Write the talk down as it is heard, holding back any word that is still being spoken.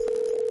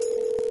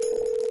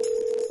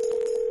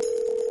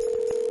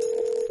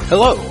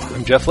Hello,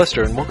 I'm Jeff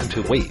Lester, and welcome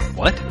to Wait,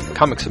 What?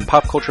 Comics and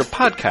Pop Culture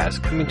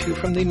Podcast, coming to you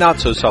from the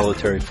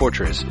not-so-solitary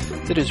fortress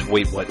that is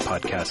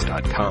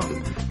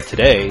waitwhatpodcast.com.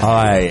 Today...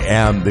 I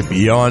am the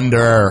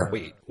Beyonder.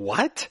 Wait,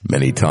 what?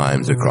 Many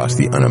times across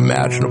the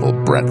unimaginable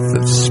breadth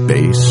of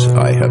space,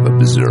 I have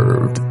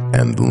observed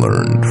and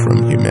learned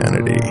from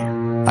humanity.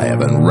 I have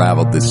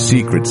unraveled the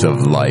secrets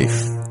of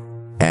life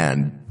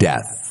and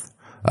death,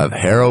 of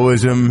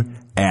heroism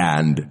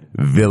and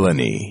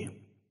villainy.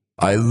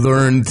 I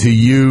learned to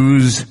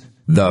use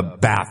the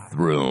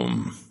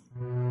bathroom.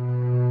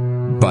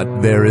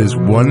 But there is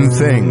one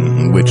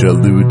thing which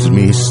eludes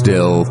me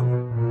still.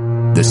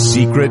 The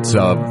secrets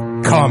of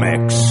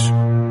comics.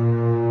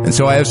 And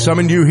so I have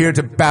summoned you here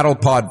to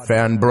BattlePod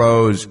Fan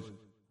Bros.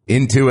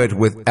 Into it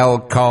with L.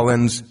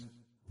 Collins.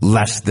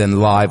 Less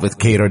Than Live with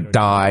Kate or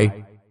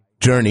Die.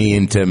 Journey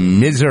into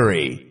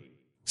Misery.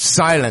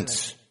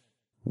 Silence.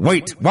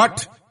 Wait,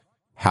 what?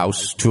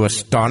 House to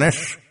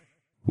Astonish.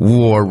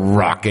 War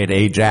Rocket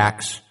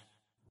Ajax.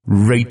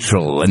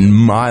 Rachel and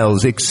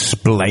Miles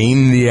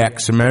Explain the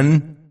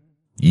X-Men.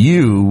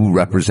 You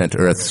represent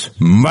Earth's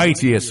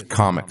mightiest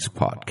comics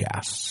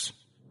podcasts.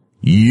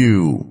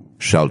 You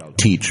shall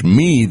teach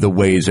me the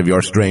ways of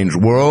your strange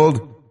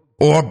world,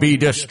 or be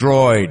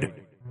destroyed.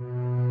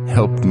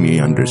 Help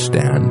me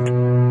understand,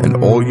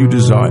 and all you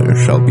desire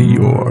shall be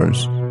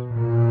yours.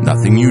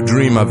 Nothing you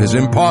dream of is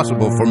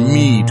impossible for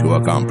me to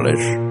accomplish.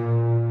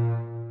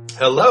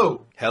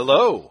 Hello.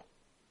 Hello.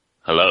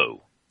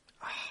 Hello.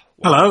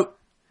 Hello.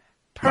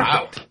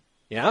 Perfect. Wow.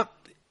 Yeah.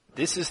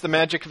 This is the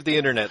magic of the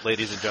internet,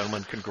 ladies and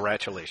gentlemen.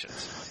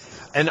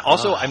 Congratulations. And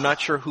also, I'm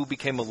not sure who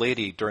became a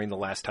lady during the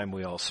last time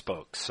we all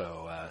spoke,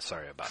 so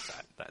sorry about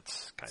that.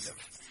 That's kind of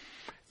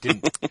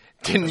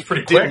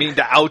didn't mean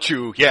to out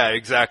you. Yeah,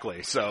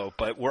 exactly. So,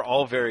 but we're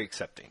all very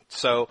accepting.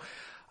 So,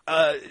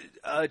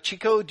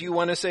 Chico, do you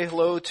want to say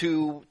hello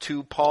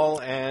to Paul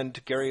and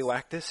Gary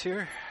Lactus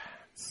here?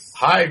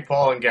 Hi,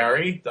 Paul and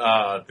Gary.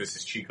 This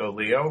is Chico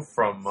Leo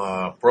from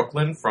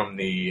Brooklyn, from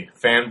the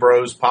Fan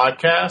Bros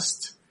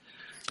podcast.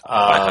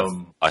 I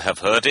have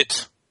heard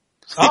it.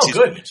 Oh,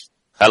 good.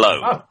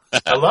 Hello. Oh,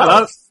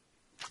 hello.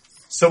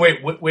 So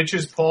wait, which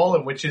is Paul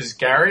and which is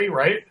Gary,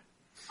 right?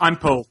 I'm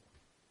Paul.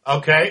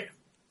 Okay.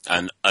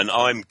 And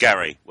I'm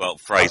Gary. Well,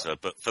 Fraser,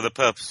 but for the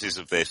purposes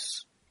of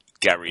this,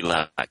 Gary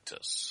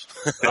Lactus.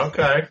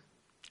 Okay.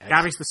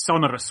 Gary's the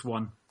sonorous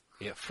one.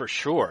 Yeah, for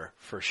sure.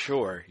 For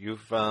sure.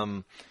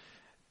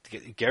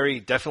 Gary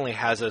definitely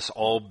has us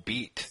all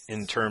beat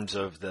in terms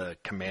of the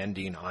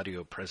commanding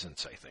audio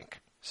presence, I think.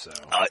 So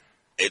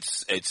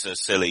it's a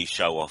silly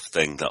show-off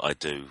thing that I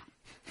do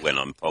when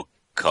I'm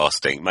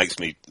podcasting. Makes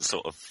me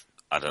sort of,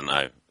 I don't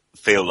know,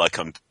 feel like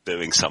I'm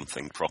doing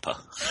something proper.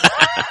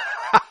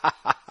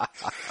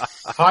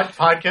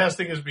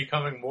 Podcasting is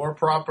becoming more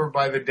proper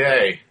by the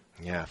day.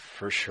 Yeah,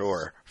 for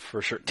sure.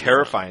 For sure.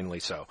 Terrifyingly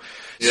so.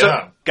 Yeah.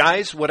 So,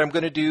 guys, what I'm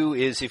going to do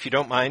is, if you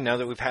don't mind, now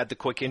that we've had the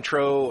quick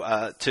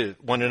intro to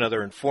one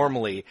another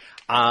informally,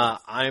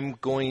 I'm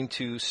going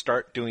to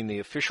start doing the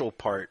official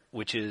part,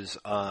 which is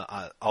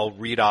I'll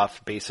read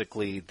off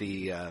basically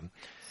the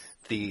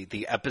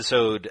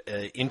episode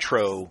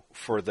intro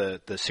for the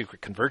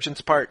Secret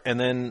Convergence part, and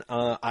then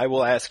I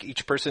will ask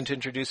each person to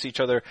introduce each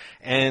other,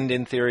 and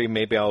in theory,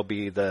 maybe I'll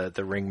be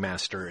the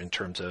ringmaster in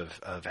terms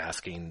of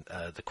asking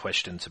the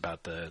questions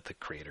about the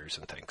creators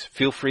and things.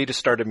 Feel free to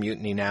start a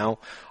mutiny now.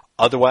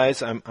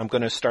 Otherwise, I'm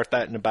going to start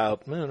that in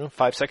about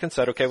 5 seconds. Is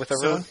that okay with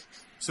everyone?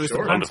 So is the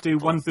plan to do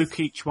one book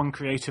each, one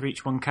creator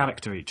each, one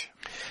character each?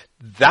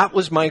 That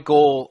was my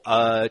goal.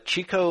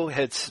 Chico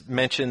had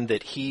mentioned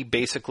that he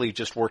basically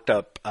just worked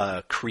up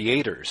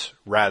creators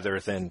rather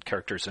than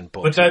characters in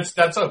books. But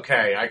that's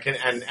okay. I can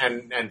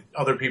and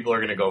other people are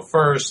going to go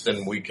first,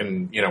 and we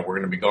can we're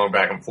going to be going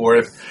back and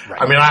forth.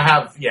 Right. I mean,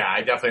 I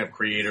definitely have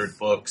creators,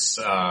 books,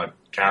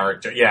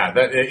 character. Yeah,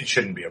 it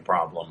shouldn't be a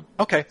problem.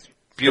 Okay,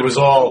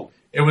 beautiful.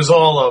 It was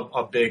all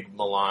a big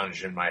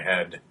melange in my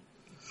head.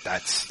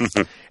 That's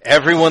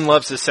everyone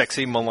loves a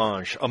sexy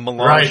melange, a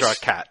melange right.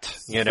 Cat.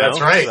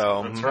 That's right.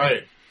 So, that's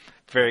right.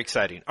 Very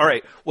exciting. All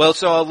right. Well,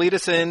 so I'll lead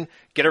us in.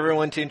 Get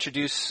everyone to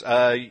introduce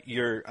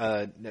your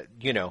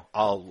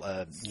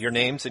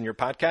names and your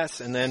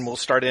podcasts, and then we'll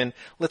start in.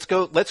 Let's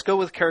go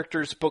with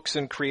characters, books,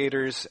 and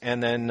creators,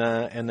 and then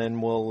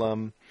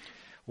we'll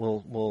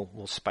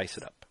spice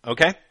it up.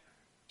 Okay.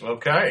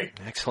 Okay.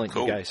 Excellent.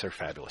 Cool. You guys are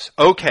fabulous.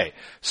 Okay.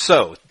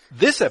 So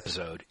this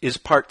episode is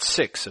part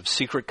 6 of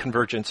Secret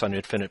Convergence on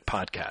Infinite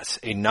Podcasts,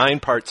 a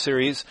 9-part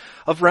series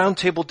of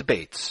roundtable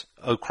debates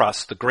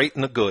across the great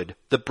and the good,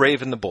 the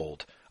brave and the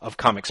bold of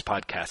comics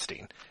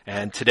podcasting.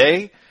 And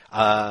today,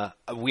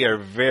 we are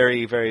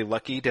very, very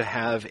lucky to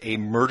have a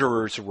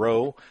murderer's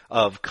row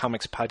of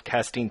comics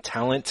podcasting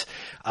talent.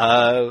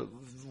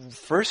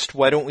 First,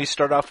 why don't we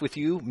start off with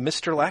you,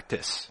 Mr.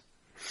 Lactus?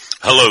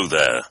 Hello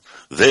there.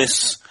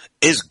 This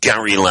is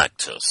Gary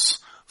Lactus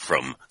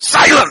from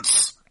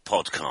Silence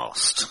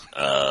Podcast,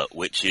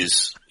 which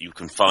you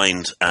can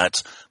find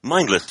at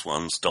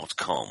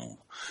mindlessones.com.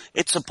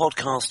 It's a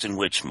podcast in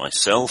which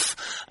myself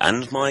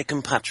and my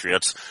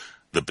compatriot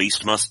The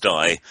Beast Must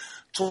Die,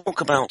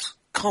 talk about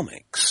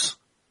comics.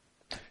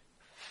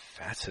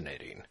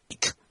 Fascinating.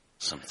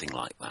 Something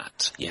like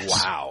that, yes.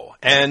 Wow.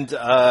 And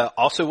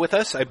also with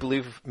us, I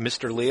believe,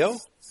 Mr. Leo.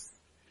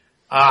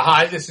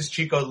 Hi, this is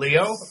Chico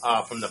Leo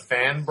from the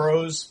Fan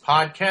Bros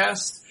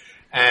podcast.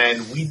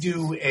 And we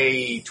do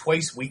a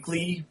twice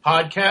weekly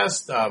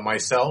podcast,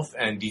 myself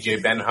and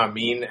DJ Ben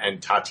Hameen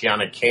and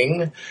Tatiana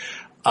King.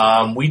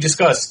 We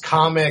discuss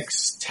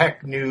comics,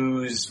 tech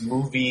news,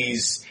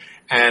 movies,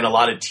 and a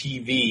lot of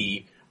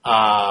TV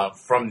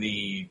from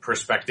the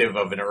perspective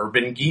of an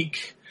urban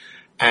geek.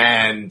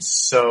 And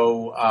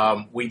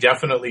so we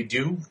definitely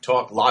do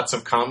talk lots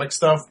of comic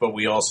stuff, but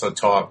we also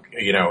talk,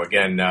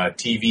 again,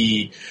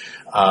 TV.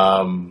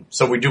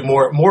 So we do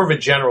more of a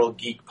general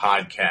geek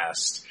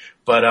podcast.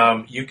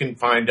 But you can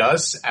find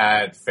us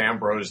at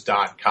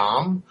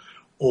fanbros.com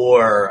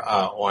or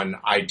on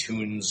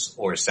iTunes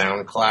or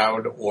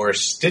SoundCloud or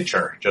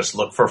Stitcher. Just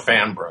look for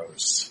Fan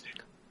Bros.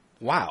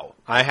 Wow.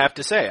 I have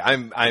to say,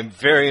 I'm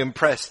very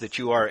impressed that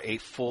you are a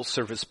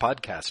full-service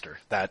podcaster.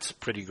 That's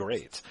pretty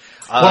great.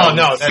 Well,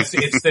 no,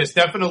 there's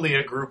definitely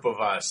a group of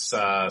us.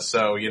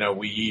 So,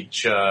 we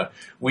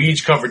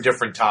each cover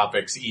different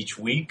topics each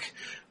week.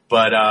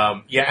 But,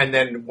 and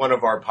then one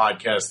of our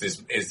podcasts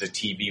is the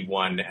TV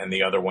one, and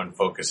the other one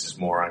focuses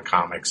more on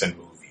comics and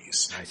movies.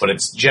 But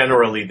it's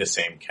generally the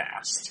same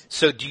cast.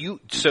 So do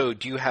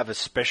you have a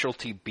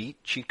specialty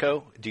beat,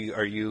 Chico?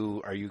 Are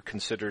you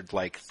considered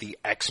like the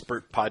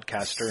expert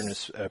podcaster in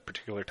a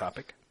particular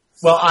topic?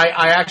 Well,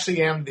 I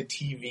actually am the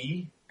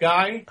TV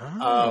guy.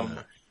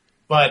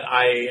 But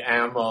I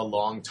am a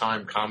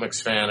longtime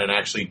comics fan and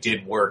actually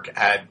did work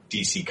at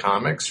DC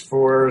Comics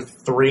for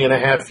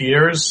 3.5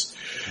 years.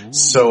 Ooh.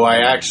 So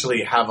I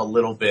actually have a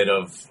little bit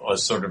of a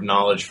sort of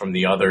knowledge from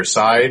the other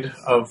side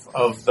of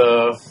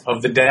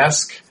the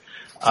desk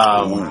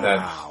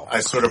that I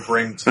sort of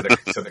bring to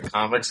the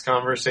comics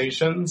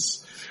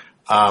conversations.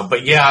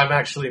 But yeah, I'm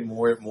actually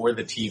more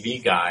the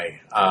TV guy.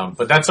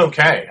 But that's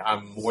okay.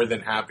 I'm more than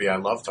happy. I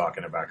love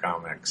talking about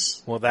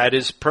comics. Well, that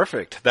is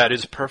perfect. That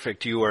is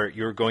perfect.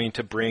 You're going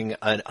to bring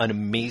an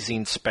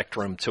amazing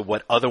spectrum to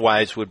what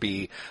otherwise would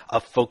be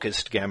a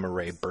focused gamma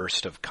ray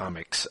burst of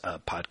comics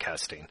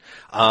podcasting.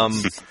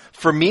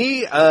 For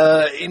me,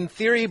 in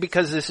theory,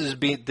 because this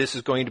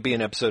is going to be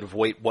an episode of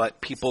Wait What,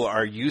 people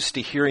are used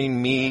to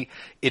hearing me.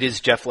 It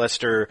is Jeff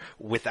Lester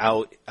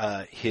without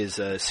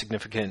his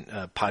significant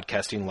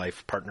podcasting life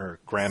partner,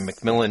 Graham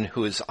McMillan,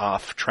 who is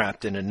off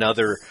trapped in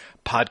another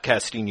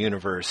podcasting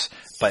universe.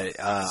 But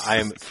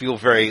I feel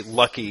very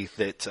lucky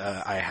that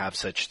I have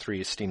such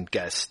three esteemed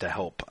guests to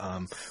help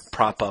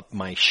prop up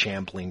my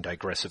shambling,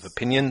 digressive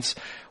opinions.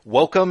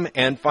 Welcome,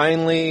 and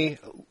finally,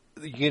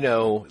 the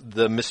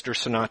Mr.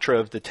 Sinatra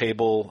of the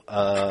table,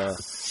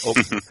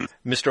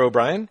 Mr.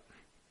 O'Brien.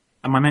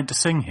 Am I meant to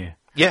sing here?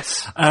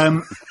 Yes. No.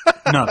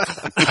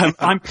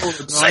 I'm Paul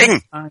O'Brien.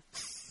 Sing!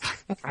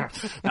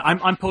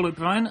 I'm Paul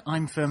O'Brien.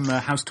 I'm from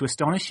House to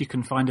Astonish. You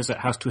can find us at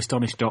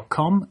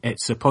housetoastonish.com.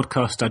 It's a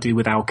podcast I do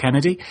with Al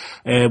Kennedy.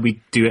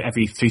 We do it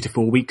every 3 to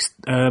 4 weeks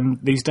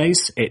these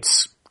days.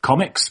 It's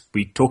comics.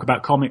 We talk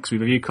about comics. We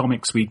review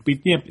comics.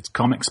 It's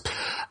comics.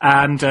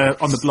 And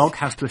on the blog,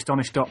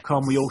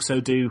 housetoastonish.com, I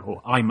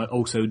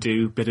also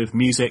do a bit of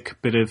music,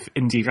 bit of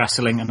indie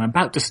wrestling, and I'm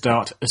about to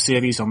start a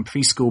series on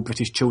preschool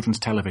British children's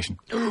television.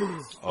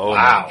 Oh,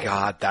 wow. My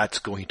God, that's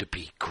going to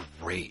be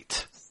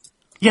great.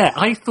 Yeah,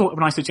 I thought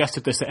when I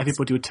suggested this that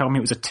everybody would tell me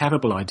it was a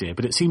terrible idea,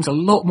 but it seems a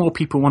lot more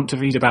people want to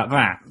read about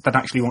that than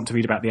actually want to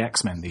read about the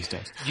X-Men these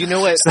days. You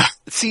know what?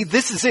 See,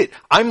 this is it.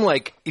 I'm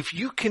like, if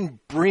you can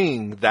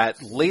bring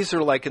that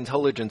laser-like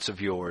intelligence of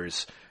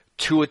yours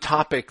to a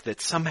topic that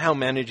somehow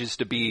manages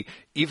to be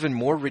even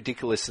more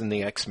ridiculous than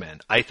the X-Men,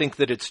 I think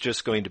that it's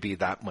just going to be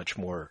that much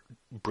more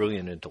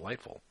brilliant and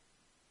delightful.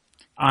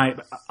 I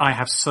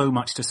have so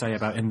much to say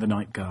about In the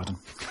Night Garden.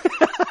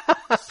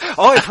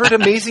 Oh, I've heard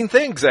amazing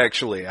things,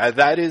 actually.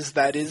 That is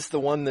the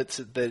one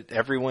that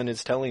everyone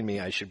is telling me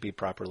I should be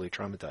properly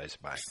traumatized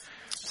by.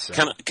 So.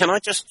 Can I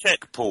just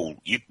check, Paul?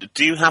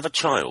 Do you have a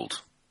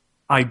child?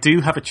 I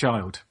do have a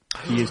child.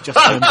 He is just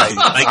turned 2.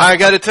 I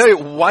got to tell you,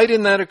 why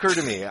didn't that occur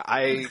to me?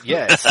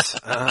 Yes.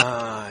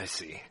 I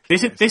see.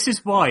 This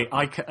is why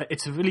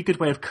it's a really good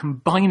way of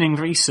combining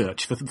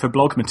research for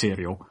blog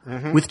material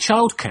with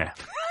childcare.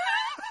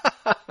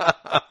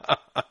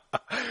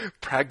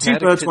 Pragmatic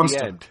 2 birds, to 1 the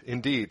stone.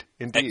 end.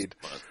 Indeed.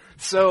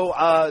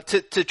 So,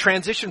 to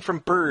transition from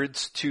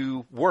birds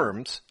to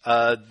worms,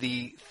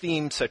 the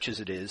theme, such as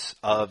it is,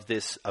 of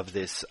this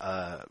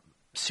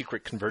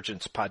Secret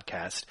Convergence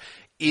podcast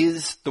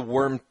is the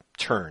worm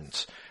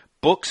turns.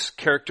 Books,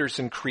 characters,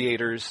 and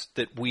creators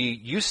that we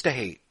used to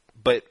hate,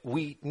 but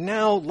we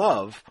now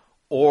love,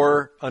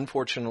 or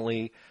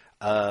unfortunately,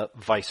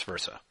 vice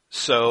versa.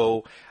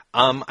 So,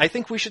 I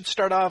think we should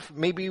start off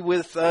maybe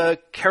with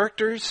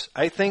characters.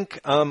 I think,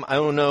 I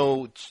don't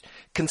know,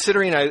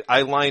 considering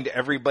I lined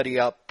everybody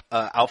up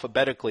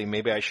alphabetically,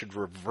 maybe I should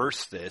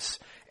reverse this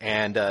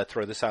and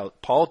throw this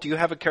out. Paul, do you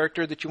have a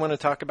character that you want to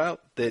talk about?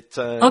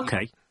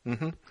 Okay.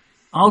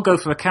 I'll go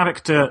for a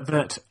character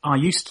that I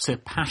used to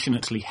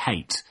passionately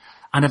hate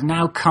and have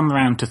now come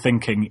around to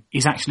thinking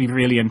is actually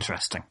really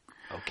interesting.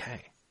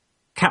 Okay.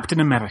 Captain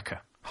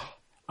America.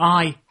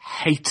 I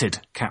hated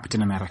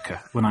Captain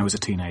America when I was a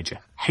teenager.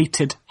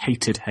 Hated.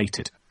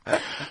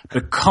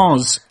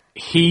 Because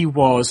he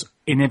was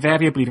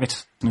invariably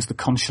written as the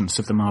conscience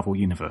of the Marvel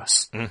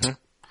Universe. Mm-hmm.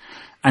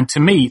 And to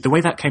me, the way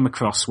that came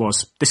across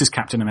was, this is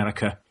Captain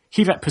America.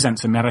 He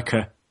represents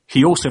America.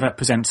 He also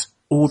represents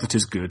all that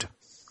is good.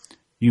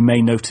 You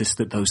may notice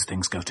that those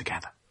things go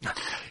together.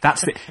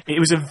 That's it. It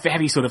was a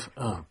very sort of,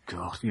 oh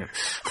God,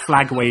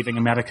 flag-waving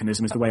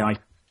Americanism is the way I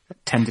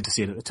tended to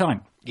see it at the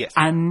time. Yes.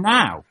 And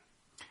now,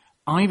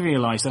 I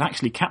realise that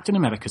actually Captain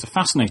America is a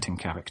fascinating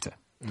character.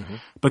 Mm-hmm.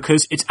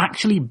 Because it's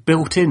actually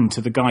built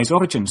into the guy's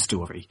origin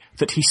story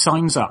that he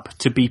signs up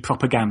to be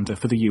propaganda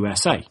for the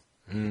USA.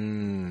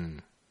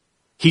 Mm.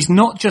 He's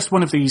not just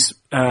one of these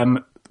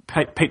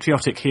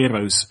patriotic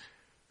heroes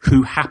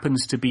who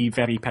happens to be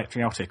very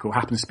patriotic or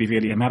happens to be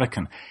really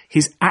American.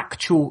 His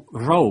actual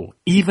role,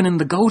 even in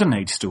the Golden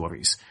Age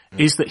stories,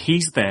 is that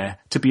he's there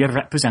to be a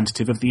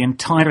representative of the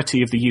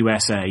entirety of the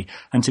USA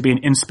and to be an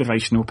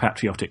inspirational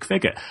patriotic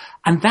figure.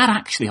 And that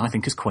actually, I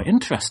think, is quite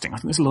interesting. I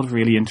think there's a lot of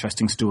really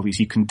interesting stories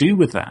you can do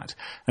with that.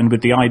 And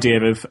with the idea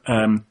of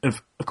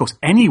course,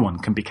 anyone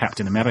can be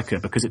Captain America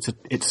because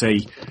it's a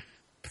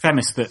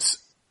premise that's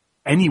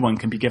anyone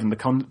can be given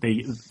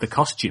the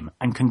costume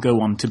and can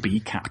go on to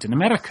be Captain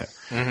America.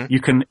 Mm-hmm. You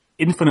can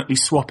infinitely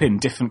swap in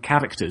different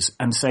characters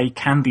and say,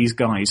 can these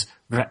guys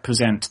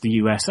represent the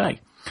USA?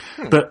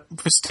 But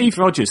for Steve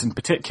Rogers in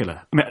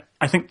particular,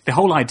 I think the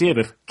whole idea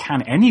of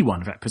can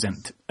anyone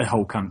represent a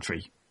whole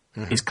country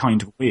is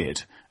kind of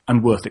weird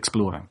and worth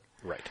exploring.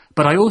 Right.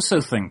 But I also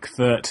think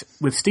that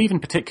with Steve in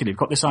particular, you've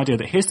got this idea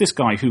that here's this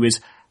guy who is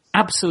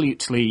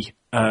absolutely,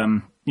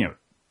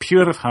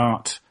 pure of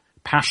heart,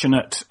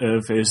 passionate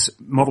of his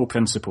moral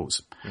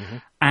principles,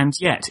 and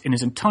yet in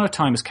his entire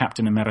time as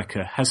Captain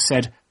America has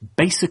said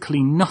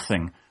basically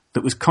nothing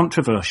that was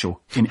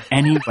controversial in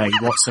any way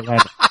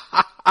whatsoever.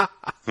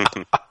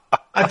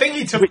 I think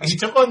he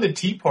took on the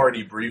Tea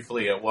Party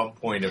briefly at one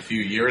point a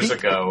few years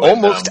ago.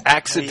 Almost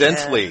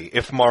accidentally,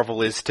 if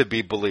Marvel is to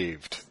be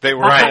believed. They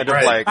were kind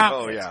of like,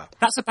 oh yeah.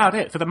 That's about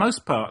it. For the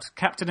most part,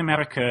 Captain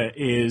America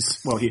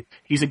is,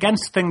 he's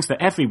against things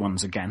that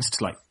everyone's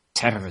against, like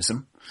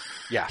terrorism.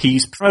 Yeah.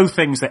 He's pro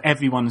things that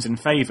everyone's in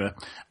favour,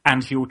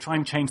 and he'll try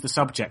and change the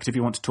subject if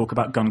you want to talk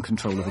about gun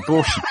control or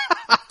abortion.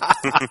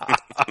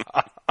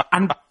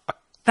 And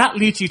that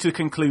leads you to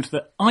conclude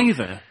that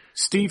either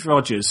Steve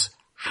Rogers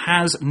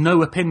has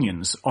no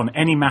opinions on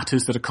any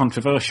matters that are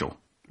controversial,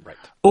 right,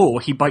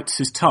 or he bites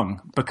his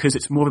tongue because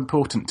it's more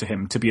important to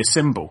him to be a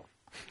symbol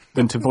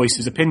than to voice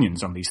his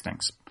opinions on these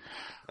things,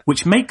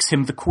 which makes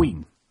him the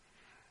Queen.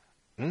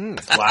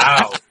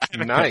 Wow.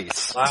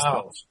 Nice.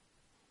 Wow.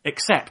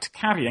 Except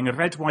carrying a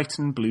red, white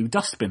and blue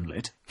dustbin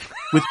lid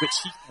with which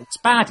he fights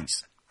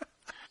baddies.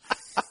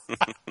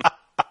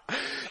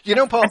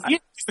 Paul...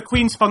 the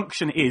Queen's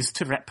function is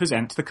to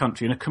represent the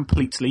country in a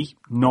completely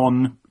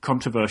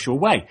non-controversial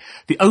way.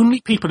 The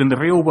only people in the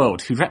real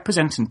world who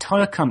represent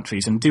entire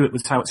countries and do it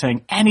without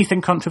saying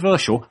anything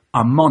controversial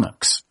are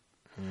monarchs.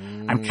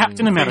 And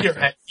Captain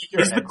America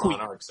is the Queen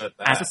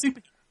as a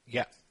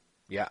superhero.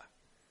 Yeah.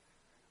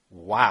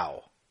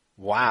 Wow.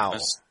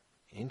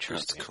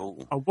 Interesting. That's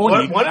cool.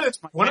 One of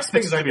the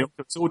things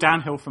it's all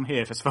downhill from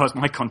here as far as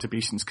my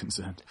contribution's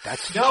concerned. I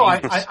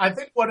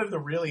think one of the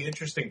really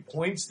interesting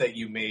points that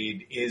you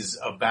made is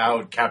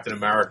about Captain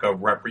America,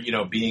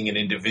 being an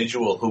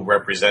individual who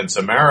represents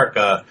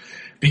America,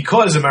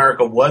 because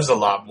America was a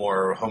lot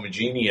more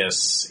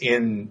homogeneous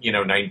in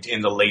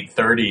the late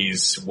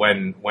 30s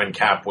when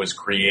Cap was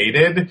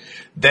created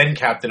than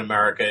Captain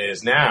America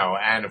is now.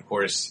 And of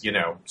course,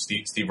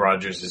 Steve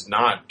Rogers is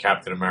not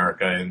Captain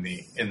America in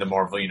the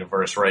Marvel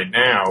universe right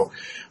now.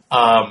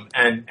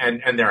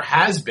 And there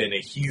has been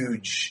a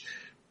huge,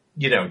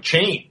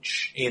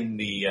 change in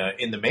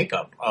the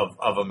makeup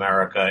of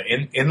America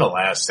in the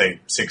last, say,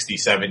 60,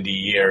 70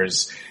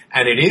 years.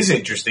 And it is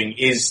interesting,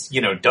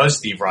 does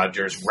Steve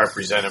Rogers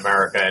represent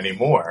America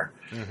anymore?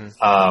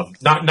 Mm-hmm.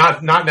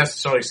 Not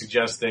necessarily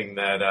suggesting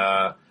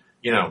that,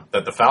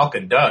 that the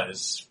Falcon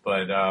does,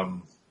 but,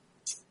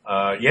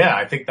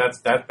 I think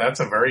that's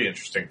a very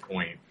interesting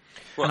point.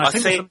 Well, and I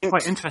think there's something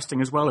quite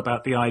interesting as well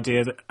about the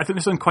idea that I think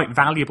there's something quite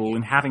valuable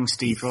in having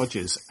Steve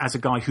Rogers as a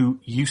guy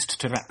who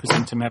used to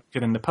represent America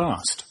in the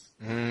past.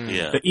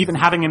 Yeah. That even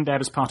having him there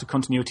as part of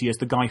continuity as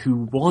the guy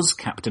who was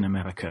Captain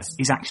America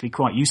is actually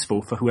quite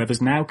useful for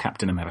whoever's now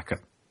Captain America.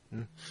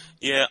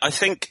 Yeah, I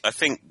think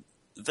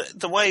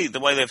the way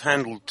they've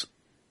handled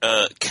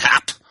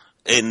Cap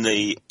in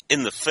the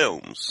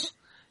films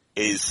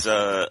is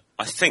I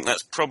think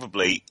that's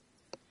probably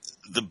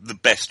the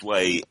best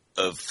way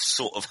of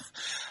sort of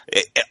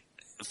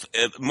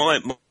my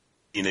opinion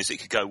is it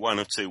could go one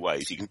of two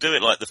ways. You can do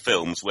it like the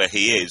films where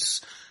he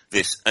is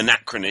this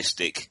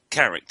anachronistic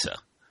character,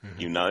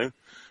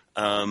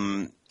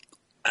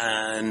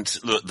 and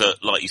look, that,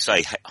 like you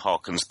say,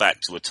 harkens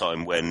back to a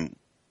time when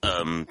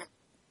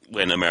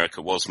when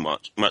America was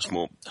much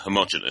more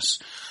homogenous.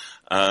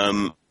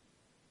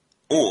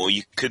 Or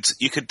you could,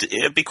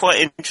 it'd be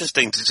quite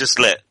interesting to just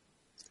let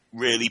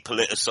really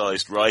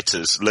politicized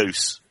writers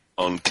loose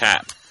on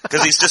Cap.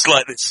 Because he's just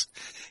like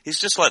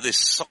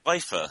this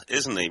cipher,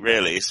 isn't he,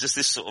 really? It's just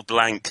this sort of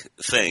blank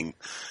thing.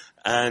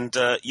 And,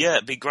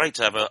 it'd be great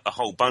to have a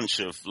whole bunch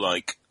of,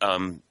 like,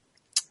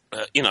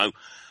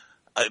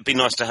 it'd be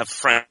nice to have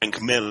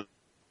Frank Miller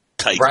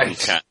take on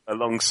Cap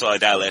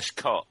alongside Alesh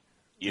Kott,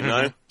 you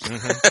know?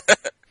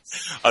 Mm-hmm.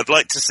 I'd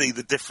like to see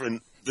the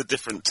different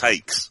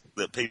takes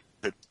that people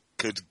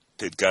could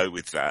go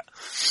with that.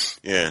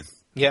 Yeah.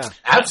 Yeah,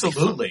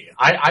 absolutely.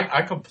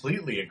 I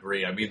completely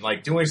agree. I mean,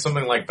 like doing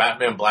something like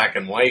Batman Black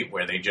and White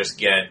where they just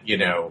get,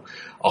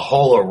 a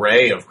whole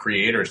array of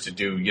creators to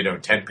do,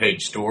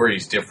 10-page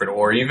stories different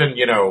or even,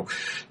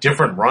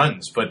 different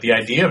runs. But the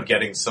idea of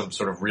getting some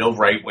sort of real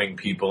right-wing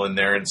people in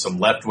there and some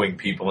left-wing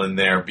people in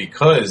there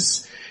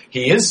because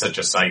he is such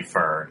a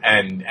cipher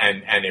and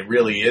it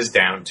really is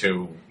down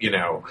to,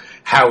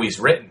 how he's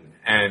written.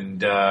 And,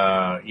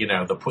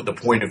 the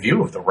point of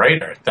view of the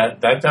writer,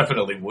 that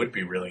definitely would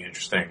be really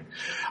interesting.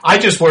 I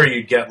just worry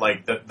you'd get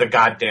like the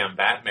goddamn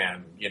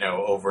Batman,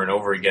 over and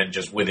over again,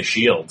 just with a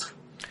shield.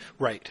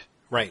 Right.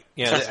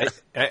 Yeah.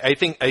 I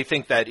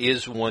think that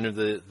is one of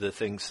the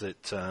things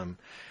that,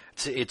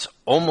 this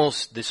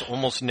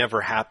almost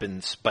never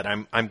happens, but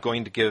I'm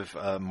going to give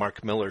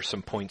Mark Miller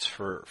some points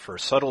for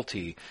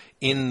subtlety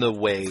in the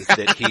way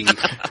that he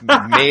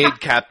made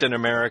Captain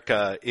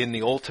America in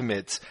the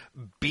Ultimates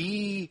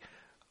be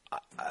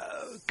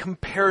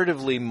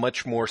comparatively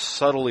much more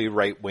subtly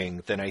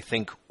right-wing than I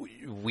think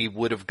we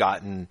would have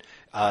gotten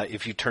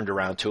if you turned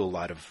around to a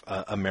lot of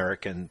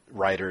American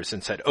writers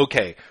and said,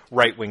 okay,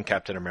 right-wing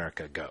Captain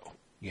America, go.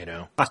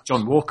 That's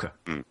John Walker.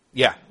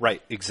 Yeah,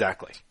 right,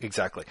 exactly.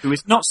 Who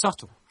is not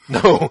subtle.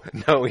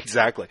 No,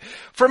 exactly.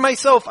 For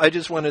myself, I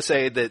just want to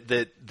say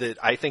that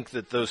I think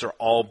that those are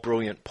all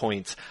brilliant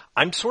points.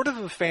 I'm sort of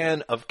a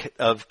fan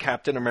of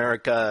Captain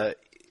America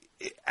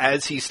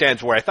as he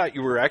stands, where I thought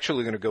you were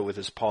actually going to go with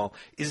this, Paul,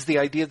 is the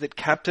idea that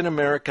Captain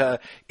America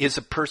is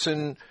a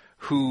person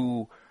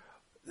who,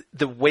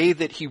 the way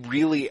that he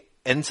really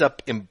ends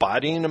up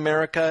embodying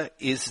America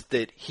is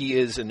that he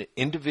is an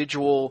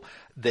individual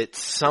that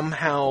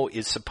somehow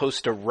is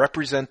supposed to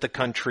represent the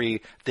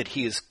country that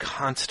he is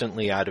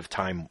constantly out of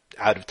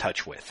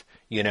touch with.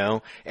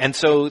 And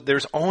so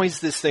there's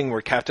always this thing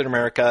where Captain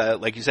America,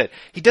 like you said,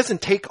 he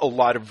doesn't take a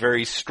lot of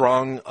very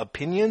strong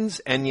opinions,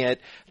 and yet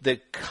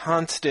the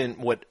constant,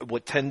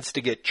 what tends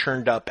to get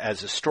churned up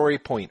as a story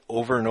point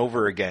over and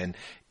over again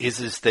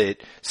is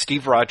that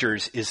Steve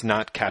Rogers is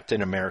not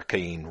Captain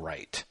America-ing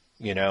right.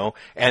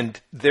 And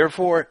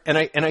therefore, and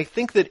I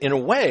think that in a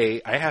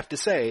way, I have to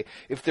say,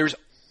 if there's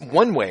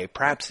one way,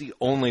 perhaps the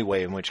only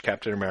way in which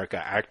Captain America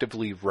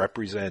actively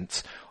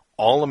represents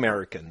all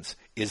Americans,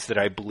 is that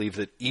I believe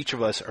that each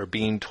of us are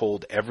being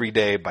told every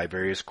day by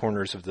various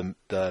corners of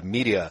the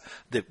media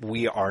that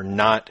we are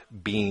not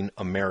being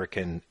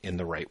American in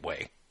the right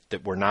way,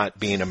 that we're not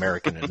being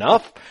American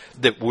enough,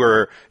 that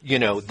we're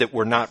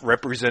not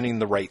representing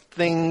the right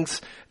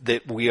things,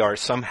 that we are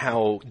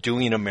somehow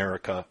doing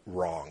America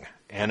wrong.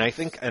 And I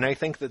think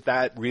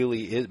that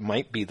really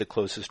might be the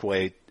closest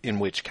way in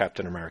which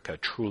Captain America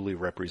truly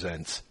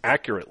represents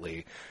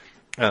accurately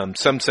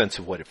some sense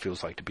of what it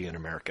feels like to be an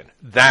American.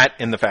 That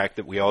and the fact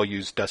that we all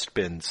use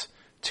dustbins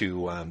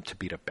to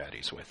beat up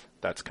baddies with.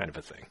 That's kind of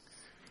a thing.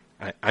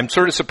 I'm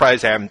sort of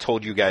surprised I haven't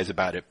told you guys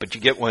about it, but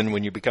you get one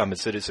when you become a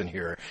citizen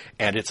here,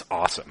 and it's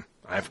awesome.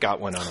 I've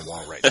got one on the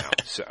wall right now.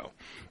 So,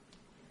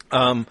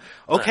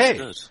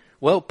 okay.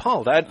 Well,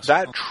 Paul,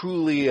 that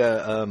truly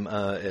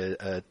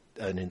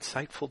an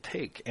insightful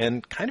take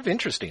and kind of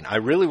interesting. I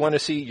really want to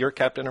see your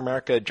Captain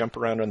America jump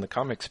around on the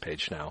comics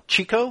page now.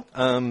 Chico,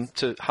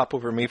 to hop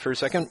over me for a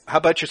second. How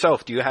about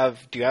yourself? Do you have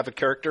a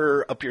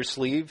character up your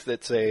sleeve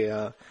that's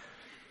a?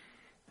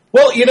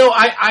 Well,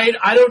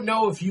 I don't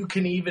know if you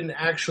can even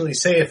actually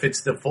say if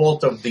it's the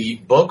fault of the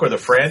book or the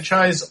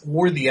franchise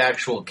or the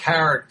actual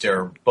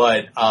character,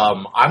 but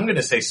I'm going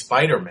to say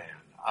Spider-Man.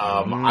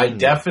 I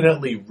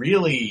definitely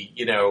really,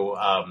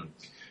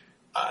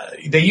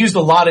 they used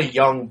a lot of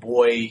young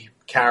boy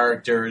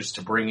characters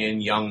to bring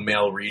in young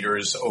male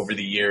readers over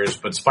the years,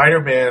 but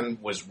Spider-Man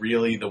was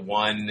really the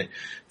one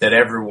that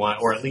everyone,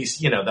 or at least,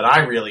 that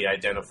I really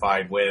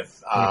identified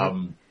with.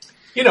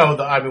 We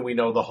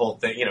know the whole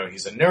thing,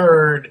 he's a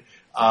nerd.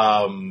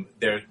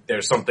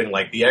 There's something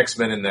like the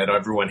X-Men in that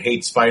everyone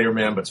hates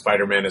Spider-Man, but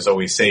Spider-Man is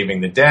always saving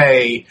the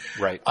day.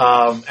 Right.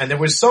 And there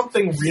was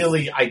something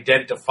really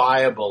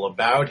identifiable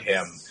about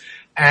him.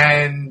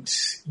 And,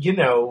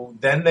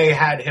 then they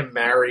had him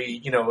marry,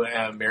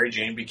 Mary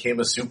Jane became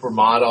a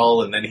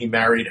supermodel and then he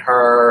married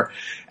her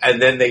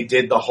and then they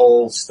did the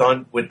whole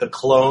stunt with the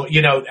clone,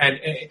 and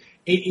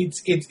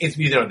it's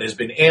there's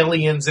been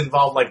aliens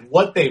involved, like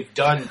what they've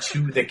done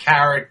to the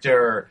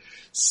character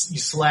 /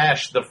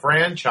 the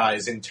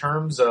franchise in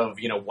terms of,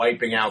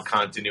 wiping out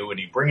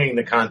continuity, bringing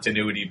the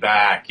continuity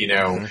back,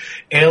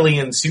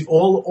 aliens,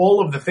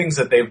 all of the things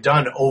that they've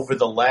done over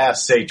the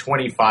last, say,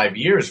 25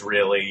 years,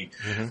 really,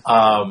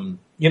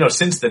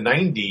 since the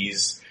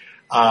 90s.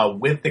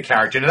 With the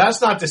character. Now,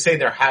 that's not to say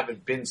there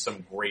haven't been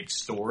some great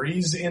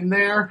stories in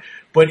there,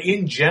 but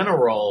in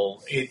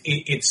general,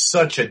 it's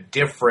such a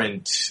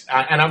different,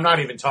 and I'm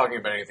not even talking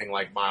about anything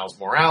like Miles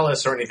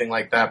Morales or anything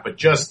like that, but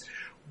just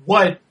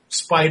what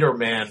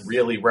Spider-Man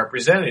really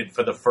represented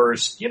for the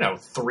first,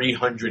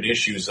 300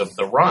 issues of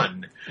the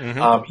run.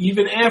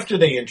 Even after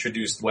they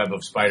introduced Web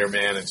of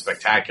Spider-Man and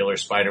Spectacular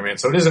Spider-Man.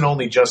 So it isn't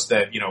only just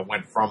that, it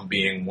went from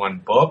being one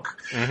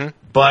book,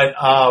 but,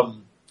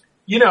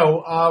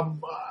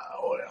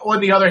 on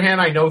the other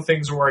hand, I know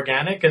things are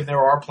organic, and there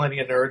are plenty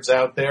of nerds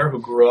out there who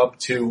grew up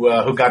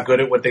who got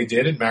good at what they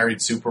did and married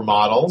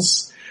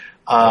supermodels.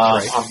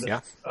 Right.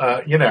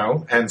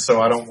 And so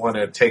I don't want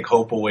to take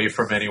hope away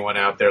from anyone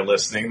out there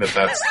listening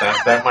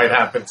that might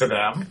happen to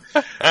them.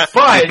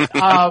 But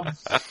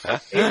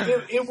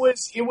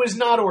it was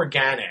not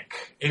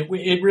organic.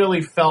 It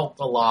really felt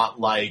a lot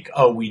like,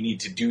 oh, we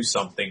need to do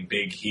something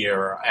big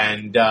here,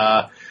 and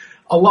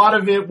a lot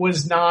of it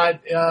was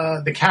not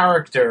the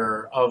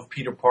character of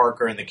Peter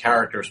Parker and the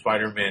character of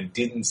Spider-Man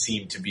didn't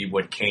seem to be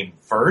what came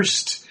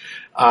first.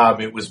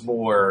 It was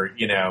more,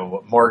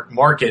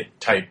 market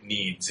type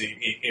needs.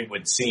 It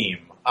would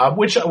seem,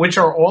 which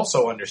are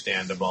also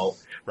understandable.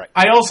 Right.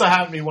 I also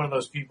happen to be one of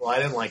those people. I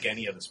didn't like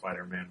any of the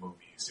Spider-Man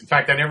movies. In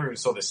fact, I never even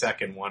saw the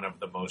second one of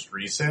the most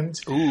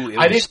recent. Ooh,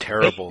 it was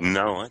terrible.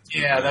 No,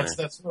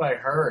 that's what I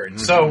heard.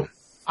 So.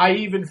 I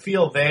even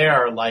feel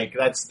there like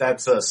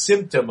that's a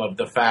symptom of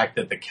the fact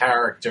that the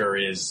character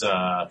is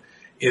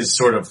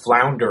sort of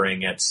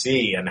floundering at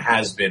sea and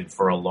has been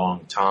for a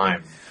long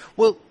time.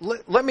 Well,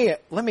 let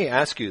me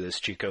ask you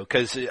this, Chico,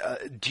 because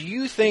do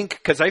you think?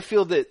 Because I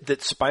feel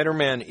that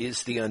Spider-Man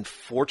is the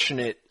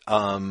unfortunate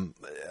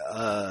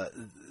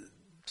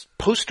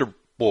poster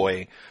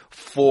boy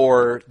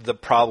for the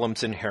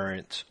problems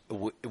inherent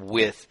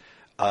with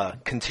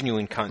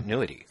continuing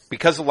continuity.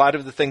 Because a lot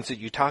of the things that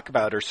you talk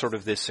about are sort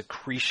of this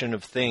accretion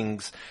of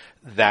things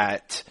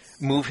that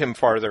move him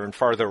farther and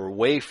farther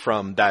away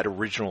from that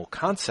original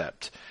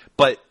concept.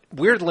 But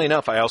weirdly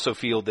enough, I also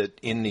feel that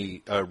in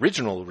the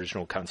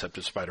original concept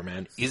of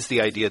Spider-Man is the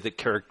idea that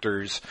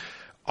characters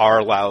are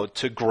allowed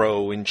to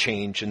grow and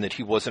change and that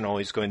he wasn't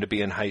always going to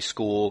be in high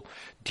school.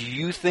 Do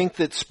you think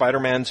that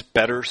Spider-Man's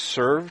better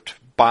served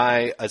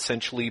by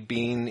essentially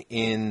being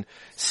in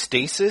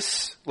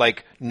stasis,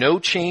 like no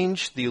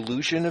change, the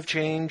illusion of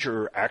change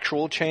or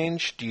actual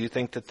change? Do you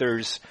think that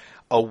there's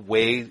a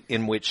way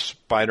in which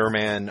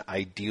Spider-Man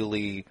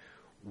ideally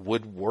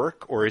would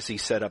work, or is he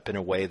set up in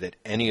a way that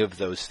any of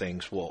those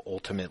things will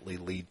ultimately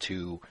lead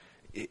to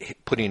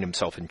putting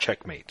himself in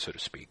checkmate, so to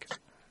speak?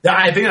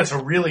 I think that's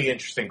a really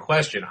interesting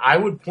question. I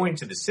would point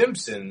to The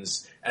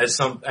Simpsons as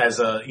now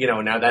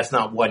that's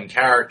not one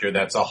character,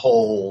 that's a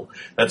whole,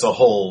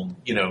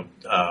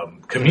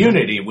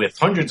 community with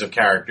hundreds of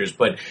characters,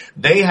 but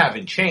they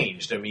haven't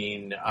changed. I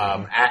mean,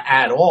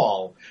 at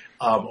all,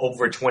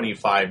 over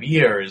 25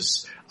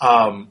 years.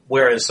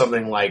 Whereas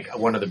something like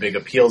one of the big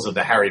appeals of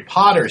the Harry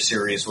Potter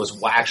series was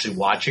actually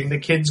watching the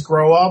kids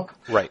grow up.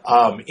 Right.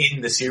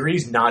 In the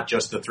series, not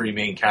just the three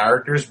main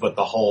characters, but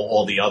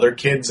all the other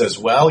kids as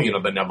well,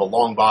 the Neville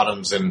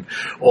Longbottoms and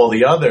all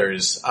the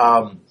others.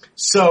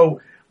 So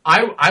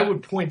I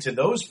would point to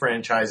those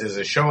franchises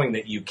as showing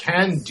that you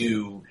can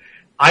do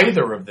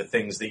either of the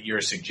things that you're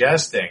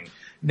suggesting.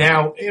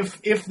 Now,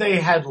 if they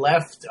had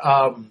left,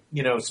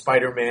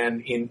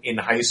 Spider-Man in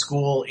high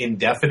school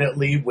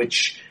indefinitely,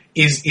 which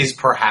is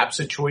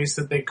perhaps a choice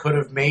that they could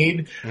have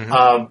made.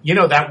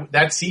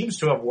 That seems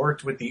to have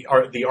worked with the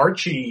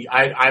Archie.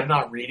 I'm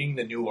not reading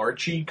the new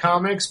Archie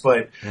comics,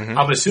 but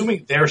I'm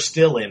assuming they're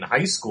still in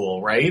high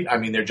school, right? I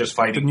mean, they're just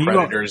fighting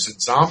predators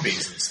and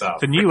zombies and stuff.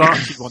 The new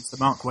Archie ones, the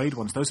Mark Waid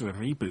ones, those are a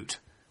reboot,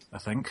 I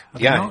think.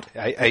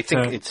 I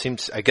think it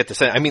seems, I get the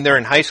sense, I mean, they're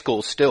in high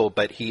school still,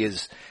 but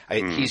he's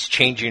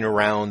changing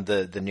around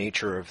the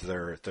nature of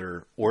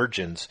their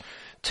origins.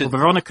 Well,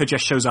 Veronica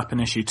just shows up in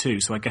issue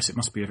 2, so I guess it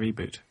must be a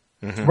reboot.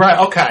 Right.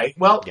 Okay.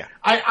 Well, yeah.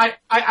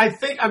 I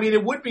think, I mean,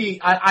 it would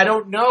be, I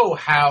don't know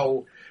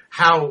how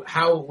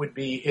it would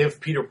be if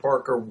Peter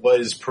Parker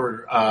was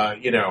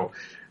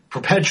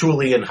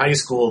perpetually in high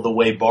school the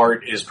way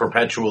Bart is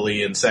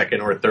perpetually in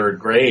second or third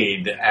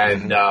grade.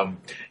 And,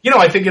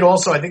 I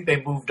think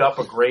they moved up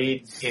a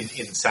grade in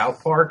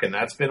South Park, and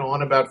that's been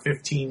on about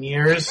 15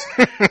 years.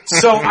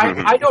 So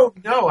I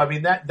don't know. I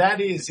mean, that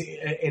is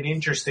an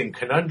interesting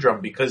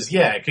conundrum because,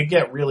 it could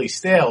get really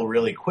stale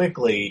really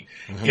quickly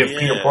if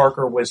Peter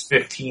Parker was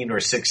 15 or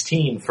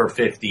 16 for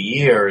 50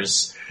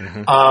 years.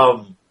 Sorry.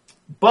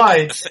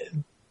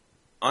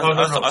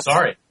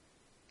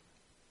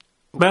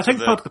 But I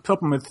think part of the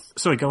problem with...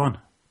 Sorry, go on.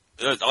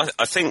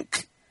 I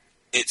think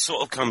it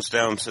sort of comes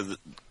down to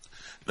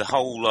the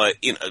whole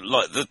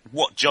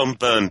what John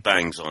Byrne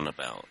bangs on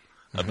about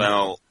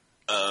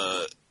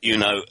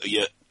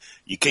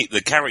you keep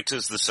the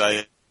characters the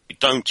same, you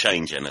don't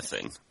change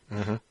anything.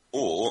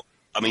 Or,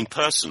 I mean,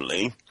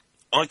 personally,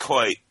 I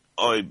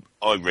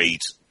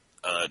read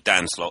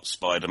Dan Slott's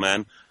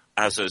Spider-Man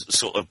as a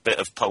sort of bit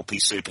of pulpy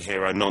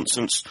superhero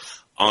nonsense.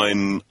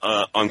 I'm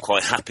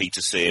quite happy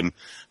to see him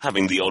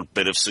having the odd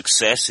bit of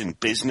success in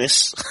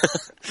business,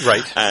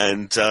 right?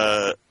 And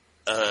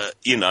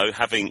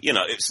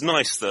it's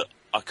nice that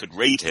I could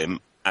read him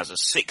as a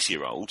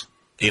 6-year-old.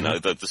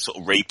 The sort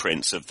of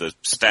reprints of the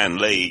Stan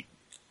Lee,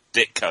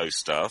 Ditko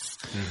stuff,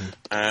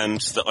 and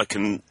that I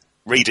can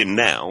read him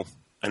now,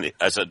 and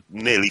as a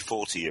nearly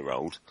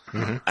 40-year-old,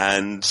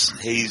 and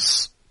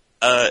he's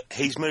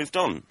moved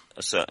on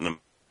a certain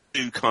amount. I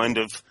do kind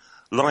of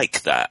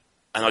like that,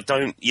 and I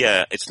don't.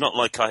 Yeah, it's not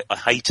like I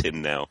hate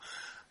him now,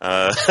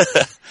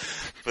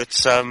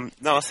 but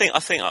no, I think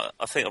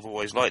I've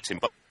always liked him.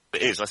 But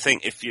it is. I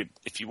think if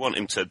you want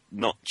him to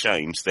not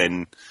change,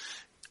 then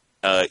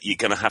you're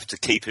going to have to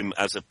keep him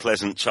as a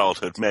pleasant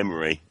childhood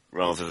memory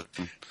rather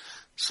than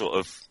sort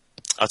of.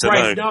 I don't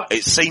know. No,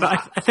 it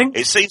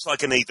seems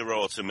like an either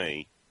or to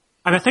me.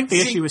 And I think the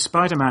issue with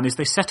Spider-Man is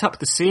they set up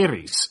the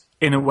series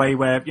in a way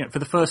where, for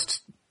the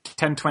first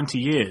 10, 20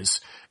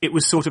 years, it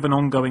was sort of an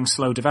ongoing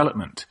slow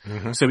development.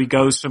 So he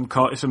goes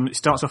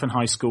starts off in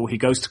high school, he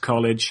goes to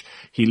college,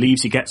 he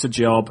leaves, he gets a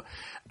job.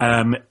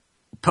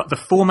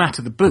 The format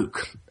of the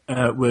book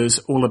was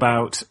all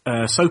about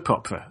soap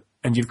opera.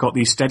 And you've got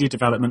these steady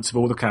developments of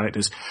all the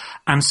characters.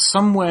 And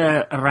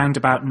somewhere around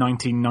about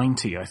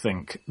 1990, I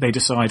think, they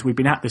decide we've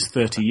been at this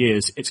 30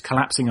 years, it's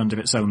collapsing under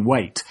its own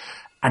weight,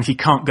 and he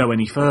can't go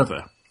any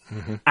further.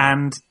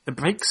 And the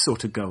breaks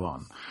sort of go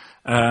on.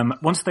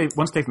 Once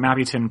they've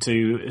married him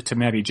to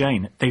Mary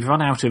Jane, they've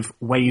run out of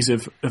ways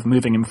of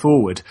moving him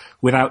forward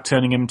without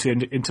turning him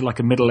into like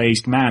a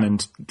middle-aged man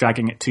and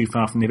dragging it too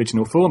far from the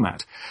original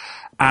format.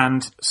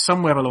 And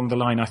somewhere along the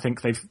line, I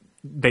think they've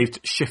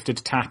shifted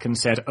tack and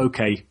said,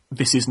 okay,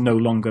 this is no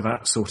longer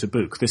that sort of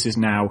book. This is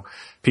now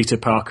Peter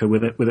Parker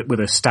with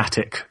a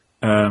static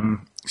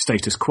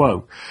status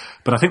quo.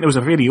 But I think there was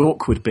a really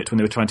awkward bit when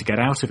they were trying to get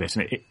out of it,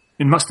 and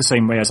in much the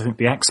same way as I think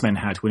the X-Men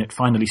had when it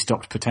finally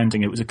stopped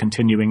pretending it was a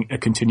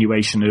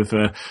continuation of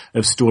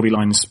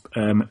storylines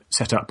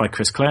set up by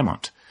Chris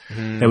Claremont.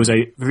 There was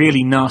a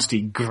really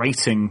nasty,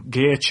 grating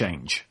gear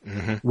change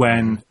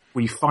when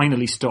we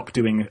finally stopped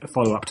doing a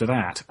follow-up to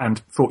that, and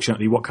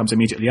fortunately what comes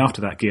immediately after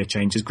that gear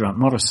change is Grant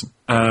Morrison.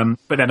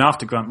 But then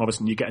after Grant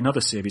Morrison you get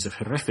another series of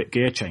horrific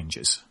gear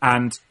changes,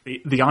 and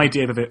the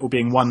idea of it all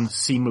being one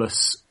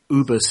seamless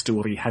Uber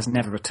story has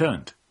never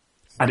returned.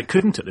 And it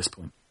couldn't at this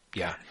point.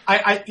 Yeah.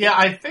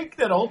 I think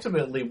that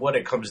ultimately what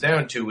it comes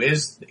down to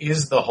is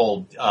the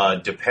whole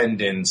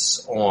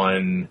dependence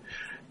on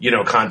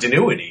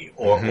continuity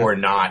or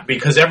not,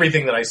 because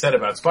everything that I said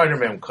about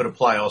Spider-Man could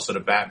apply also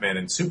to Batman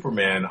and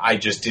Superman. I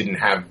just didn't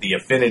have the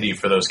affinity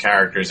for those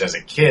characters as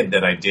a kid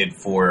that I did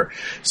for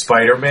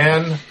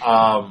Spider-Man.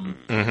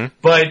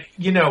 But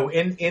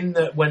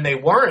when they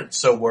weren't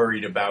so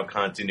worried about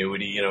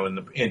continuity,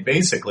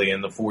 basically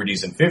in the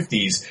 40s and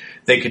 50s,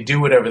 they could do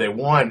whatever they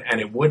want,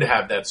 and it would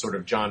have that sort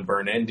of John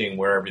Byrne ending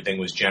where everything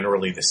was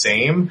generally the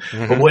same.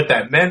 But what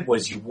that meant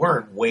was you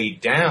weren't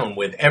weighed down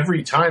with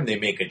every time they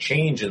make a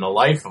change in the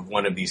life of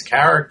one of these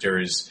characters.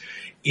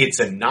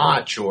 It's a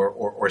notch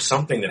or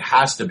something that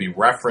has to be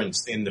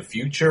referenced in the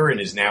future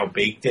and is now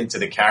baked into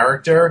the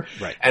character.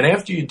 Right. And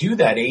after you do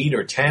that 8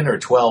 or 10 or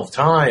 12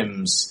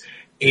 times,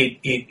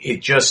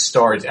 it just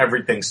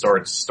everything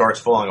starts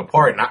falling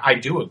apart. And I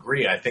do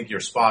agree. I think you're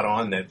spot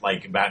on that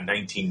like about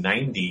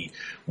 1990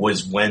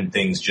 was when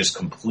things just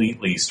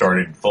completely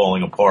started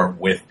falling apart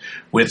with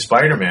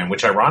Spider-Man,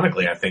 which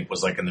ironically I think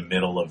was like in the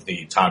middle of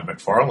the Todd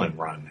McFarlane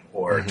run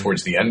or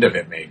towards the end of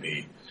it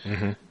maybe.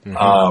 It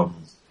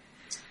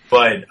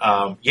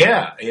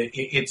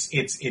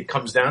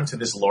comes down to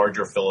this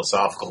larger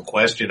philosophical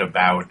question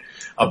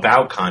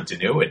about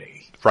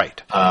continuity,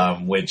 right?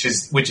 Which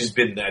has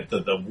been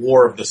the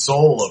war of the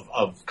soul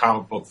of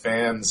comic book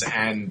fans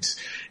and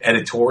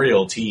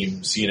editorial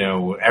teams,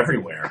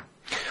 everywhere.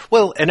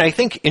 Well, and I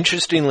think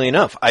interestingly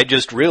enough, I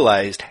just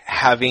realized,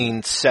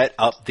 having set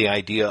up the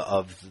idea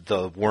of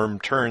the worm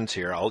turns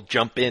here, I'll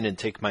jump in and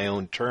take my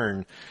own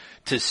turn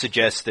to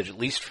suggest that, at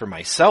least for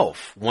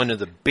myself, one of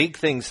the big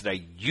things that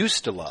I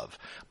used to love,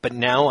 but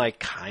now I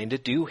kind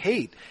of do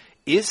hate,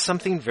 is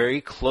something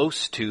very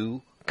close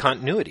to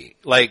continuity.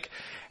 Like,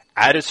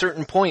 at a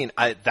certain point,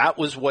 that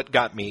was what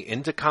got me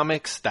into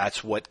comics.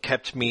 That's what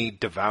kept me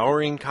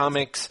devouring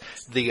comics.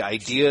 The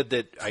idea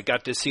that I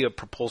got to see a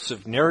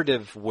propulsive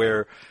narrative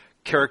where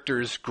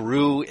characters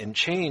grew and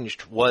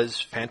changed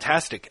was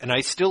fantastic, and I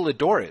still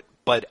adore it.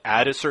 But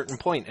at a certain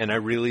point, and I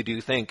really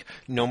do think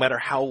no matter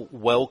how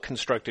well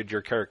constructed your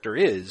character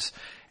is,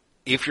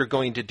 if you're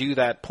going to do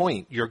that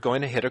point, you're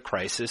going to hit a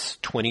crisis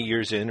 20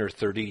 years in or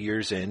 30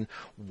 years in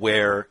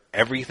where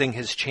everything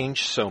has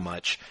changed so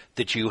much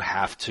that you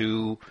have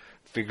to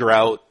figure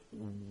out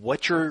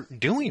what you're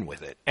doing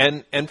with it.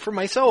 And for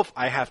myself,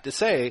 I have to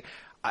say,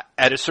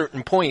 at a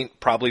certain point,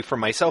 probably for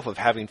myself, of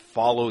having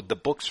followed the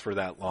books for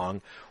that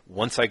long,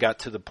 once I got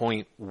to the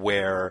point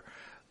where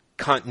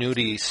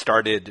continuity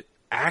started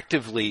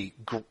actively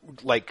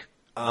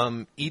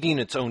eating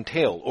its own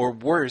tail, or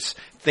worse,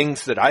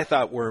 things that I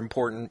thought were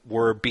important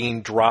were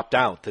being dropped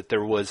out, that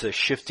there was a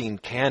shifting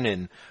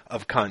canon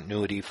of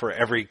continuity for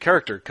every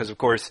character, because of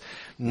course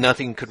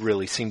nothing could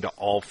really seem to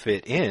all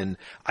fit in.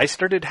 I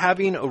started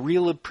having a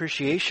real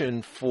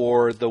appreciation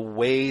for the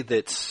way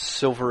that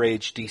Silver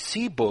Age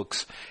DC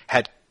books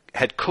had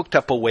cooked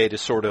up a way to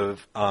sort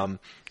of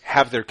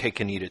have their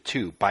cake and eat it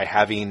too, by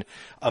having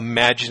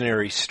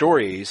imaginary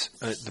stories.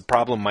 The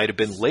problem might have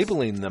been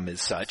labeling them as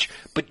such,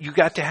 but you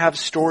got to have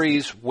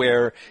stories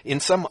where in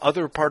some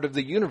other part of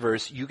the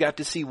universe you got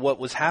to see what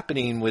was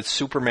happening with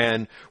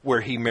Superman, where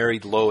he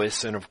married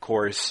Lois, and of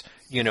course,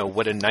 you know,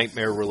 what a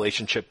nightmare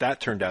relationship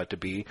that turned out to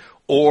be.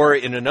 Or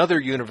in another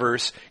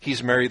universe,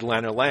 he's married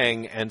Lana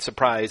Lang, and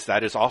surprise,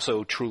 that is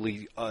also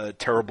truly a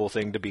terrible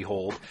thing to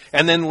behold.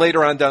 And then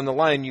later on down the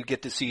line, you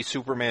get to see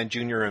Superman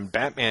Jr. and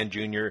Batman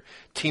Jr.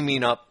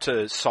 teaming up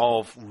to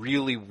solve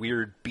really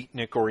weird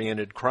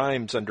beatnik-oriented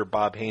crimes under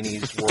Bob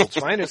Haney's World's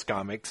Finest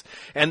Comics.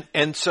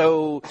 And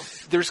so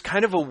there's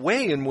kind of a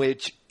way in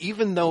which,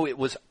 even though it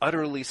was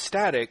utterly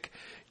static,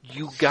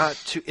 you got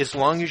to, as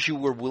long as you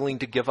were willing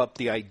to give up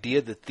the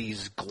idea that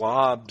these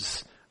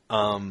globs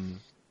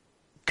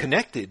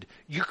connected,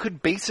 you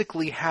could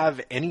basically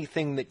have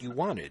anything that you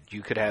wanted.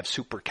 You could have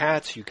super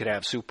cats, you could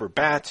have super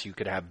bats, you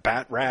could have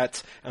bat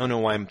rats. I don't know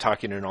why I'm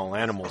talking in all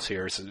animals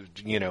here, so,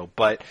 you know,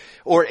 but,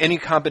 or any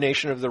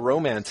combination of the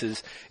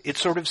romances. It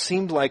sort of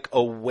seemed like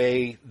a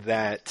way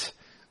that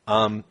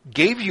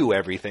gave you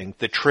everything.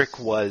 The trick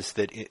was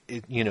that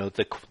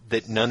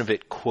that none of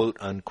it quote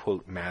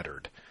unquote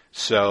mattered.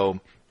 So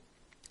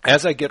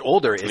as I get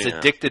older, as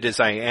addicted as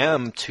I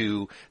am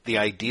to the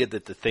idea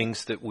that the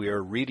things that we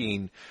are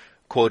reading,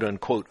 quote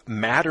unquote,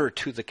 matter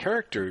to the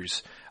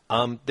characters,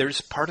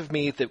 there's part of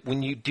me that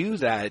when you do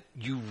that,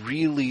 you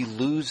really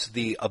lose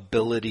the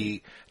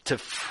ability to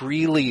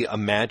freely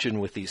imagine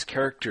with these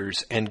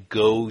characters and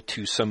go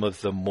to some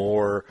of the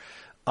more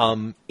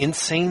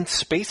insane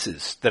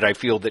spaces that I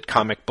feel that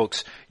comic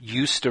books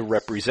used to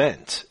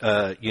represent,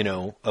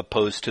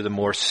 opposed to the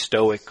more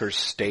stoic or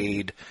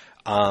staid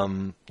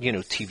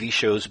TV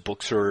shows,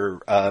 books, or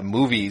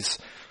movies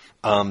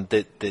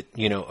that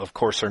of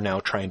course, are now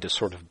trying to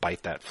sort of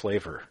bite that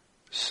flavor.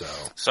 So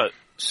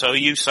are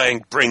you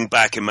saying bring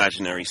back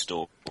imaginary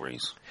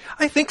stories?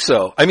 I think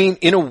so. I mean,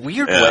 in a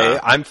weird way,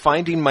 I'm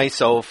finding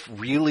myself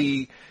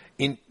really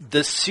in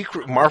the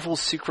Marvel's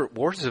Secret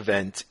Wars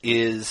event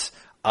is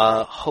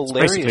hilarious. It's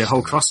basically a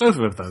whole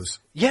crossover of those.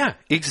 Yeah,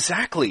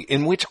 exactly.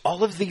 In which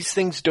all of these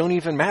things don't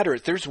even matter.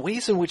 There's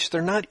ways in which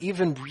they're not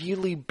even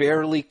really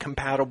barely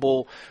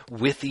compatible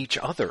with each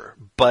other.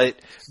 But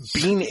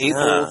being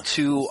able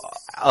to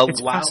allow...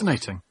 It's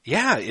fascinating.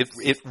 Yeah,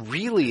 it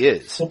really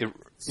is.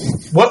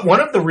 One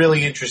of the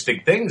really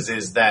interesting things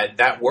is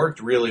that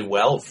worked really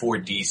well for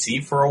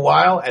DC for a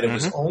while, and it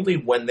was only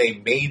when they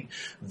made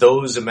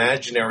those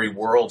imaginary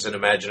worlds and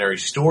imaginary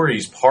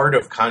stories part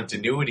of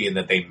continuity and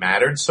that they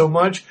mattered so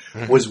much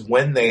was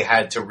when they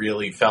had to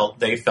really felt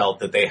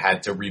that they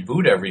had to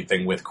reboot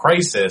everything with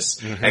Crisis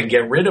and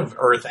get rid of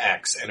Earth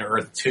X and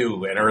Earth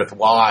 2 and Earth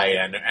Y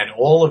and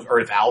all of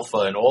Earth Alpha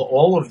and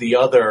all of the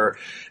other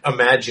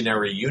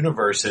imaginary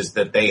universes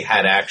that they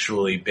had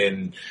actually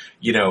been,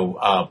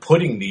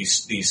 putting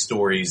these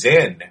stories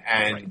in.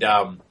 And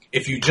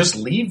if you just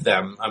leave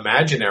them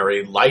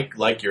imaginary,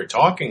 like you're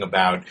talking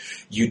about,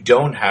 you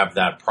don't have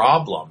that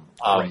problem.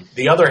 On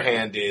the other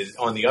hand,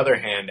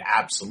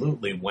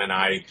 absolutely, when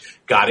I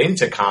got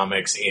into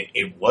comics,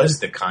 it was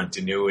the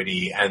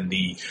continuity and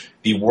the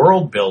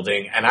world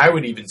building, and I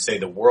would even say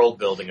the world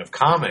building of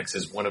comics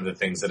is one of the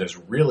things that has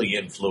really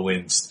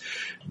influenced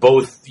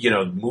both,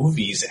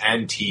 movies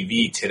and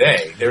TV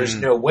today. There's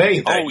no way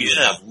that you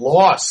have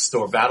Lost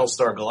or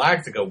Battlestar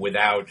Galactica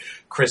without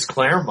Chris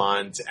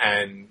Claremont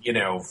and,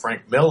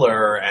 Frank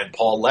Miller and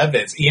Paul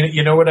Levitz.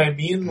 You know what I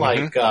mean?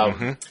 Like,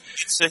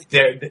 it's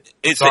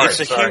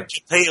a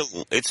huge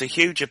appeal. It's a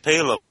huge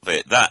appeal of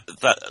it that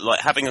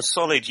like having a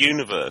solid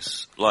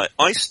universe. Like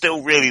I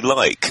still really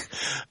like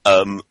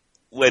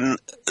when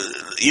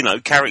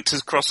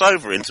characters cross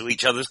over into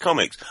each other's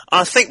comics.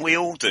 I think we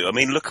all do. I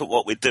mean, look at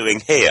what we're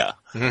doing here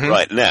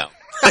right now.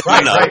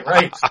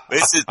 Right.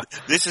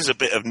 This is a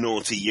bit of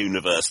naughty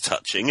universe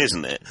touching,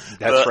 isn't it?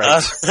 That's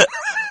right.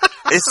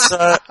 It's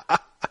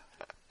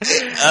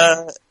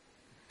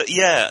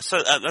yeah. So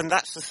and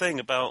that's the thing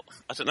about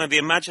the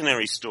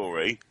imaginary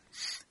story.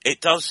 It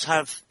does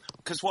have,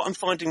 because what I'm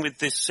finding with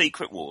this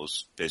Secret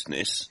Wars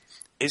business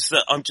is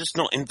that I'm just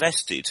not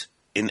invested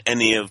in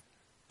any of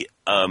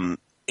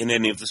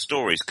the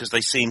stories because they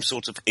seem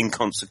sort of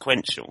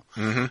inconsequential.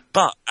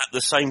 But at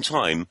the same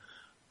time,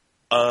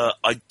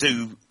 I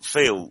do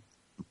feel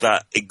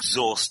that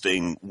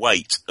exhausting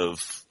weight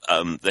of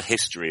the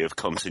history of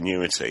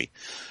continuity.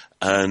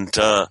 And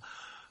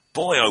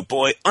boy, oh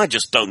boy, I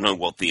just don't know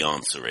what the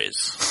answer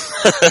is.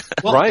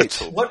 One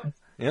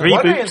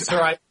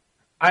answer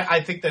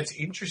I think that's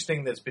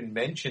interesting that's been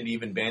mentioned,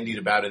 even bandied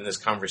about in this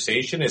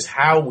conversation, is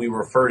how we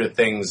refer to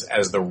things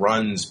as the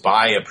runs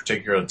by a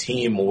particular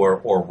team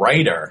or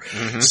writer.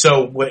 Mm-hmm.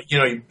 So,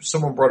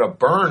 someone brought up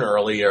Byrne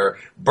earlier.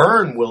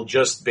 Byrne will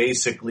just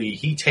basically,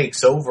 he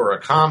takes over a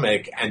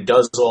comic and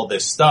does all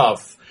this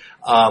stuff.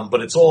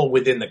 But it's all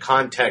within the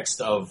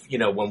context of,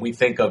 when we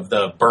think of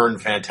the Byrne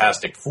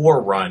Fantastic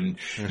Four run,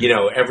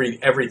 mm-hmm.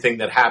 Everything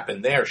that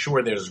happened there.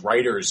 Sure, there's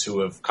writers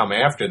who have come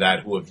after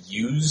that who have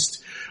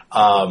used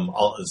a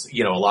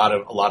lot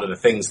of the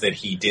things that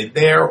he did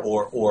there,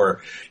 or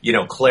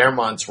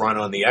Claremont's run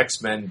on the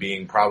X-Men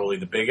being probably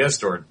the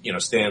biggest, or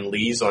Stan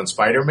Lee's on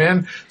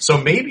Spider-Man. So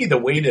maybe the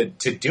way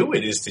to do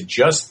it is to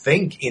just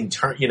think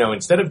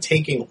instead of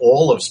taking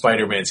all of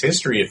Spider-Man's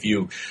history, if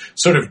you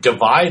sort of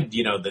divide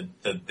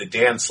the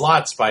Dan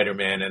Slott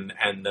Spider-Man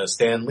and the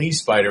Stan Lee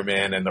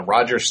Spider-Man and the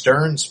Roger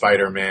Stern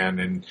Spider-Man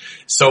and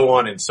so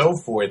on and so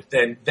forth,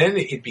 then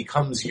it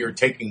becomes you're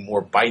taking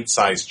more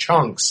bite-sized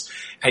chunks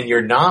and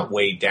you're not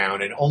weighed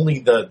down, and only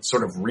the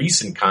sort of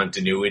recent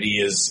continuity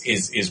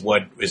is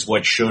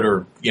what should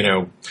or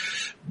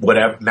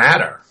whatever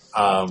matter.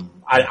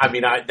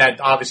 That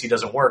obviously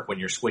doesn't work when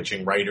you're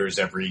switching writers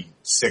every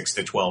 6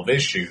 to 12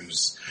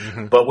 issues.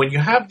 Mm-hmm. But when you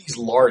have these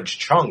large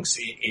chunks,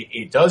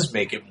 it does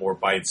make it more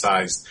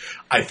bite-sized.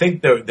 I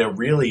think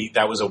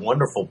that was a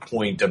wonderful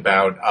point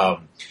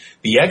about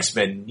the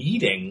X-Men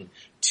needing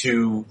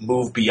to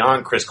move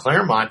beyond Chris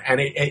Claremont,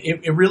 and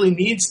it really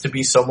needs to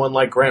be someone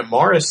like Grant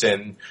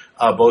Morrison,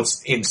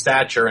 both in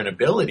stature and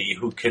ability,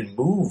 who can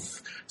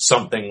move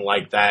something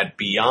like that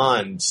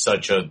beyond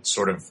such a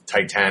sort of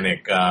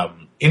titanic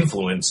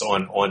influence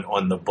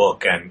on the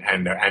book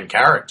and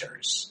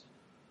characters.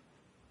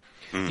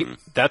 Mm-hmm.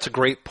 That's a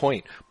great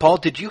point, Paul.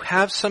 Did you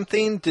have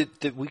something?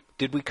 Did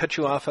we cut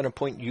you off on a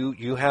point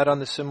you had on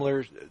the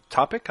similar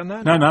topic on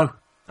that? No.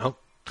 Oh,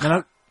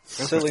 no.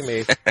 Silly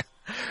me.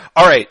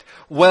 All right.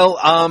 Well,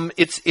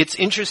 it's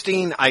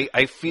interesting.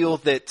 I feel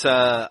that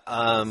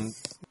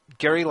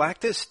Gary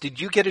Lactus, did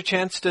you get a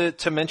chance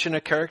to mention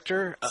a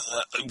character?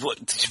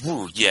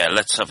 Yeah,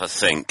 let's have a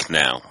think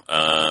now.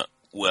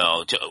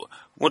 What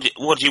do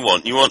you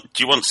want? Do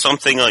you want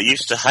something I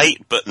used to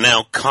hate, but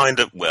now kind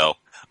of? Well,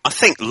 I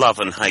think love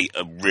and hate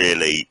are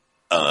really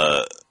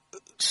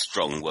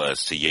strong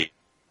words to use.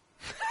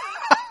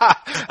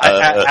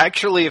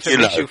 Actually, if it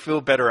makes you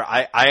feel better,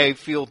 I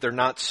feel they're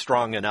not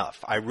strong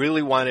enough. I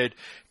really wanted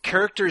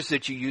characters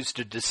that you used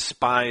to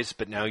despise,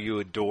 but now you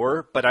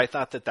adore. But I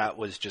thought that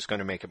was just going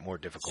to make it more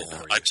difficult for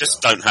you. I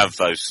just don't have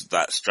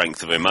that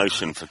strength of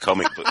emotion for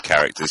comic book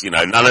characters.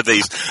 None of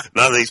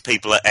these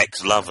people are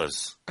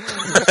ex-lovers.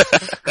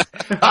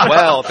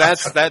 Well,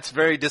 that's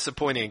very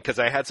disappointing because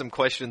I had some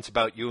questions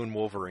about you and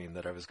Wolverine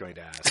that I was going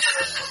to ask.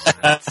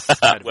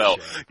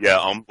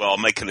 I'll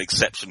make an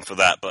exception for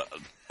that, but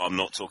I'm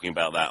not talking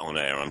about that on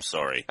air. I'm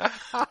sorry.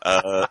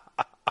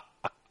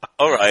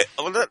 All right.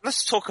 Well,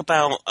 let's talk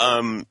about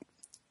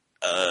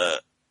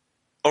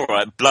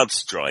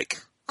Bloodstrike.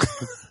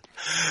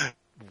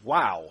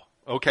 Wow.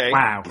 Okay.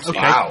 Wow. Okay.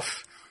 Wow.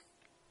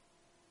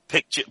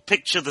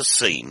 Picture the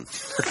scene.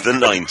 The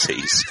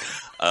 90s.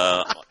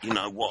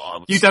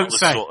 What? You don't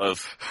say. Sort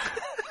of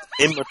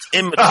in my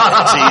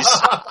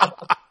 20s.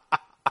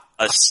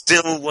 I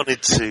still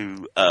wanted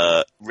to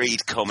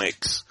read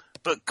comics,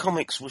 but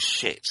comics were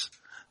shit.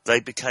 They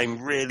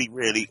became really,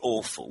 really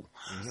awful.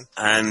 Mm-hmm.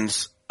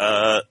 And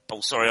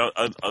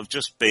I've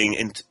just been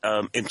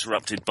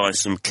interrupted by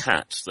some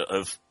cats that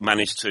have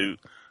managed to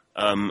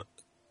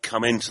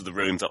come into the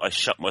room that I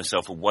shut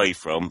myself away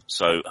from.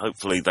 So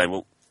hopefully they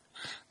will.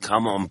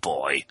 Come on,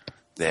 boy.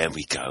 There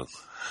we go.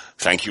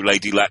 Thank you,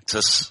 Lady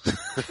Lactus.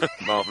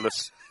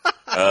 Marvelous.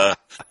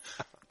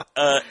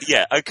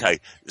 Yeah. Okay.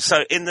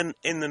 So in the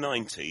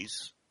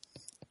 90s,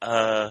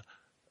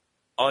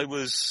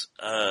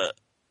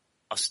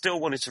 I still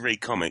wanted to read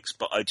comics,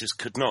 but I just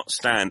could not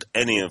stand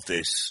any of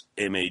this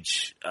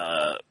Image,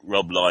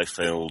 Rob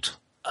Liefeld,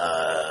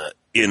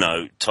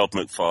 Todd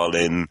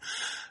McFarlane,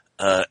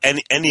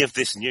 any of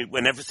this new,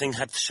 when everything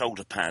had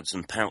shoulder pads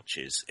and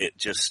pouches, it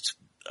just,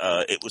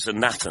 it was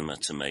anathema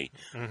to me.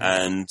 Mm-hmm.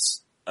 And,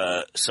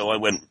 so I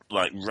went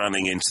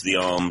running into the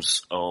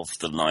arms of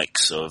the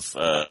likes of,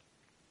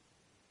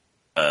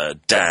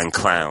 Dan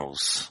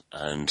Clowes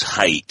and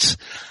Hate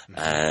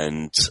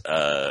and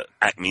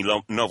Acme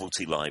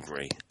Novelty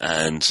Library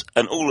and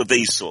all of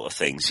these sort of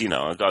things.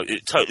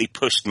 It totally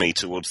pushed me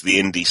towards the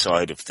indie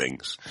side of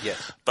things.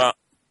 Yes. But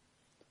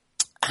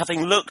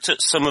having looked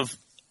at some of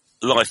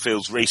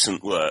Liefeld's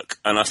recent work,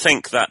 and I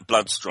think that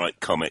Bloodstrike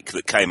comic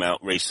that came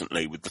out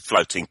recently with the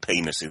floating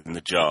penis in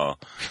the jar,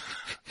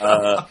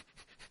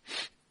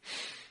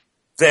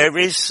 there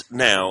is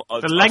now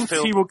the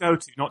lengths you will go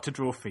to not to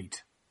draw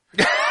feet.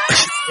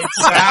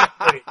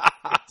 Exactly.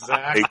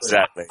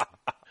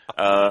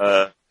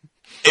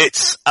 It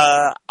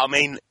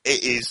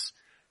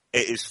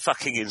is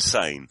fucking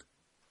insane.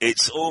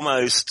 It's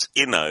almost,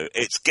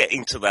 it's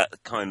getting to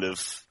that kind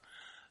of,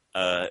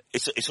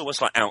 it's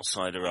almost like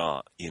outsider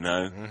art,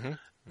 Mm-hmm.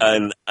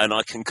 And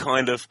I can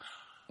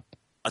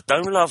I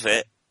don't love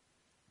it,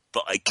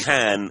 but I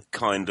can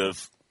kind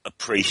of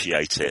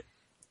appreciate it.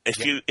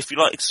 If you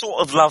like,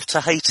 sort of love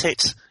to hate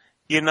it,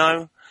 you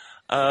know.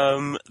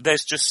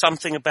 There's just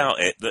something about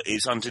it that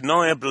is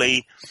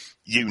undeniably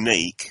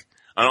unique.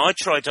 And I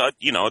try to,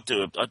 you know, I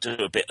do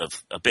a bit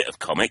of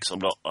comics. I'm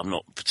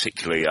not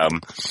particularly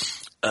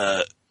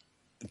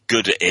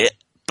good at it,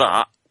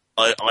 but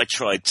I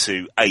tried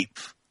to ape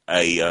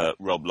a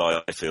Rob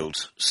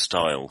Liefeld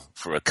style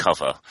for a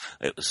cover.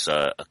 It was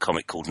a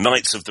comic called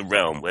Knights of the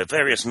Realm, where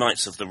various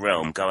Knights of the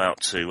Realm go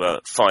out to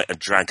fight a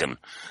dragon.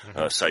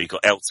 So you've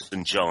got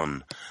Elton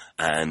John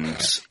and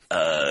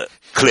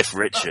Cliff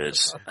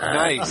Richards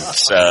and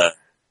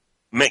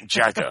Mick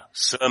Jagger,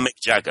 Sir Mick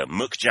Jagger,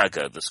 Muck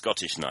Jagger, the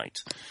Scottish knight.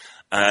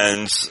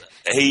 And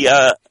he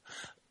and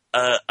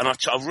I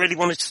really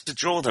wanted to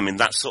draw them in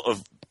that sort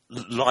of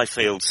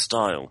Liefeld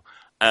style.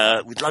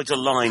 With loads of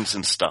lines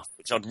and stuff,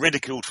 which I'd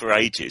ridiculed for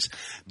ages.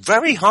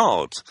 Very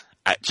hard,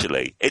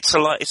 actually. It's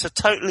a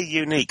totally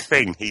unique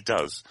thing he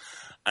does,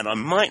 and I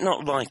might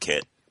not like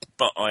it,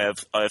 but I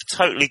have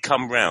totally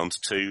come round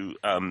to.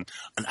 And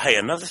hey,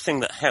 another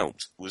thing that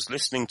helped was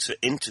listening to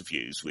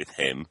interviews with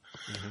him.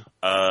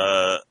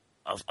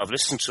 I've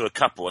listened to a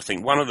couple. I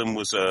think one of them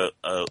was a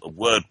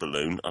word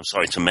balloon. I'm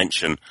sorry to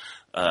mention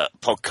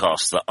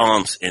podcasts that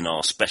aren't in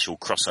our special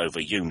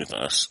crossover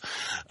universe,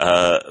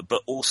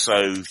 but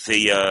also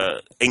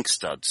the Ink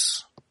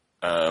Studs.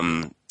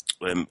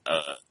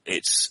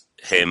 It's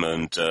him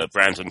and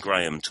Brandon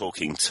Graham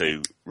talking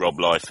to Rob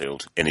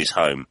Liefeld in his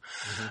home,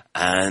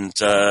 and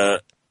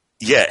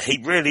yeah,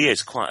 he really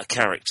is quite a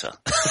character.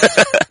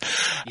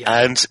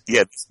 And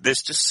yeah,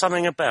 there's just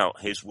something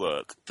about his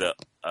work that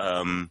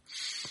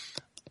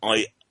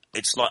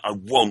it's like I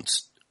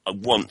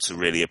want to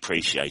really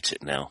appreciate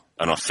it now,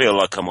 and I feel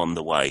like I'm on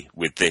the way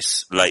with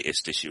this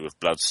latest issue of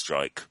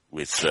Bloodstrike.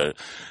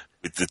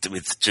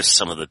 With just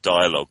some of the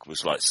dialogue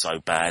was like so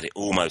bad, it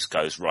almost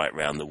goes right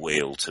round the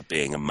wheel to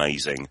being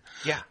amazing.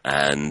 Yeah,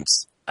 and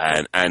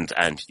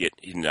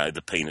you know,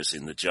 the penis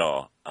in the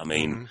jar. I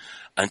mean,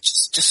 and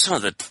just some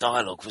of the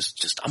dialogue was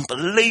just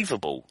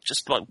unbelievable.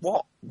 Just like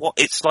what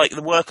it's like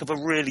the work of a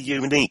really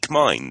unique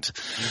mind,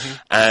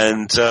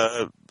 and.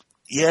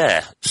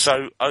 Yeah,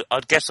 so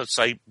I guess I'd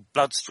say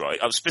Bloodstrike.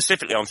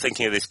 I'm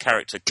thinking of this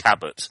character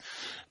Cabot,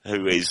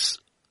 who is,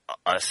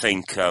 I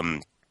think,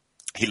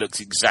 he looks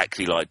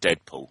exactly like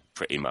Deadpool,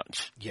 pretty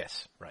much.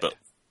 Yes, right. But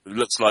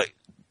looks like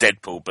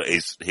Deadpool, but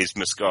his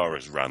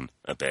mascara's run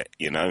a bit,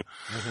 you know.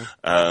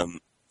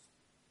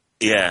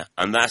 Yeah,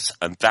 and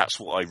that's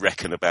what I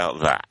reckon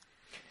about that.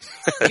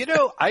 You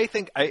know, I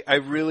think I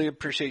really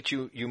appreciate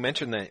you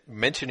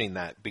mentioning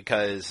that,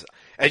 because,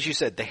 as you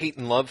said, the hate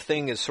and love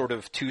thing is sort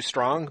of too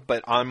strong,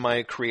 but on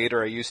my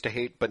creator I used to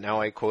hate, but now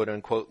I quote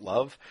unquote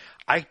love.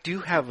 I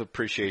do have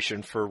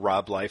appreciation for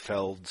Rob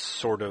Liefeld's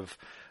sort of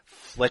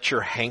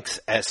Fletcher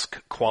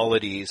Hanks-esque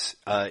qualities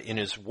in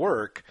his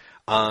work.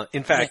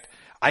 In fact,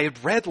 I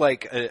had read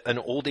like an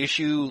old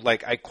issue,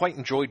 like I quite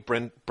enjoyed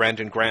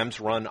Brandon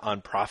Graham's run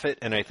on Prophet,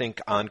 and I think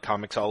on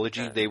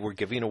Comixology they were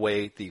giving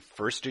away the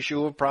first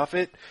issue of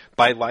Prophet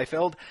by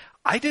Liefeld.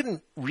 I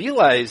didn't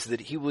realize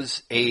that he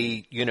was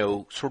a, you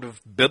know, sort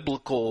of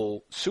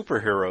biblical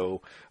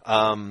superhero,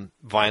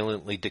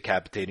 violently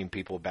decapitating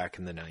people back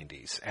in the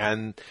 90s.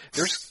 And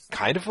there's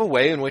kind of a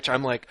way in which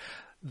I'm like,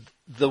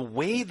 the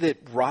way that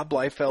Rob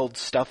Liefeld's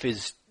stuff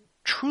is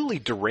truly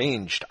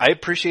deranged. I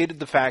appreciated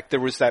the fact there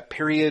was that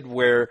period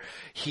where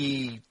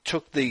he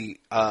took the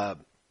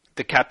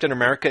Captain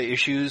America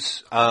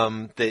issues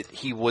that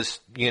he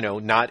was, you know,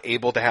 not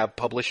able to have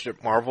published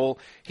at Marvel.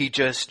 He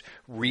just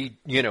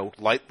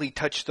lightly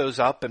touched those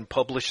up and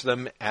published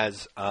them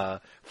as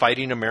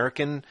Fighting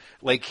American.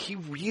 Like, he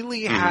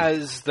really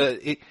has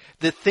the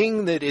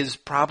thing that is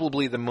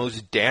probably the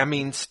most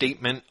damning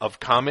statement of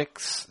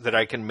comics that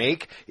I can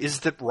make is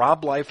that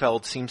Rob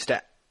Liefeld seems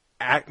to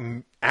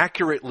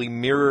accurately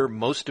mirror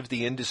most of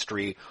the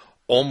industry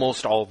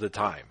almost all the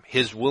time.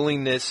 His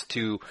willingness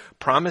to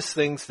promise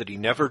things that he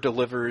never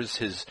delivers,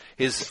 his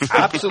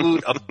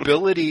absolute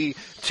ability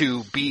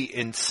to be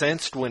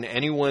incensed when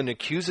anyone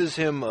accuses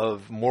him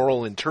of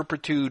moral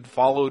inturpitude,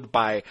 followed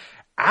by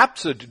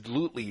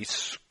absolutely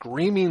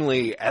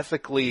screamingly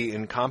ethically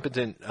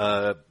incompetent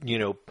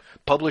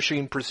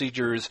publishing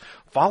procedures,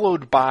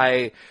 followed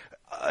by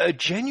a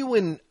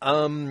genuine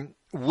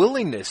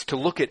willingness to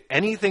look at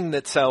anything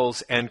that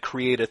sells and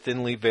create a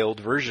thinly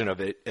veiled version of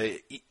it,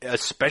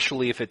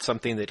 especially if it's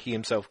something that he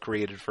himself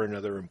created for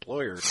another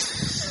employer.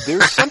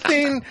 There's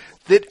something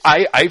that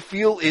I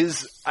feel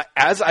is,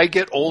 as I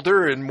get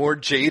older and more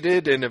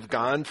jaded and have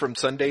gone from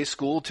Sunday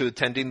school to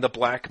attending the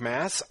Black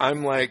Mass,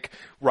 I'm like,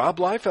 Rob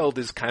Liefeld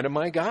is kind of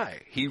my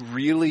guy. He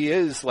really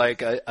is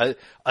like a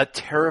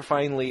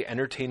terrifyingly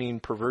entertaining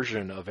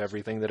perversion of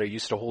everything that I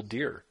used to hold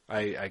dear.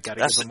 I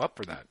gotta give him up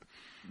for that.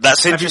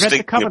 That's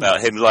interesting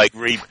about him, like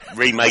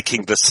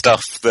remaking the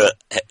stuff that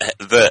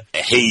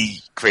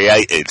he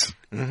created.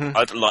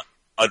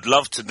 I'd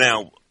love to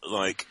now,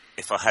 like,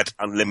 if I had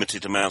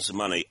unlimited amounts of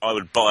money, I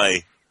would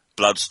buy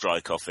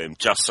Bloodstrike off him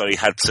just so he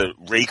had to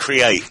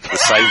recreate the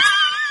same.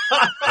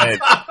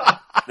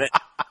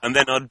 and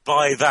then I'd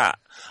buy that.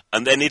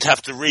 And then he'd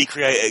have to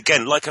recreate it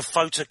again, like a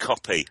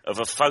photocopy of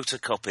a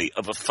photocopy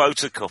of a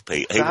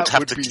photocopy. He would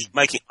have to keep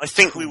making. I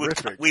think we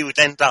would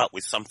end up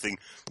with something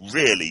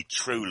really,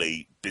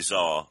 truly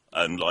bizarre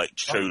and like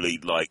truly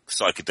like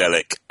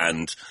psychedelic,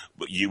 and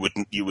you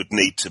would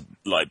need to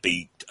like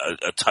be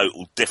a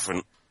total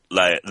different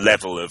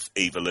level of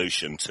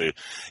evolution to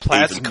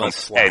Plasma even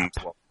comprehend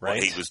swap,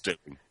 what he was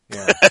doing.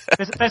 Yeah.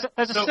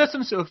 There's a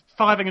certain sort of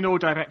firing in all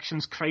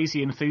directions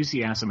crazy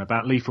enthusiasm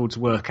about Liefld's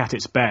work at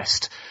its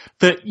best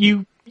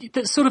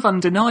that's sort of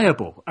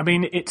undeniable. I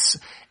mean, it's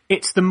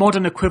the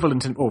modern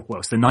equivalent,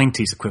 it's the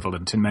 90s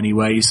equivalent in many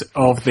ways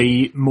of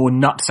the more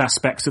nuts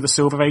aspects of the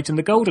Silver Age and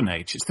the Golden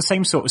Age. It's the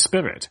same sort of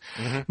spirit.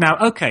 Mm-hmm. Now,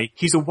 okay,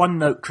 he's a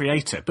one-note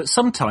creator, but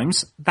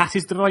sometimes that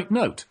is the right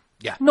note.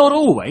 Yeah. Not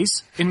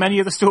always in many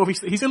of the stories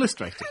that he's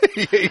illustrated.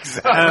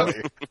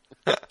 Exactly.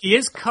 He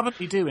is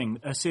currently doing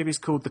a series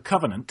called The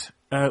Covenant,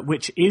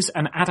 which is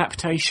an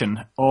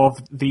adaptation of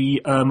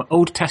the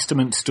Old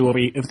Testament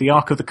story of the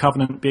Ark of the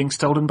Covenant being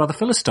stolen by the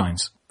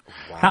Philistines.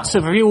 Wow. That's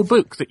a real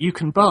book that you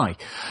can buy.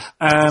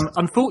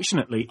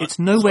 Unfortunately, it's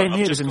nowhere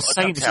near as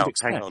insane as you'd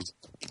expect.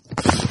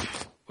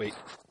 Wait.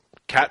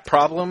 Cat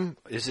problem?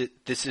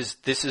 This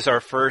is our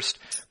first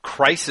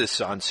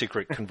crisis on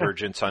Secret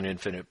Convergence on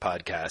Infinite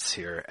podcasts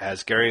here,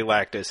 as Gary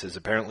Lactus has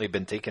apparently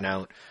been taken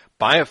out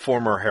by a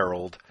former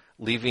herald,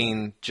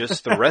 leaving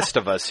just the rest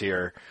of us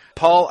here.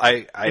 Paul,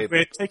 if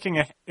we're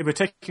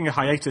taking a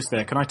hiatus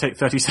there, can I take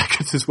 30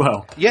 seconds as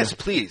well? Yes,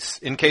 please,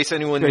 in case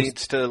anyone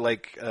needs to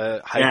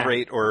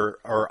hydrate or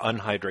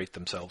unhydrate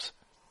themselves.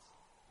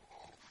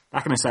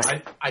 Back in a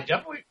second. I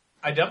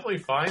definitely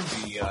find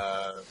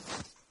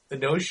the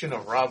notion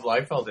of Rob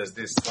Liefeld as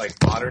this like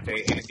modern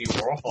day Andy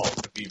Warhol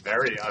to be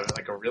very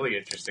like a really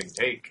interesting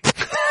take.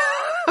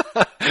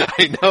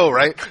 I know,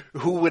 right?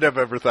 Who would have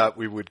ever thought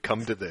we would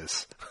come to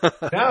this?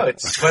 No,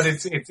 it's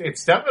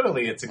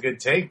definitely it's a good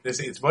take.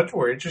 It's much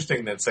more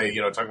interesting than say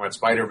talking about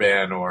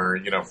Spider-Man or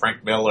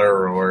Frank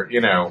Miller or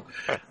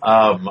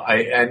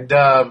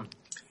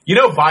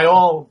by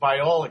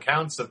all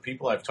accounts of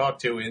people I've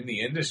talked to in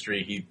the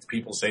industry,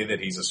 people say that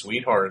he's a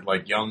sweetheart.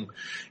 Like young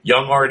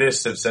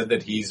artists have said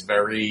that he's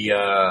very,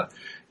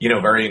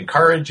 very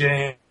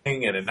encouraging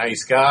and a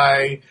nice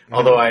guy. Mm-hmm.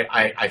 Although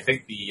I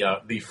think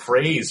the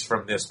phrase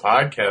from this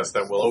podcast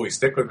that will always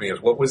stick with me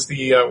is what was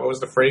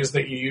the phrase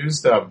that you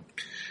used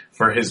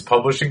for his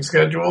publishing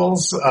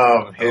schedules?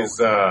 God,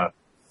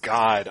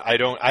 I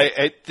don't.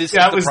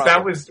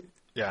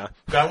 Yeah,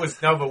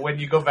 but when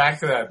you go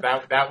back to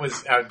that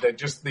was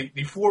just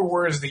the four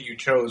words that you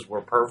chose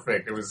were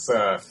perfect. It was,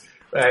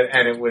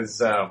 and it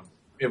was, I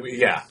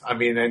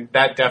mean, and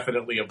that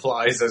definitely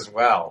applies as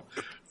well.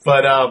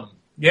 But,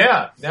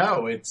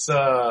 it's,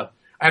 and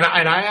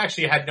I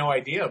actually had no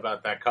idea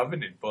about that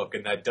Covenant book,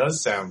 and that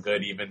does sound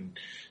good, even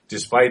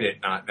despite it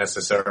not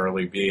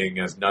necessarily being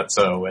as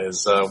nutso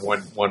as,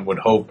 one would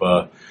hope,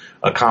 a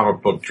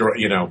comic book,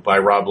 by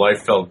Rob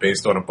Liefeld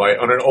based on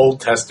an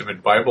Old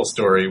Testament Bible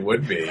story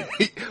would be.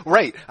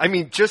 Right. I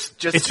mean,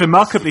 just it's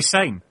remarkably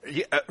sane.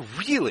 Yeah,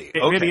 really? It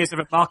really is a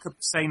remarkably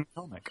sane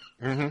comic.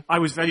 Mm-hmm. I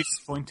was very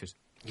disappointed.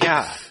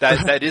 Yeah,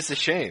 that is a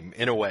shame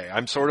in a way.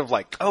 I'm sort of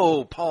like,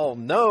 oh, Paul,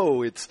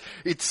 no, it's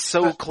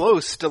so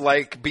close to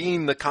like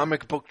being the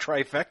comic book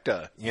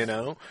trifecta,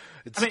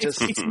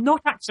 It's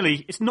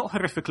not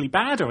horrifically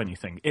bad or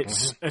anything.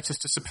 It's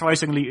just a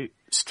surprisingly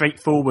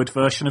straightforward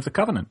version of the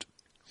Covenant.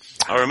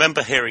 I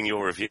remember hearing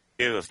your review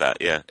of that.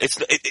 Yeah,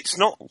 it's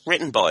not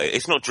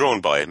drawn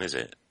by him, is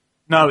it?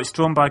 No, it's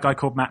drawn by a guy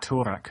called Matt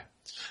Horak.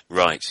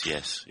 Right.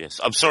 Yes.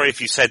 I'm sorry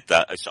if you said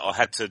that. I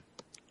had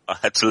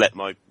to let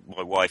my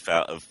wife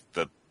out of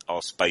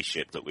our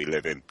spaceship that we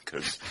live in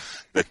because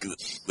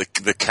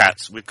the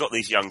cats. We've got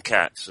these young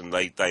cats and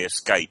they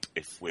escape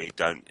if we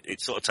don't.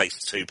 It sort of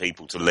takes two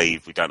people to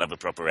leave. We don't have a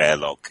proper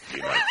airlock,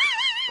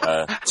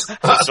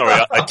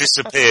 Sorry, I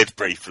disappeared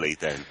briefly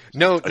then.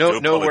 No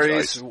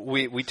worries.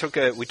 We took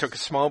a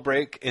small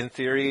break. In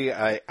theory,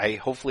 I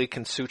hopefully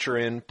can suture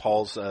in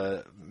Paul's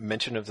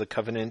mention of the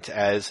Covenant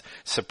as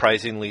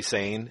surprisingly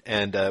sane,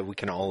 and we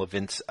can all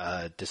evince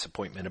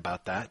disappointment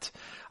about that.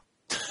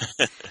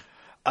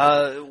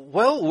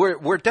 Well,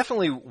 we're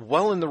definitely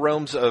well in the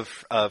realms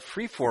of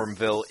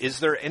Freeformville.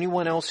 Is there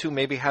anyone else who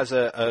maybe has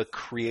a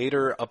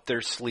creator up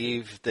their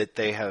sleeve that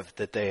they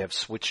have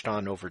switched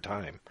on over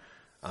time?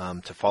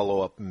 To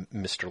follow up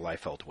Mr.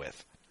 Liefeld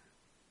with?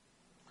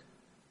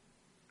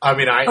 I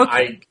mean,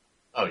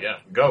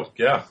 go.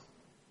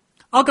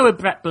 I'll go with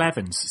Brett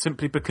Blevins,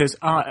 simply because,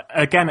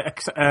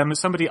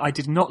 somebody I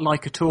did not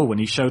like at all when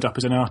he showed up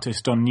as an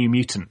artist on New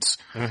Mutants,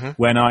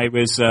 when I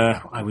was,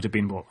 I would have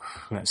been,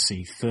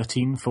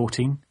 13,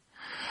 14?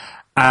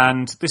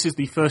 And this is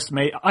the first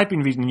I've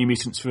been reading New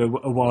Mutants for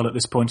a while at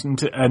this point,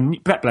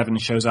 and Brett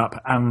Blevins shows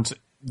up, and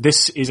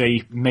this is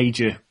a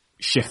major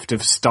shift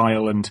of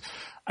style and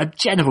a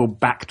general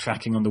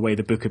backtracking on the way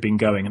the book had been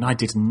going, and I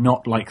did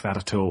not like that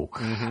at all.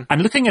 Mm-hmm.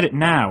 And looking at it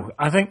now,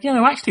 I think,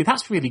 actually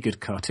that's really good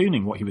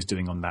cartooning, what he was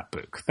doing on that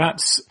book.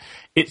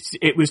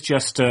 It was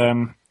just,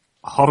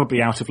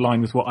 horribly out of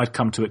line with what I'd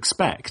come to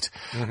expect.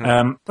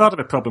 Part of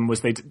the problem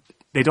was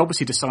they'd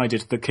obviously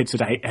decided the kids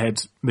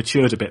had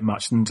matured a bit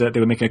much, and they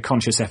were making a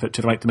conscious effort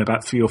to write them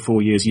about 3 or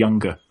 4 years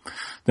younger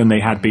than they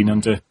had been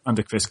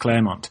under Chris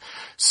Claremont.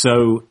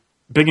 So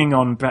bringing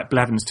on Brett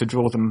Blevins to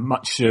draw them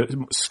much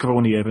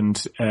scrawnier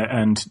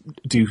and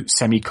do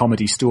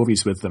semi-comedy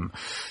stories with them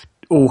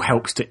all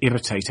helps to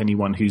irritate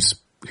anyone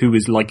who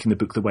is liking the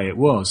book the way it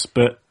was.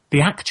 But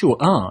the actual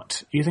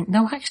art, you think,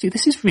 no, actually,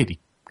 this is really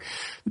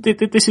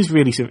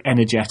sort of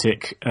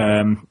energetic,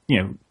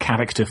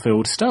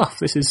 character-filled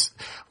stuff.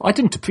 I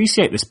didn't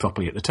appreciate this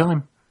properly at the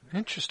time.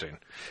 Interesting.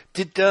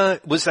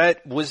 Was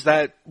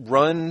that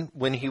run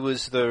when he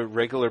was the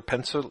regular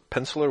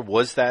penciler?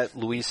 Was that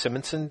Louise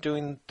Simonson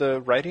doing the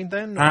writing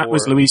then? That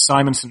was Louise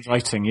Simonson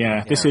writing,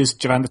 yeah. This is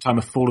around the time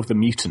of Fall of the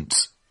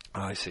Mutants.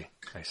 Oh, I see.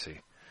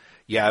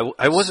 Yeah,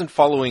 I wasn't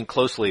following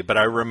closely, but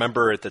I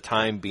remember at the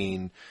time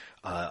being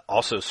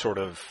also sort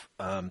of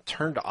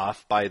turned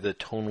off by the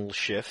tonal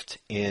shift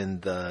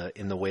in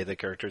the way the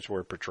characters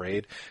were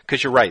portrayed.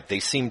 Because you're right, they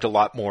seemed a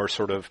lot more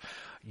sort of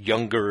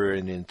younger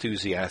and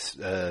enthusiastic.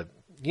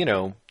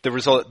 There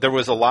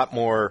was a lot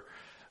more,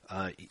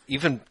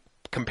 even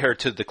compared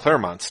to the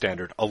Claremont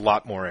standard, a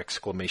lot more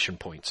exclamation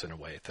points in a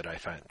way that I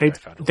found a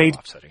little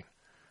offsetting.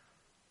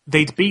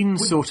 They'd been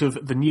sort of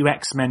the new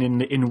X-Men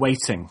in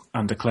waiting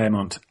under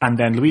Claremont, and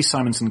then Louise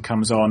Simonson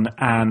comes on,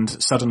 and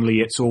suddenly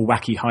it's all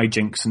wacky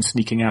hijinks and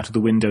sneaking out of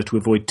the window to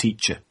avoid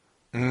teacher.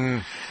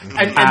 And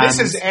this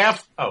is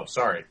after. Oh,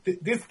 sorry.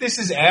 This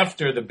is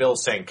after the Bill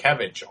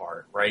Sienkiewicz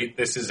art, right?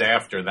 This is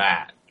after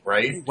that,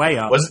 right? Way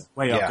up.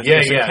 Yeah,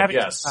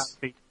 yes.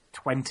 The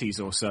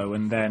 20s or so,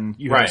 and then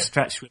you had a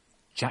stretch with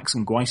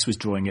Jackson Guice was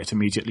drawing it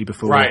immediately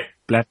before. Right.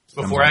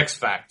 Before X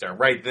Factor,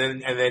 right?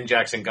 Then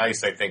Jackson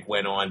Guice, I think,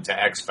 went on to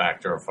X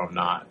Factor, if I'm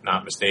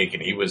not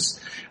mistaken.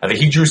 I think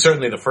he drew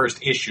certainly the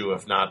first issue,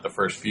 if not the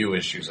first few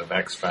issues of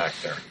X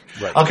Factor.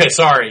 Right. Okay,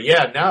 sorry.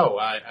 Yeah, no,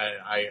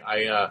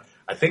 I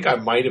think I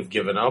might have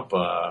given up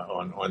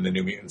on the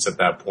New Mutants at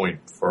that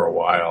point for a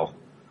while.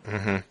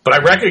 Mm-hmm. But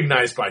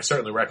I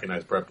certainly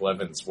recognize Brett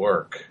Blevins'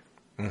 work.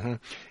 Mm-hmm.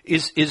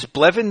 Is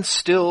Blevins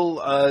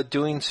still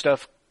doing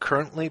stuff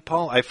currently,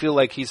 Paul? I feel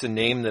like he's a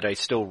name that I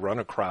still run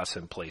across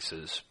in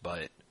places,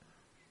 but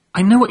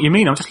I know what you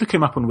mean. I'm just looking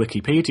him up on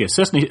Wikipedia.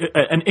 Certainly,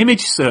 an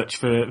image search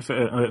for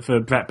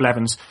Brett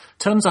Blevins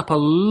turns up a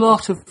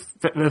lot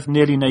of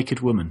nearly naked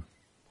women,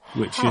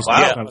 which is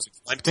I'm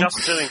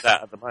just doing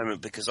that at the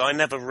moment because I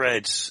never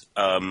read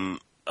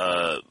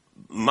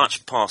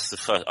much past the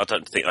first. I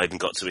don't think I even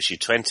got to issue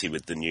 20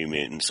 with the New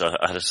Mutants. I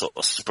had a sort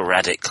of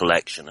sporadic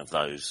collection of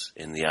those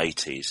in the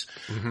 80s.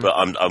 Mm-hmm. But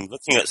I'm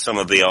looking at some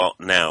of the art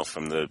now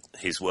from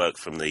his work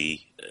from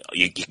the.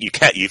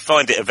 You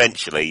find it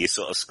eventually. You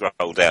sort of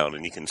scroll down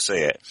and you can see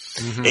it.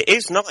 Mm-hmm. It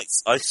is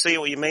nice. I see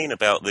what you mean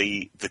about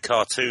the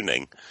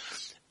cartooning.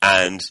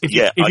 And if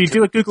you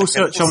do a Google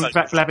search on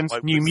Brett Blevins'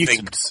 New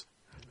Mutants,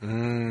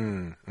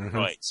 mm-hmm.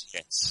 Right?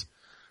 Yes.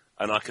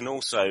 And I can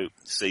also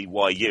see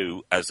why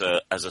you, as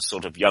a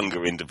sort of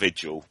younger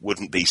individual,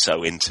 wouldn't be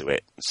so into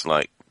it. It's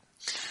like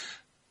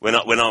when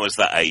I was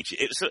that age,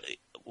 it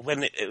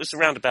was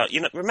around about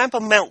remember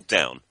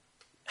Meltdown,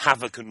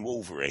 Havoc and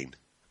Wolverine.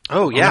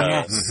 Oh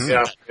yeah,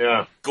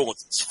 yeah.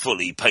 Gordon's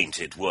fully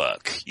painted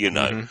work.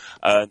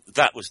 Mm-hmm.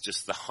 That was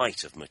just the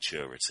height of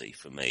maturity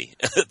for me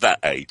at that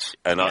age,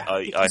 and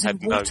I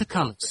had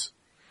watercolors.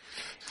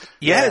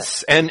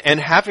 Yes, and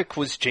Havoc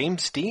was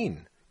James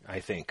Dean, I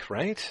think,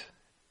 right?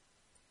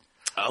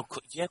 Oh,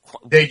 yeah.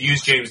 They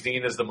used James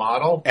Dean as the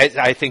model?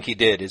 I think he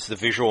did, as the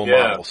visual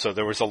model. So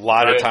there was a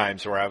lot of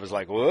times where I was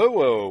like,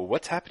 whoa,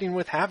 what's happening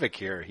with Havoc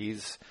here?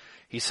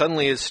 He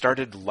suddenly has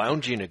started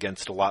lounging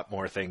against a lot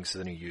more things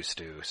than he used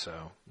to.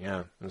 So,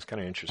 yeah, it was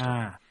kind of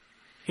interesting.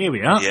 Here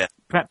we are. Yeah.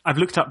 I've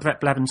looked up Brett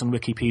Blevins on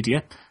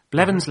Wikipedia.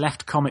 Blevins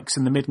left comics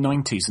in the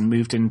mid-90s and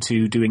moved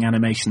into doing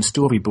animation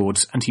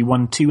storyboards, and he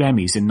won 2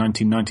 Emmys in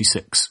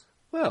 1996.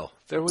 Well,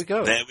 there we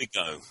go.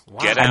 Wow.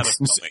 Get out of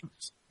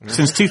comics.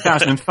 Since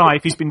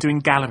 2005, he's been doing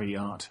gallery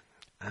art.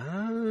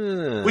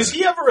 Was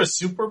he ever a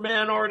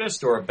Superman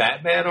artist or a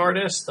Batman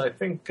artist? I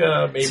think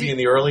maybe in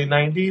the early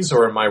 90s,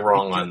 or am I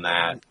wrong on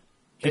that?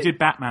 He did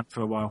Batman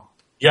for a while.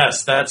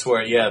 Yes, that's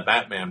where,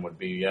 Batman would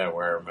be,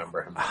 where I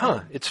remember him.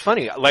 It's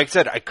funny. Like I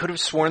said, I could have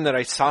sworn that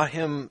I saw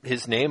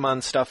his name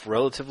on stuff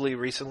relatively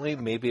recently.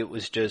 Maybe it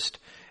was just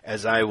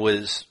as I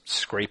was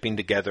scraping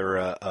together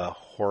a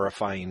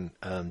horrifying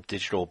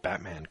digital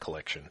Batman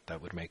collection.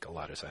 That would make a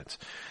lot of sense.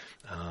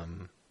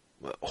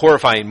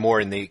 Horrifying more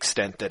in the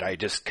extent that I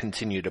just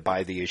continue to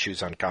buy the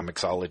issues on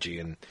Comixology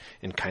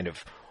and kind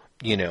of,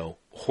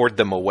 hoard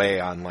them away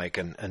on like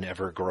an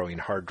ever-growing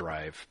hard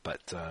drive.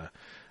 But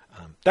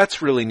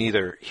that's really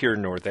neither here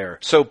nor there.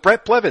 So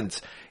Brett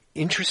Blevins,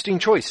 interesting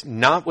choice.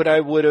 Not what I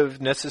would have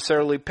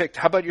necessarily picked.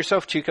 How about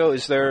yourself, Chico?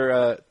 Is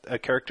there a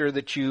character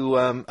that you,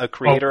 a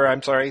creator,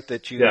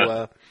 that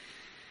you...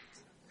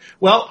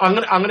 Well, I'm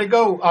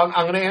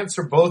gonna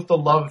answer both the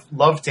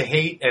love to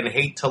hate and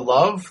hate to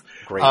love.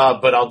 Great.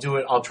 But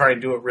I'll try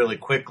and do it really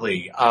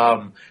quickly.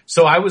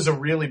 So I was a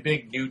really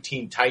big New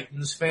Teen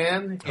Titans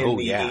fan in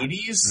the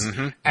 80s.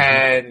 Mm-hmm.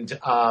 And,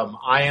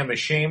 I am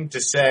ashamed to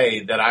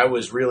say that I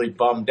was really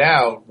bummed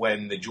out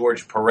when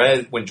George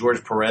Perez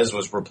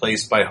was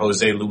replaced by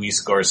Jose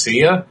Luis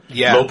Garcia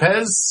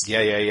Lopez.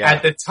 Yeah.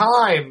 At the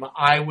time,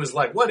 I was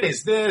like, what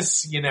is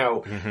this?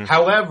 Mm-hmm.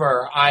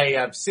 However, I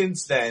have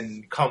since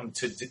then come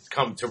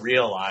to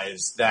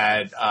realize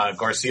that,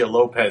 Garcia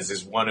Lopez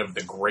is one of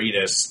the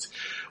greatest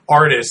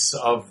artists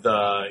of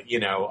the,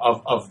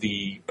 of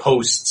the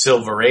post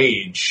Silver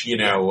Age,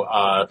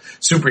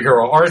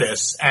 superhero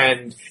artists.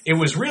 And it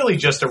was really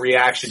just a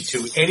reaction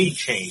to any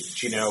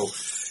change,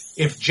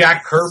 If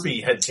Jack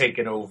Kirby had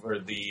taken over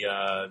the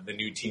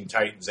New Teen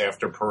Titans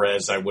after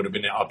Perez, I would have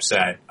been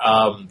upset.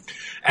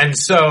 And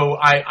so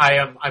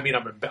I'm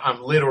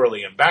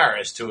literally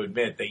embarrassed to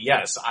admit that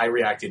yes, I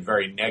reacted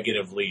very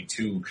negatively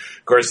to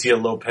Garcia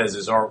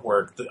Lopez's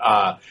artwork,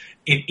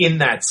 in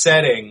that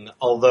setting,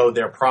 although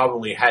there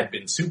probably had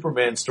been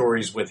Superman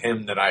stories with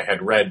him that I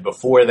had read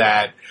before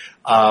that.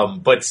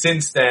 But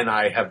since then,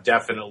 I have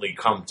definitely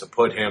come to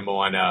put him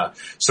on a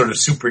sort of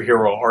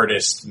superhero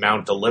artist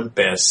Mount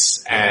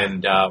Olympus.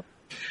 And, that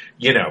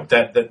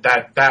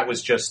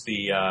was just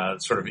the,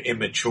 sort of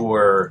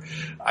immature,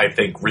 I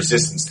think,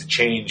 resistance to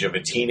change of a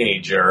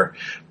teenager.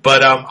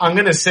 But, I'm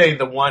going to say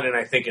the one, and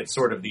I think it's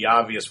sort of the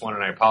obvious one,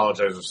 and I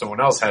apologize if someone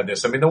else had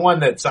this. I mean, the one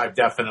that I've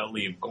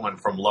definitely gone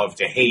from love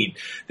to hate,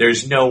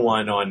 there's no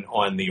one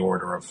on the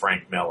order of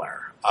Frank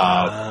Miller.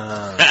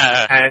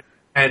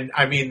 And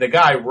I mean, the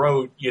guy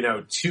wrote,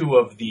 two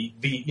of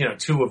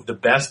the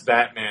best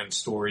Batman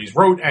stories,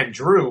 wrote and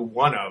drew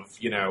one of,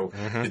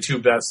 the two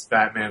best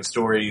Batman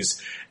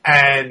stories.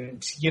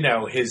 And,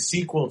 his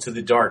sequel to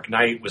The Dark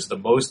Knight was the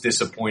most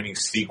disappointing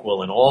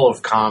sequel in all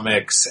of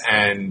comics.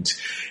 And,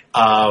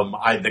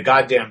 the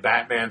goddamn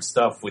Batman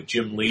stuff with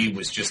Jim Lee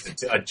was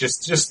I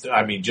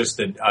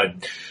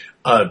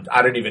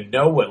don't even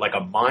know what, like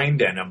a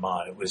mind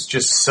enema. It was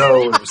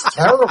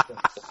terrible.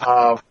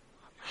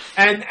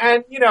 And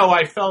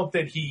I felt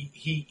that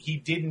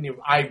he didn't,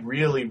 I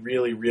really,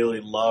 really, really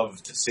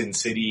loved Sin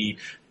City,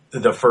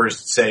 the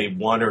first, say,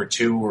 1 or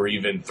 2 or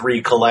even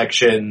 3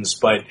 collections,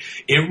 but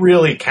it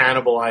really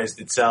cannibalized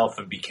itself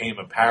and became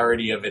a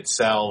parody of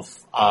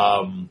itself.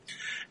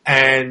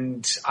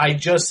 And I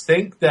just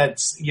think that,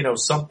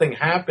 something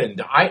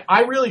happened.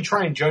 I really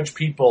try and judge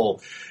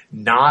people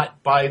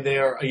not by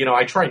their,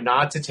 I try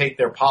not to take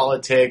their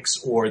politics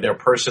or their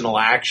personal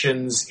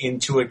actions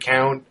into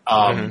account.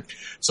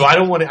 So I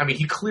don't want to,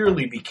 he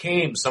clearly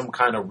became some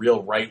kind of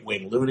real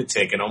right-wing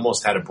lunatic and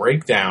almost had a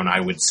breakdown, I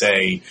would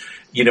say,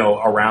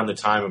 around the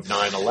time of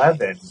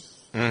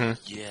 9/11.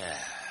 Yeah.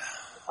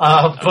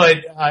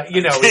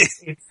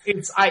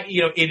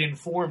 It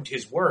informed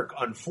his work,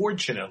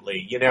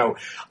 unfortunately.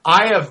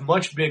 I have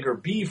much bigger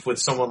beef with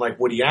someone like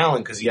Woody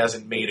Allen because he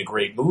hasn't made a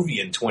great movie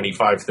in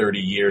 25, 30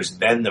 years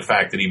than the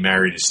fact that he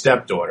married his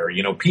stepdaughter.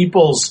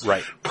 People's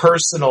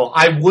personal,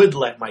 I would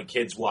let my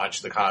kids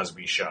watch The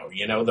Cosby Show.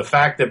 The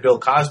fact that Bill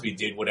Cosby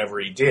did whatever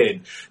he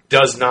did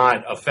does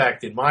not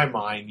affect, in my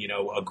mind,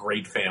 a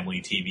great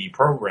family TV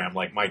program.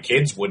 Like, my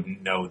kids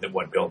wouldn't know that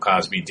what Bill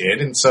Cosby did,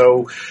 and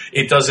so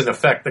it doesn't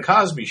affect The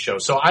Cosby Show.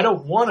 So I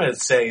don't want to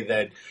say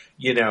that,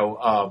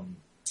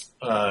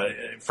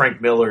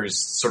 Frank Miller's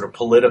sort of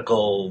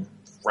political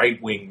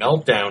right-wing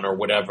meltdown or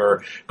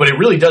whatever, but it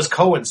really does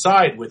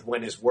coincide with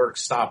when his work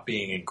stopped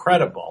being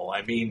incredible.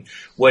 I mean,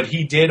 what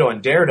he did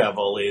on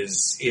Daredevil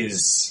is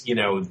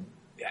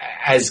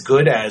as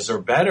good as or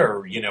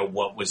better,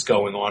 what was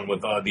going on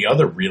with the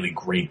other really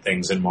great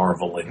things in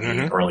Marvel in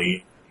the early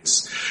 80s.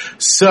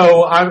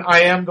 So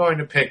I am going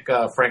to pick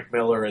Frank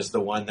Miller as the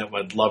one that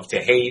would love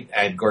to hate,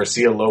 and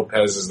Garcia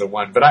Lopez is the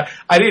one. But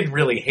I didn't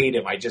really hate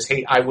him.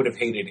 I would have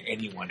hated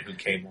anyone who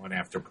came on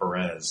after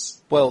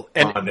Perez. Well,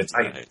 on the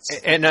Titans.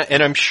 And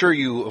I'm sure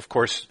you, of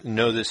course,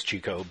 know this,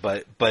 Chico,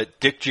 but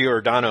Dick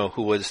Giordano,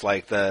 who was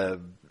like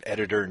the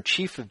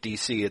editor-in-chief of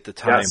DC at the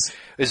time,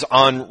 is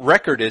on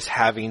record as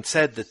having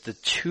said that the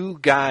two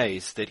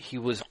guys that he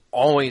was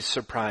always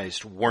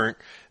surprised weren't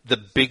the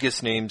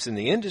biggest names in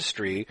the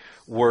industry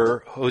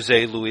were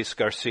Jose Luis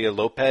Garcia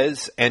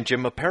Lopez and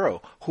Jim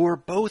Aparo, who are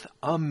both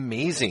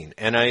amazing,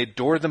 and I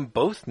adore them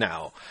both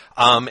now.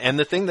 And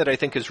the thing that I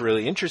think is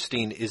really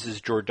interesting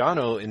is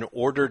Giordano, in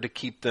order to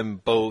keep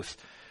them both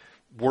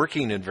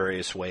working in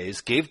various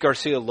ways, gave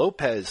Garcia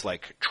Lopez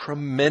like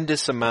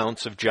tremendous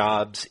amounts of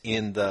jobs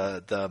in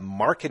the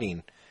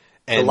marketing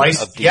and of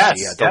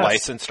DC, the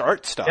licensed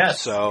art stuff.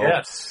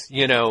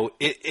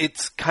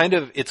 It's kind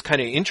of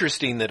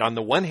interesting that on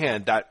the one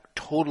hand, that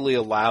totally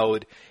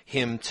allowed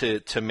him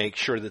to make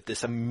sure that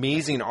this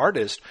amazing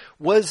artist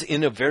was,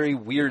 in a very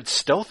weird,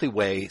 stealthy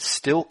way,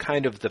 still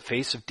kind of the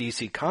face of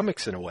DC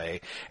Comics in a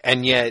way.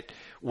 And yet,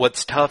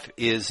 what's tough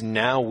is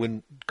now,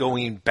 when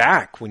going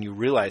back, when you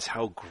realize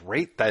how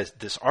great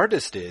this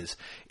artist is,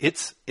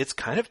 it's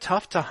kind of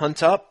tough to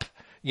hunt up,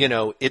 you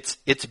know, it's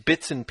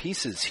bits and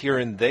pieces here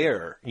and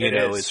there,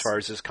 as far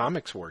as his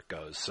comics work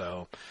goes.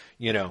 So,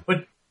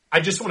 But I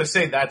just want to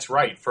say that's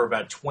right. For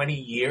about 20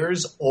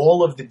 years,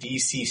 all of the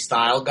DC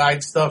style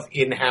guide stuff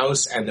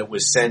in-house and that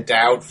was sent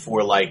out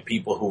for like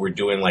people who were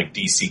doing like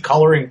DC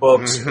coloring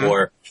books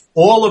or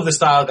all of the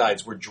style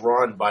guides were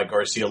drawn by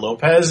Garcia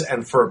Lopez.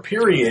 And for a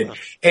period,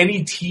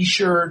 any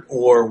t-shirt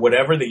or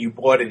whatever that you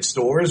bought in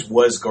stores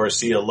was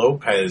Garcia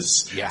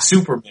Lopez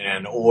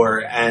Superman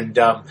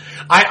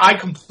I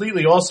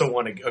completely also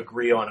want to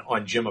agree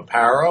on Jim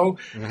Aparo.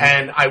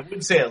 And I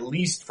would say at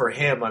least for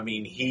him, I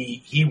mean,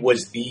 he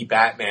was the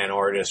Batman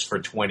artist for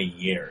 20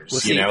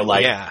 years,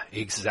 yeah,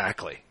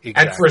 exactly.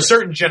 And for a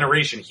certain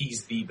generation,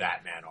 he's the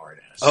Batman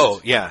artist.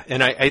 Oh, yeah.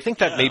 And I think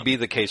that may be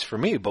the case for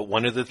me, but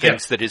one of the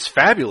things that is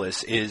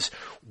fabulous is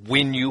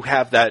when you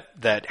have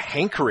that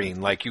hankering,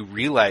 like you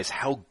realize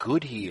how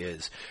good he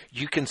is,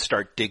 you can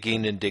start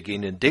digging and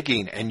digging and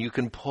digging, and you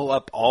can pull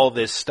up all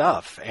this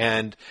stuff,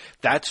 and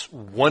that's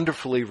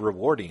wonderfully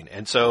rewarding.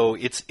 And so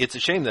it's a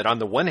shame that on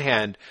the one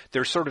hand,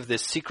 there's sort of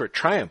this secret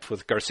triumph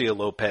with Garcia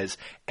Lopez,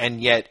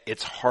 and yet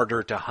it's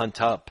harder to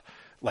hunt up.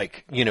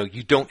 Like,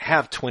 you don't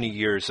have 20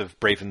 years of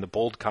Brave and the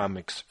Bold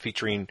comics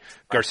featuring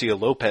Garcia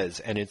Lopez,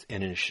 and it's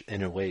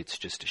in a way, it's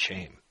just a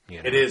shame.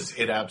 It is.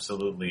 It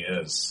absolutely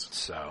is.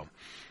 So,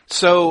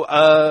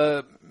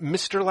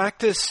 Mr.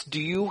 Lactus, do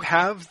you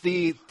have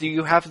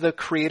the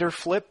creator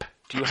flip?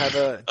 Do you have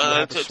a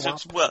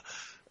swap?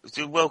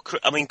 Well,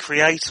 I mean,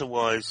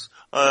 creator-wise,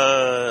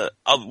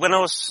 when I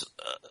was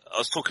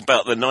talking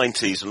about the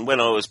 90s, and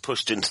when I was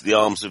pushed into the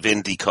arms of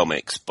indie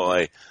comics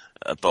by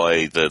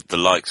the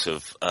likes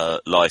of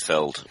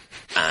Liefeld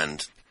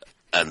and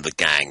the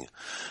gang.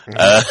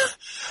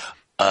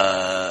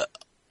 I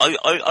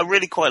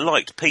really quite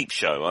liked Peep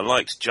Show. I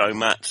liked Joe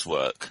Matt's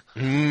work.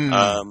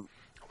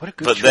 What a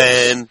good choice.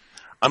 Then,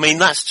 I mean,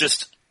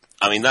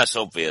 that's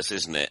obvious,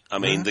 isn't it? I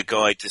mean, the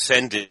guy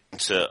descended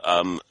into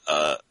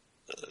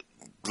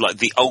like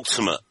the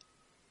ultimate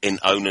in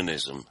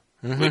onanism,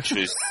 which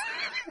was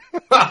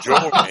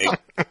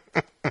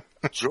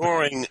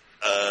drawing.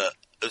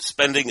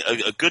 Spending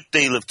a good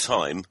deal of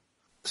time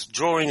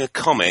drawing a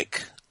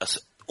comic, an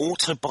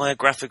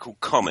autobiographical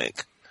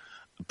comic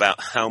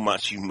about how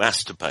much you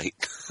masturbate.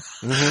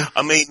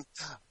 I mean,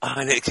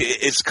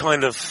 it's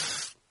kind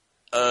of,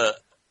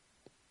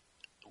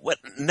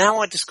 now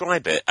I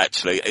describe it,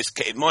 actually,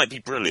 it might be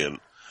brilliant,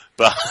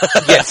 but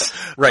yes,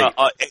 right.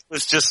 It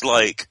was just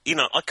like,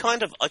 I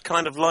kind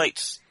of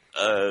liked,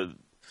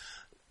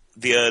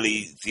 the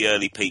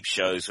early Peep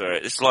shows where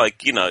it's like,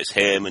 it's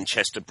him and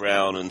Chester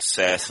Brown and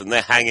Seth and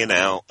they're hanging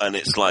out and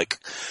it's like,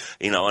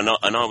 and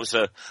I was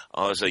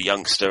a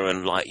youngster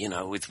and like,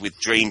 with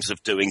dreams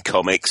of doing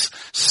comics,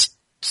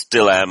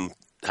 still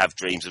have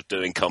dreams of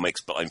doing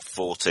comics, but I'm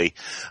 40.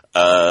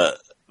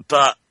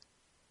 But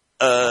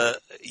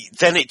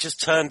then it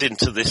just turned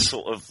into this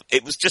sort of,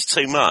 it was just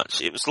too much.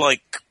 It was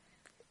like,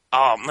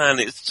 oh man,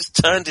 it's just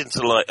turned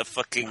into like a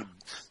fucking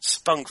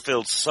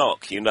spunk-filled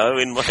sock, in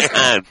my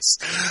hands.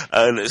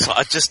 And it's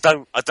like,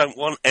 I don't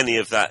want any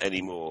of that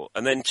anymore.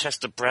 And then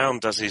Chester Brown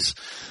does his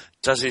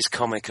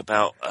comic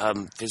about,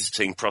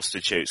 visiting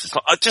prostitutes. It's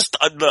like, I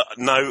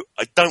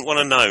don't want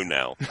to know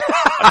now.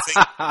 I think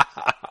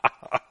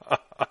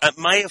it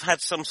may have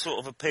had some sort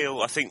of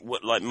appeal, I think,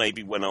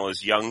 maybe when I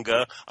was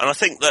younger. And I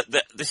think that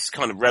this is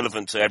kind of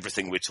relevant to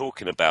everything we're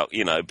talking about,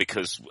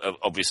 because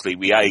obviously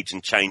we age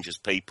and change as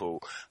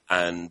people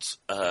and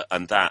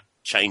that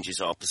changes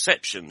our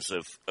perceptions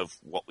of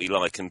what we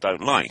like and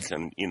don't like.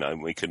 And,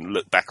 we can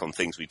look back on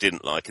things we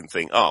didn't like and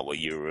think, oh, well,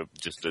 you were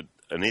just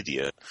an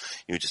idiot.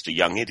 You were just a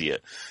young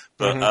idiot.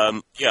 But,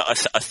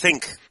 I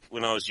think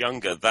when I was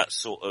younger, that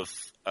sort of,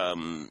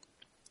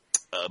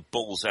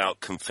 balls out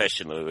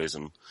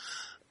confessionalism,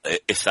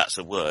 if that's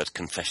a word,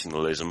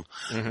 confessionalism,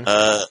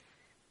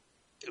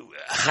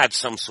 had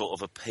some sort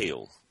of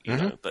appeal,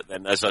 but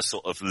then as I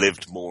sort of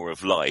lived more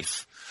of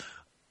life,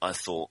 I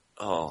thought,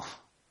 oh,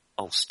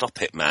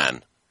 stop it,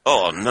 man.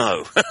 Oh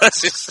no!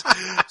 just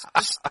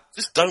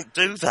don't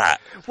do that.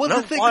 Well,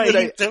 no, why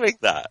are you doing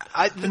that?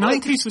 The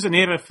 90s was an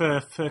era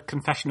for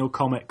confessional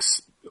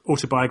comics,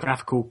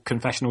 autobiographical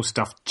confessional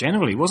stuff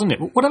generally, wasn't it?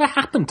 Whatever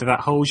happened to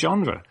that whole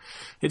genre?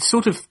 It's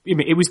sort of,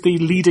 it was the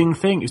leading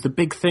thing, it was the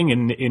big thing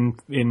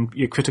in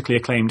your critically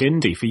acclaimed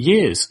indie for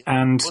years.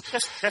 And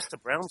Chester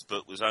Brown's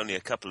book was only a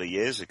couple of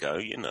years ago,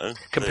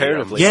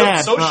 comparatively.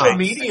 Social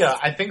media,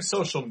 I think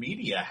social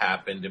media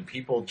happened and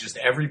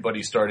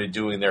everybody started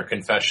doing their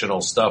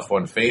confessional stuff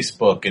on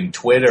Facebook and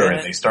Twitter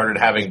and they started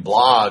having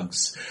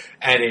blogs.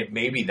 And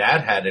maybe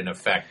that had an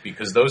effect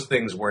because those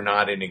things were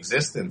not in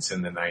existence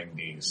in the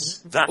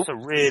 90s. That's a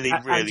really,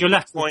 really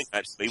good point,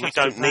 actually. We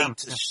don't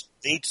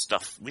need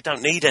stuff. We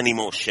don't need any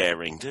more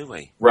sharing, do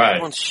we? Right.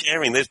 Everyone's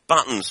sharing. There's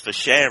buttons for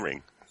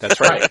sharing.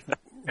 That's right.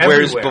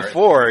 Whereas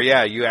before,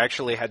 you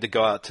actually had to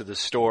go out to the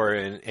store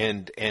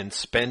and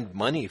spend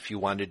money if you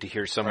wanted to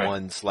hear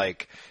someone's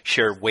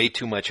share way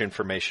too much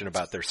information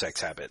about their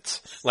sex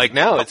habits. Like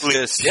now it's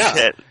just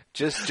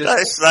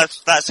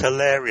That's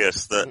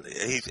hilarious that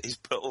he's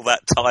put all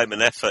that time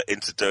and effort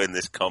into doing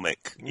this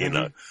comic. You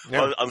know,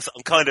 yeah.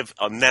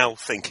 I'm now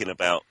thinking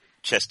about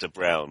Chester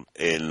Brown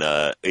in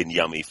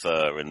Yummy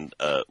Fur, and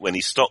when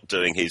he stopped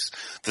doing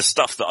the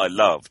stuff that I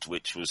loved,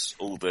 which was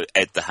all the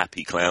Ed the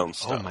Happy Clown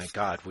stuff. Oh my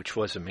God, which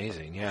was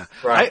amazing. Yeah,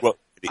 right.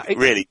 It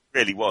really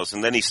was.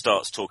 And then he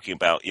starts talking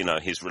about,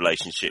 his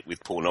relationship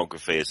with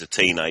pornography as a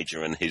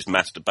teenager and his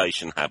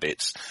masturbation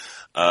habits.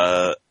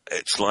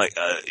 It's like,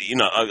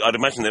 I'd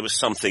imagine there was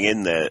something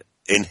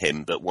in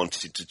him that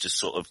wanted to just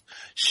sort of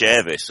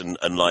share this and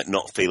like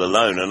not feel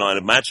alone. And I'd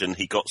imagine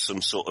he got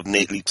some sort of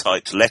neatly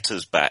typed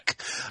letters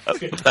back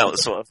about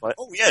sort of like,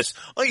 oh yes,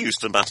 I used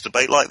to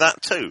masturbate like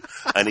that too.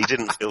 And he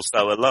didn't feel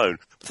so alone.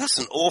 But that's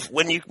an awful,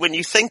 when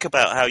you think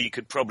about how you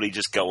could probably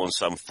just go on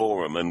some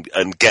forum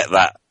and get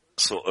that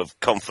sort of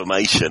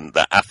confirmation,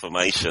 that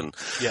affirmation.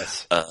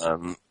 Yes.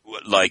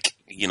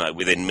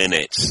 Within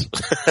minutes.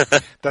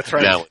 That's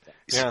right. Nowadays.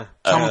 Yeah.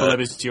 Tumblr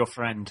is your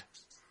friend.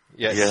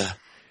 Yes. Yeah.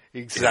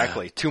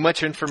 Exactly. Yeah. Too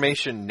much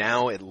information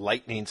now at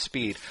lightning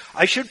speed.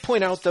 I should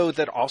point out though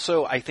that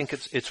also I think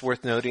it's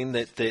worth noting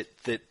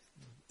that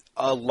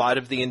a lot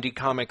of the indie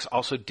comics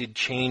also did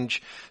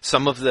change.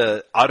 Some of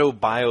the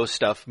auto-bio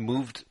stuff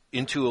moved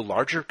into a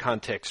larger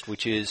context,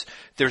 which is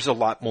there's a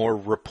lot more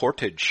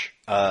reportage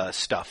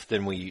stuff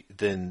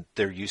than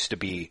there used to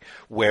be,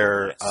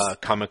 where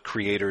comic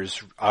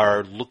creators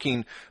are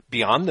looking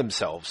beyond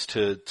themselves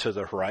to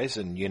the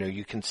horizon.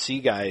 You can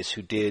see guys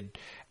who did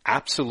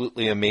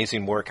absolutely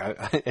amazing work,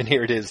 and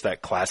here it is,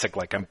 that classic,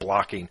 like I'm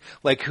blocking,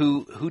 like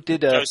who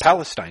did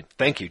Palestine?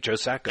 Thank you, Joe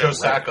Sacco. Joe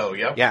Sacco,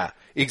 yep. Yeah,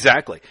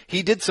 exactly.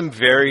 He did some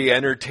very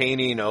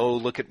entertaining, oh,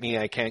 look at me,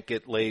 I can't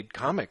get laid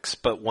comics,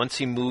 but once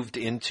he moved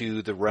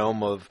into the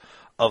realm of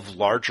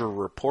larger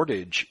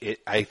reportage,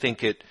 I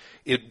think it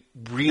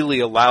really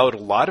allowed a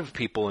lot of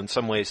people in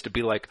some ways to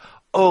be like,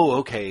 oh,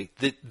 okay,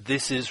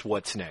 this is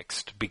what's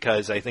next,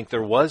 because I think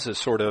there was a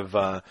sort of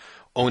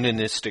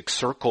onanistic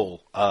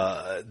circle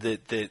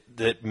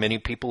that many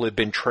people had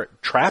been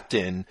trapped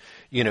in,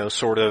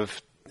 sort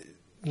of,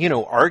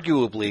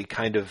 arguably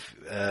kind of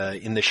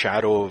in the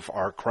shadow of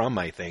R. Crumb,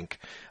 I think.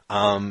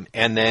 And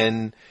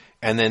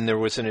then there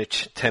was an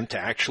attempt to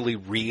actually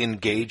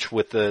re-engage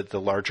with the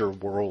larger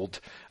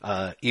world,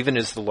 even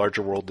as the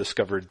larger world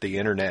discovered the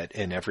internet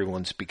and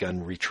everyone's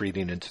begun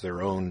retreating into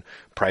their own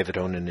private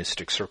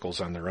onanistic circles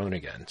on their own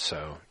again.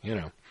 So,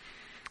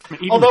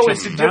 Although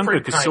it's a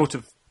different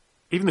kind.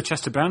 Even the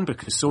Chester Brown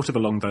book is sort of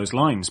along those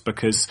lines,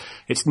 because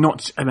it's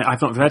not,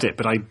 I've not read it,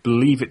 but I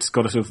believe it's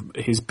got sort of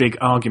his big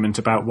argument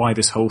about why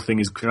this whole thing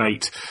is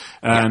great.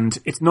 And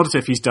it's not as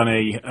if he's done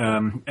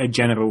a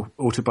general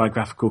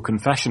autobiographical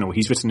confessional.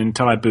 He's written an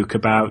entire book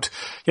about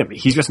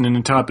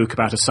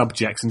a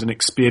subject and an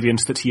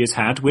experience that he has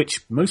had,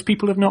 which most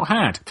people have not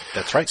had.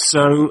 That's right.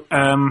 So,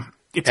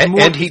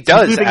 and he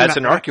does as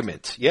an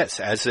argument, yes,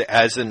 as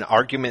an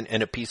argument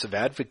and a piece of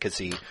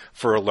advocacy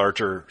for a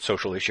larger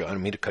social issue. I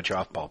don't mean to cut you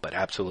off, Paul, but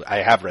absolutely,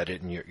 I have read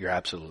it, and you're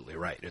absolutely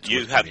right.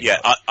 You have, yeah.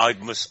 I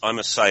must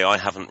say I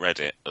haven't read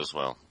it as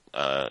well.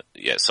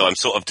 So I'm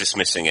sort of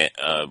dismissing it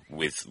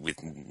with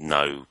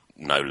no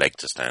leg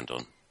to stand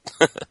on.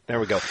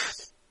 There we go.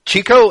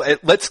 Chico,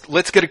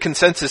 let's get a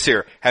consensus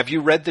here. Have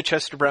you read the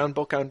Chester Brown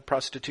book on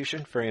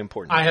prostitution? Very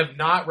important. I have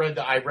not read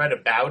I read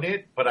about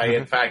it, but I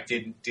in fact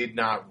did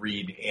not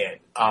read it.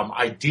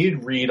 I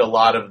did read a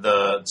lot of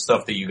the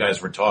stuff that you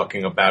guys were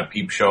talking about,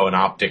 Peep Show and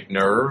Optic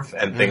Nerve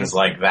and things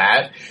like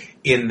that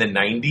in the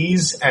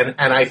 90s.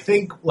 And I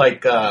think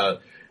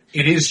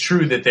it is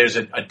true that there's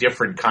a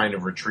different kind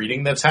of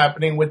retreating that's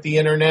happening with the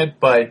internet,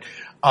 but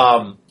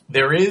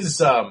there is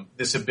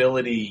this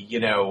ability,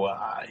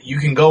 you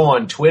can go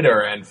on Twitter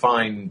and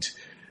find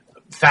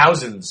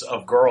thousands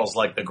of girls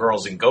like the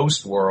girls in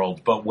Ghost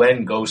World, but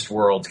when Ghost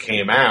World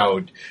came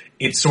out,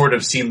 it sort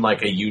of seemed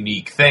like a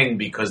unique thing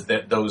because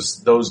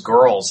those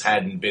girls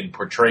hadn't been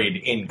portrayed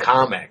in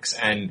comics.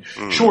 And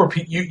sure,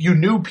 you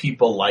knew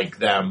people like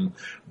them,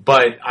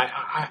 but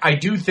I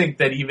do think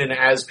that even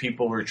as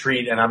people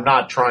retreat, and I'm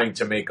not trying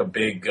to make a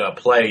big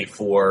play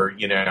for,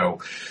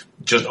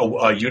 just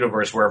a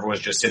universe where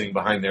everyone's just sitting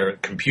behind their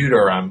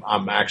computer.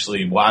 I'm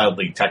actually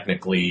wildly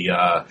technically,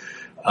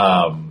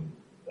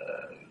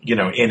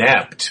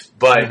 inept.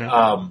 But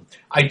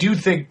I do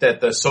think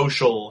that the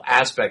social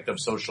aspect of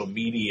social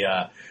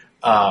media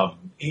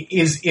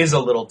is a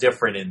little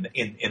different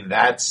in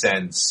that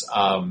sense.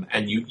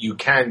 And you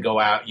can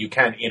go out, you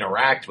can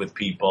interact with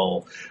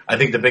people. I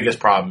think the biggest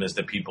problem is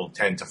that people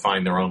tend to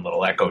find their own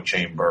little echo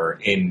chamber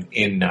in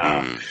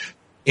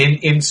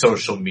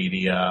social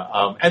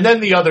media. And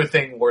then the other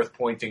thing worth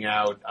pointing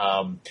out,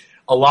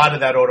 a lot of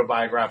that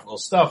autobiographical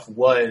stuff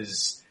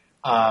was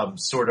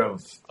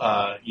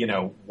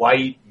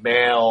white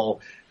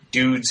male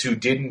dudes who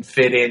didn't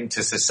fit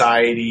into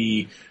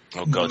society.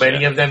 Oh, God,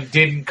 Many of them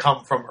didn't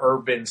come from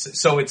urban.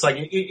 So it's like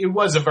it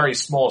was a very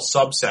small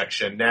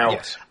subsection. Now,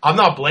 yes. I'm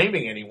not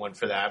blaming anyone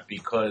for that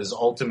because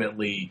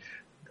ultimately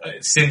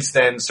since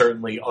then,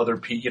 certainly other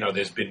people,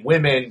 there's been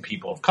women,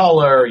 people of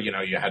color, you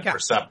had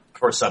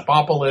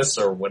Persepolis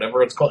or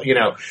whatever it's called,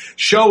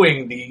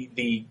 showing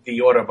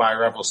the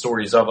autobiographical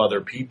stories of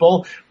other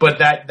people. But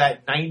that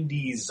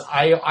 90s,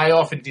 I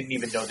often didn't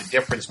even know the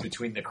difference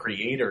between the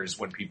creators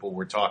when people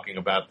were talking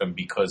about them,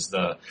 because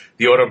the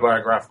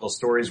autobiographical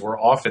stories were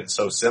often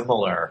so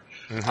similar.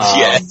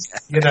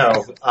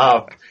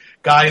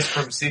 Guys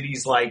from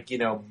cities like,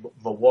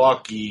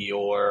 Milwaukee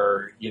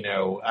or,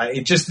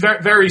 just very,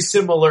 very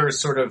similar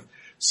sort of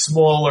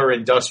smaller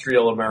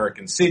industrial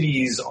American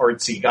cities,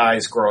 artsy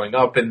guys growing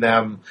up in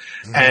them.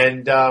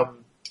 And, I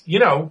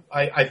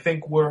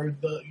think we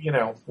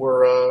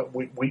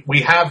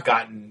have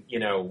gotten,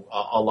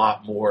 a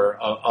lot more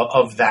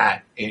of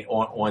that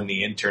on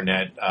the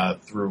internet,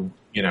 through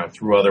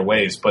other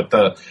ways. But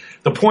the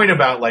point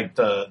about like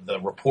the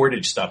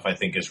reportage stuff, I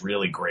think, is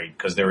really great,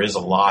 because there is a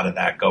lot of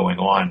that going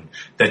on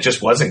that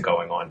just wasn't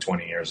going on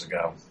 20 years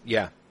ago.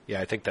 Yeah. Yeah,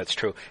 I think that's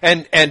true.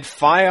 And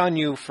fie on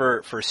you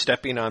for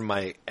stepping on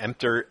my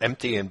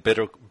empty and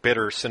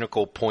bitter,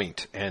 cynical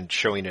point and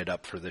showing it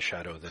up for the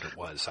shadow that it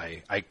was.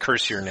 I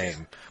curse your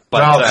name.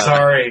 But,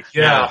 sorry.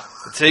 Yeah.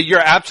 So you're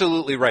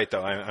absolutely right,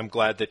 though. I'm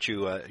glad that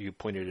you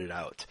pointed it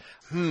out.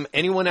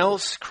 Anyone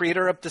else?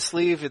 Creator up the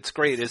sleeve? It's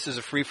great. This is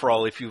a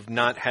free-for-all. If you've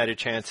not had a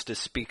chance to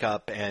speak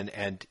up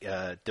and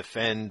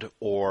defend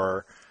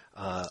or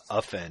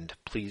offend,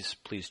 please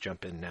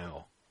jump in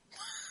now.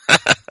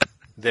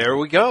 There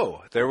we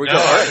go. All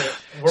right.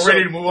 We're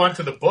ready to move on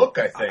to the book,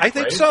 I think. I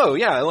think right? So,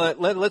 yeah.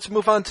 Let's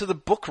move on to the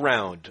book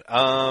round.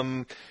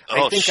 I've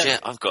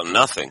got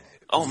nothing.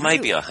 Oh,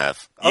 maybe I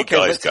have. You okay,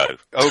 guys go.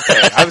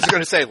 Okay. I was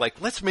going to say,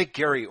 let's make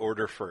Gary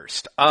order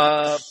first.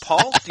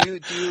 Paul,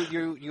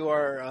 you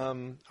are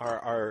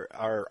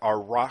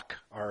our rock,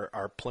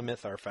 our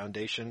Plymouth, our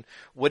foundation.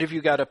 What have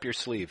you got up your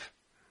sleeve?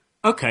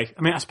 Okay.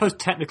 I mean, I suppose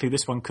technically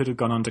this one could have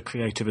gone under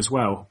creative as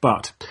well,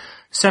 but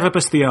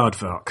Cerebus the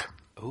Aardvark.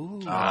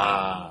 Ooh.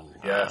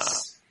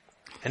 Yes.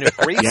 And a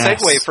great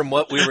segue from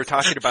what we were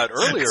talking about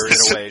earlier in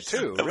a way,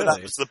 too. Really.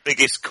 That was the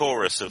biggest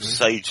chorus of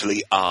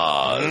sagely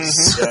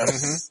R's.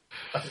 Yes.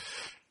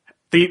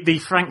 The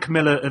Frank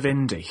Miller of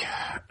indie.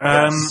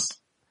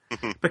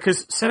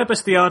 Because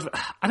Cerebus the Aardvark,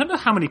 I don't know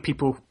how many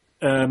people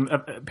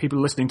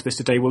listening to this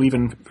today will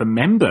even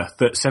remember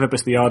that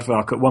Cerebus the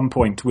Aardvark at one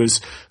point was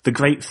the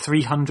great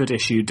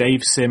 300-issue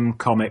Dave Sim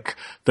comic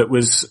that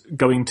was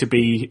going to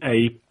be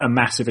a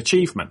massive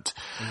achievement.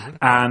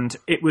 And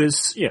it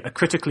was a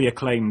critically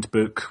acclaimed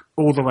book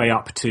all the way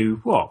up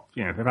to,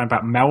 around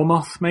about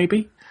Melmoth,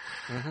 maybe?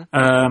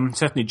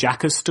 Certainly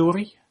Jacka's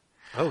Story.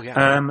 Oh,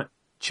 yeah.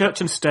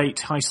 Church and State,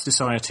 High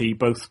Society,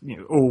 both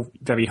all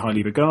very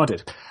highly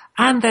regarded.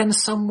 And then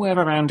somewhere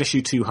around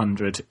issue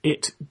 200,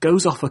 it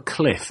goes off a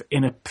cliff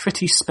in a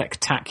pretty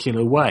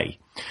spectacular way,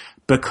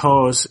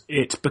 because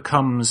it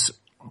becomes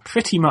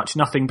pretty much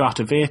nothing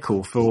but a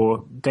vehicle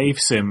for Dave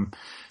Sim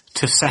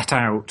to set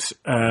out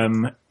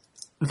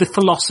the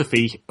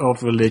philosophy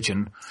of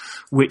religion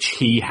which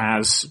he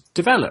has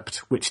developed,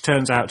 which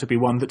turns out to be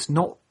one that's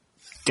not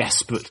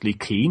desperately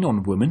keen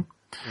on women.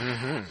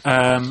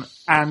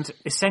 And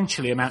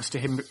essentially amounts to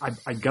him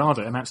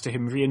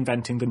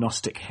reinventing the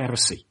Gnostic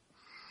heresy.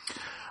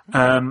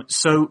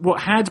 So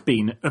what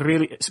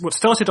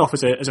started off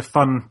as a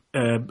fun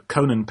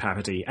Conan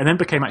parody, and then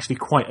became actually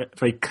quite a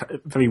very,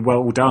 very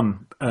well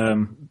done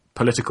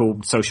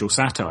political social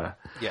satire.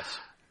 Yes.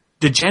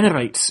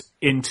 Degenerates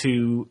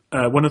into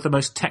one of the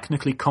most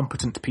technically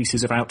competent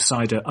pieces of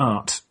outsider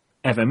art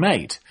ever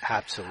made.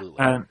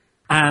 Absolutely.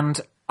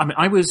 And I mean,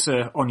 I was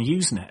on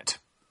Usenet.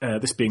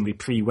 This being the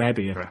pre-web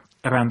era,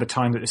 around the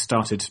time that it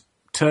started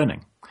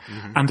turning.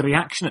 And the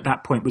reaction at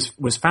that point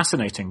was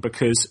fascinating,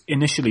 because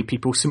initially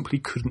people simply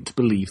couldn't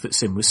believe that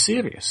Sim was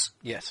serious.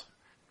 Yes.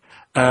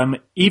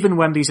 Even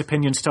when these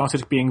opinions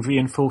started being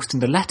reinforced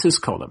in the letters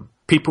column,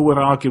 people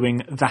were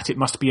arguing that it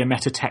must be a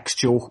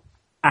metatextual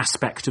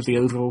aspect of the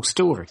overall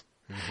story.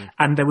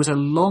 And there was a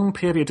long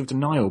period of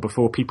denial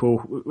before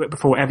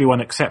everyone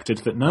accepted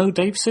that no,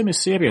 Dave Sim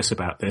is serious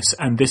about this,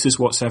 and this is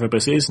what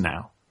Cerebus is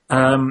now.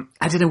 And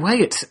in a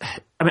way,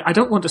 I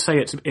don't want to say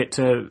it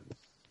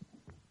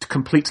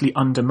completely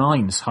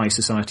undermines High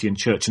Society and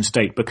Church and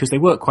State, because they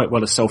work quite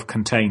well as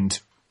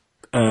self-contained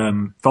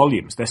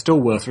volumes. They're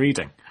still worth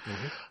reading.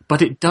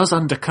 But it does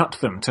undercut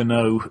them to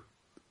know,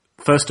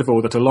 first of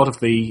all, that a lot of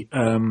the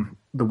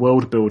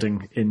world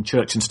building in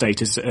Church and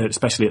State, is,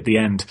 especially at the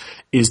end,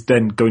 is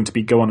then going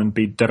to go on and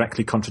be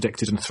directly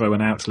contradicted and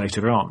thrown out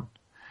later on.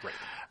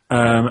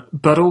 Right.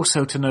 But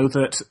also to know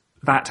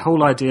that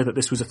whole idea that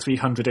this was a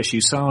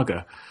 300-issue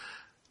saga,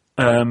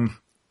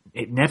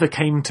 it never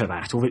came to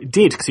that, or it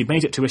did, because he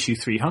made it to issue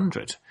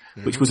 300,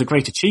 which was a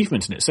great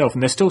achievement in itself,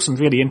 and there's still some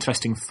really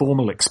interesting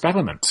formal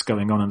experiments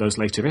going on in those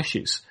later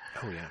issues.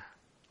 Oh, yeah.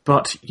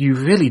 But you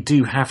really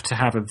do have to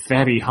have a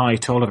very high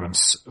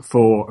tolerance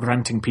for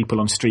ranting people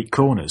on street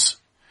corners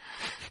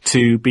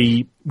to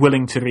be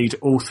willing to read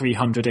all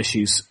 300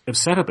 issues of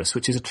Cerebus,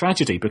 which is a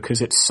tragedy,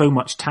 because it's so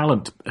much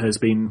talent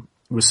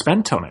was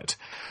spent on it.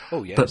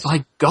 Oh, yes. But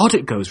by God,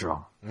 it goes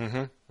wrong.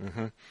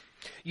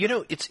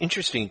 It's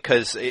interesting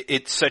because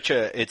it's such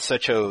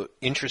a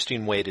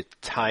interesting way to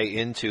tie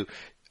into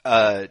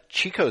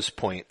Chico's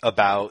point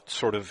about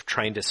sort of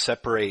trying to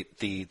separate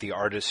the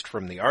artist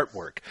from the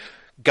artwork.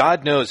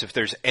 God knows if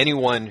there's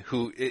anyone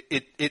who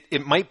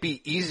it might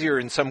be easier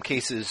in some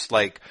cases,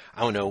 like,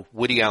 I don't know,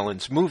 Woody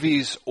Allen's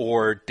movies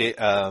or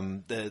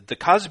the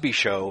Cosby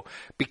Show,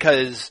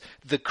 because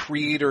the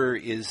creator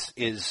is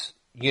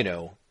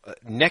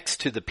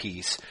next to the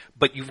piece,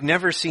 but you've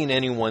never seen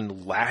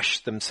anyone lash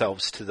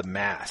themselves to the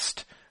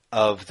mast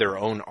of their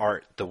own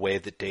art the way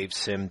that Dave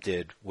Sim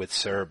did with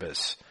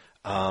Cerebus.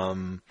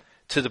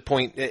 To the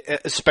point,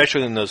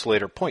 especially in those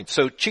later points.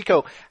 So,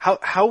 Chico,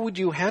 how would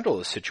you handle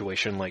a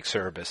situation like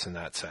Cerebus in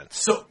that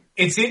sense? So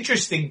it's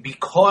interesting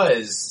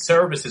because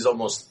Cerebus is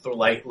almost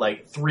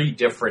like three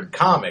different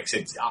comics.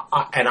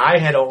 And I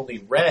had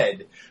only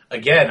read,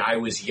 again, I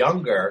was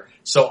younger,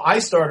 so I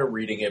started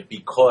reading it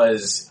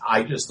because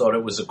I just thought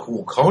it was a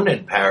cool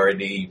Conan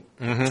parody.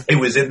 Mm-hmm. It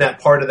was in that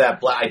part of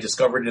that I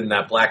discovered it in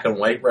that black and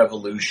white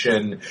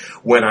revolution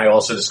when I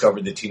also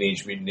discovered the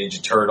Teenage Mutant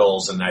Ninja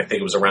Turtles, and I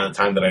think it was around the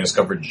time that I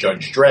discovered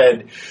Judge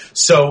Dredd.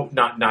 So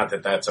not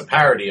that that's a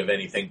parody of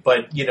anything,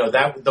 but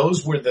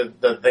those were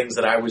the things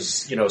that I was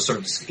sort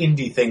of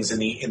indie things in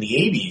the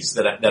 80s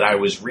that I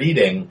was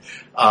reading,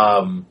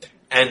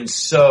 and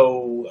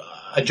so.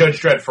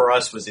 Judge Dredd for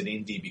us was an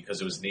indie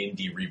because it was an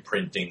indie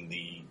reprinting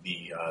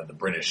the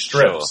British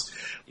strips. Sure.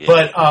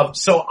 Yeah. But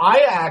so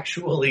I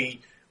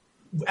actually,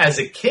 as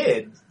a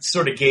kid,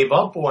 sort of gave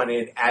up on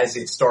it as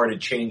it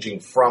started changing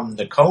from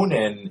the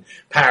Conan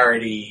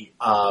parody,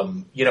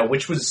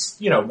 which was,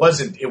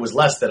 it was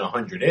less than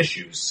 100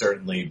 issues,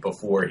 certainly,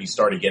 before he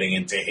started getting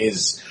into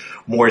his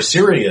more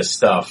serious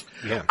stuff.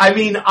 Yeah. I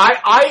mean,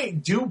 I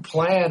do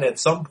plan at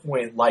some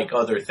point, like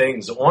other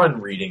things,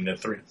 on reading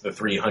the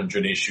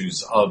 300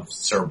 issues of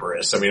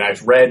Cerberus. I mean,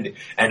 I've read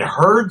and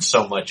heard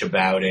so much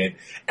about it,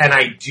 and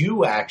I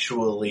do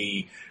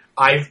actually...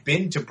 I've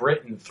been to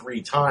Britain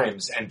 3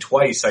 times, and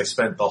twice I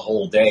spent the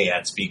whole day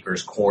at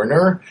Speaker's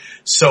Corner.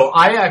 So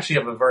I actually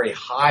have a very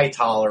high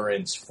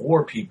tolerance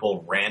for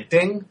people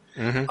ranting,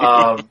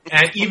 mm-hmm.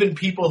 And even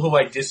people who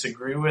I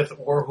disagree with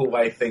or who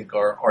I think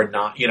are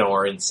not,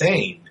 are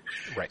insane.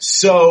 Right.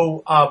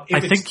 So, I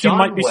think you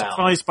might be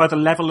surprised by the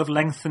level of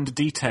length and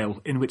detail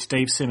in which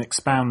Dave Sim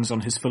expounds on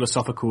his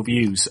philosophical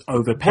views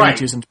over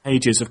pages and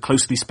pages of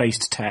closely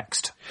spaced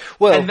text.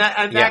 Well,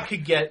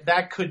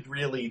 that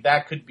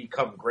could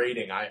become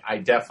grating. I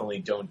definitely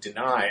don't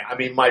deny. I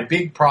mean, my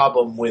big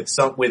problem with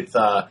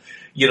the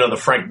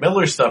Frank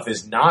Miller stuff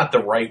is not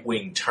the right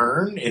wing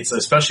turn. It's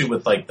especially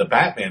with like the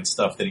Batman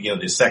stuff that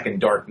the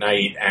second Dark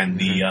Knight and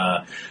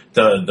the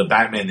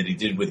Batman that he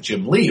did with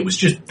Jim Lee. It was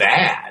just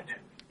bad.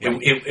 I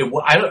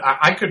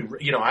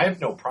have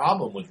no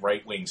problem with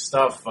right wing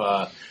stuff.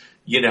 I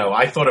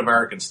thought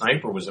American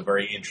Sniper was a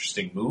very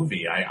interesting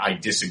movie. I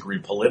disagree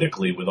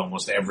politically with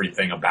almost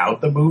everything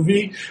about the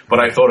movie, but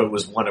I thought it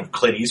was one of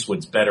Clint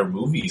Eastwood's better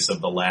movies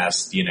of the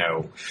last,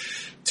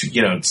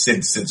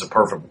 since A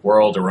Perfect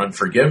World or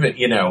Unforgiven.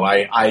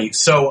 I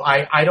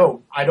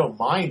don't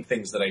mind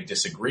things that I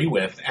disagree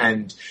with,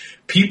 and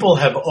people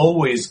have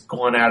always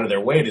gone out of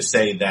their way to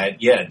say that,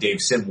 Dave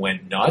Sim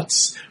went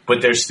nuts,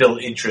 but there's still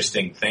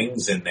interesting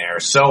things in there.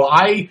 So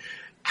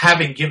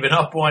having given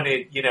up on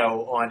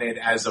it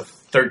as a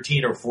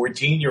 13 or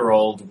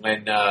 14-year-old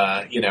when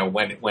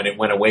it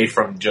went away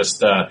from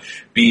just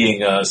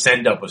being a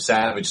send-up of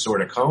Savage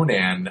sort of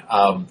Conan,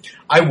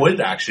 I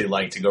would actually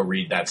like to go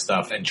read that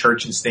stuff. And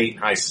Church and State and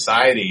High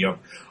Society have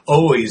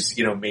always,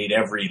 made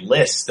every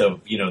list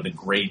of, the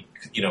great,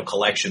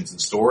 collections and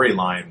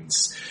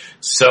storylines.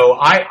 So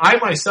I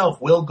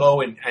myself will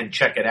go and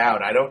check it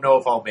out. I don't know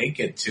if I'll make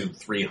it to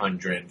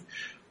 300.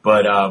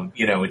 But,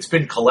 it's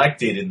been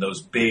collected in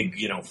those big,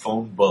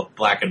 phone book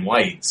black and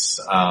whites.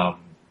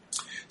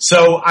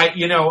 So I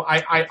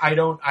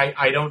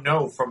don't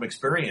know from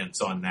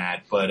experience on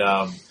that, but,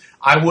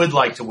 I would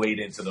like to wade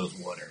into those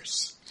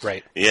waters.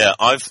 Right. Yeah,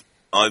 I've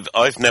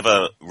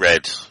never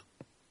read,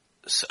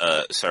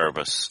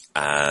 Cerebus,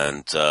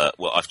 and,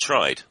 I've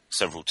tried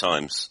several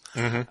times.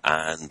 Mm-hmm.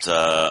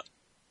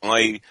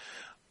 And,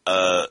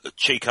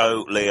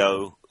 Chico,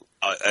 Leo,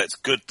 it's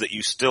good that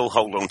you still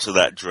hold on to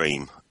that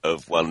dream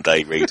of one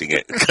day reading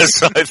it,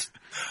 because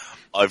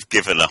I've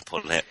given up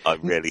on it. I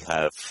really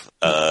have.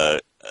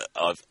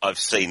 I've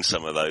seen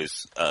some of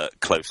those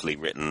closely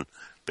written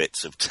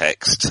bits of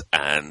text,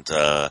 and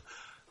I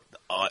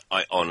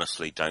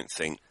honestly don't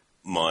think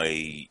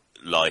my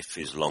life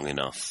is long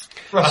enough.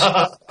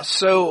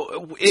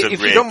 So,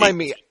 if you don't mind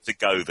me to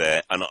go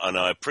there, and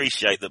I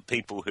appreciate that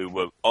people who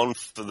were on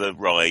for the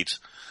ride.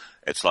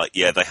 It's like,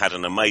 they had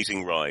an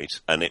amazing ride,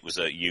 and it was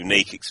a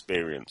unique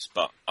experience,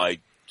 but I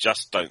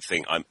just don't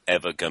think I'm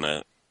ever going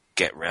to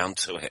get round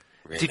to it,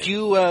 really. Did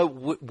you,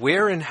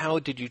 where and how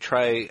did you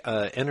try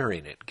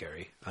entering it,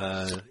 Gary?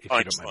 I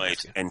tried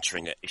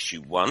entering at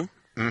issue 1,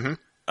 mm-hmm.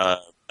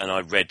 And I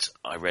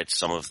read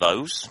some of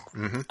those.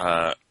 Mm-hmm.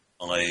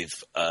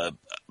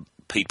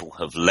 People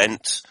have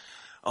lent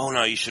oh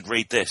no, you should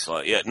read this.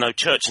 Like, yeah, no,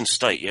 Church and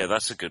State, yeah,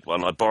 that's a good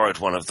one. I borrowed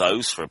one of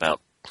those for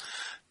about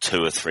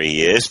 2 or 3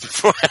 years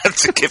before I had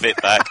to give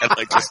it back, and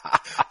I just,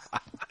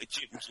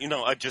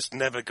 I just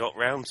never got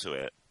round to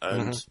it.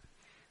 And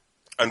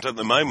and at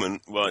the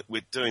moment, right,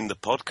 we're doing the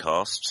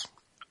podcast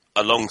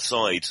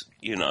alongside,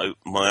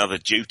 my other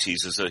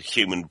duties as a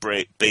human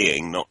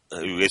being,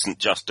 who isn't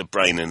just a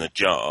brain in a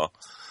jar.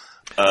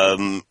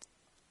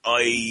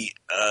 I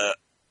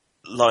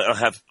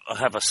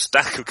have a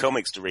stack of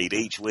comics to read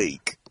each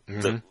week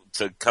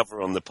to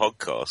cover on the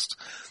podcast.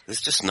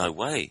 There's just no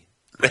way.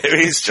 There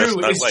is just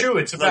no way. It's true.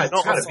 It's about. I'm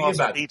not a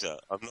fast reader.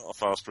 I'm not a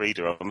fast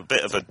reader. I'm a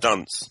bit of a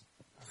dunce.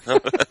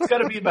 It's got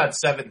to be about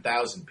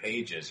 7,000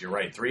 pages. You're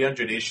right.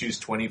 300 issues,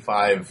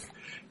 25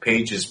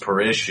 pages per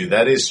issue.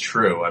 That is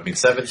true. I mean,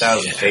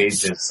 7,000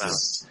 pages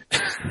is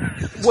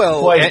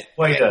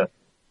quite a.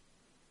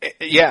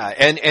 Yeah,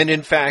 and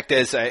in fact,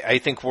 as I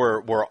think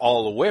we're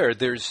all aware,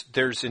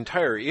 there's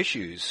entire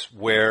issues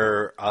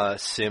where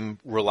Sim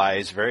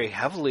relies very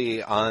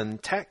heavily on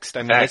text.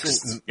 I mean,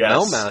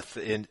 Melmoth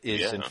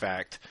is in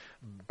fact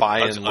by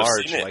and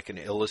large like an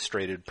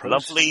illustrated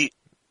prose.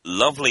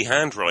 Lovely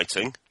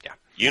handwriting. Yeah.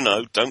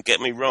 Don't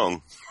get me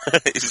wrong.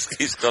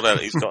 he's got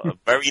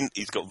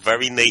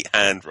very neat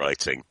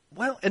handwriting.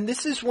 Well, and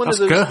this is one of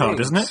those Gerhard,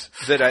 things, isn't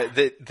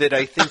it? that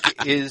I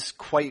think is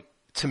quite,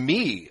 to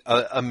me,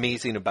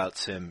 amazing about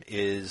Sim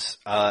is,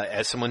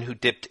 as someone who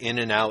dipped in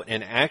and out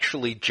and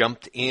actually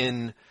jumped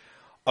in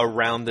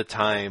around the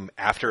time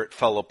after it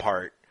fell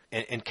apart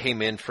and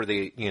came in for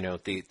the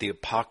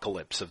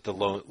apocalypse of the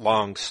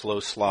long,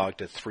 slow slog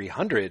to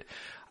 300,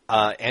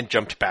 and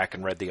jumped back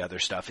and read the other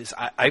stuff, is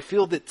I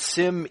feel that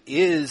Sim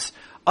is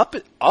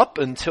up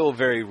until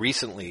very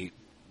recently,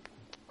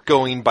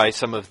 going by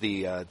some of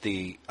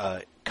the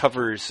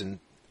covers and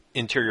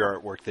interior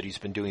artwork that he's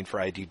been doing for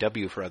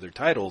IDW for other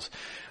titles,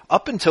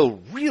 up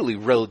until really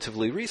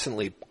relatively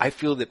recently, I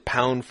feel that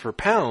pound for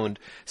pound,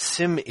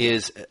 Sim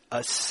is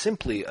a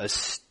simply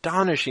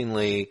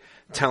astonishingly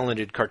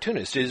talented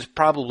cartoonist. It is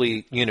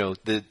probably,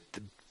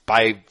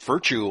 by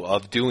virtue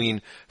of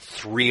doing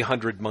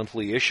 300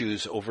 monthly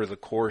issues over the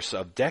course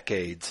of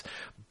decades,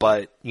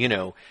 but,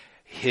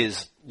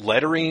 his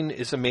lettering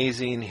is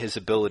amazing. His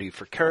ability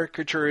for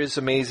caricature is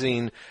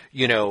amazing.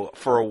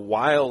 For a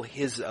while,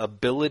 his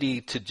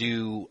ability to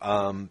do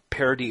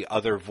parody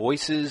other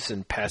voices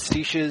and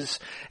pastiches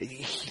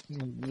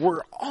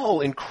were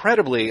all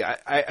incredibly.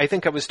 I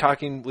think I was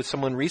talking with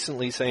someone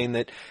recently saying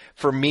that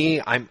for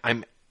me,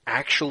 I'm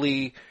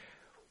actually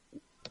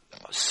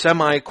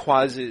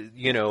semi-quasi,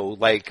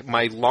 like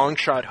my long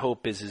shot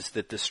hope is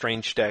that The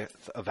Strange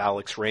Death of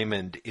Alex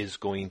Raymond is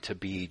going to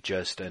be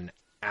just an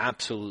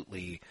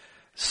absolutely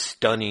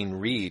stunning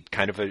read,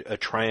 kind of a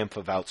triumph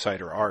of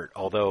outsider art,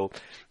 although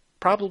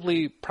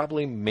probably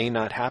may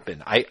not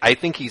happen. I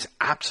think he's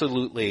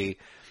absolutely,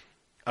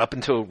 up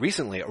until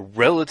recently, a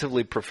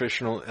relatively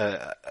professional,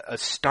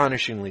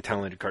 astonishingly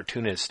talented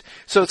cartoonist.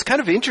 So it's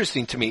kind of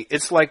interesting to me.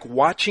 It's like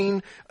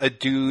watching a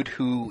dude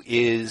who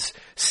is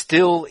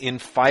still in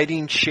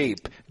fighting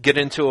shape get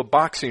into a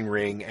boxing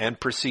ring and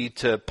proceed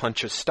to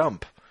punch a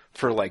stump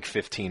for like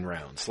 15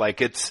 rounds.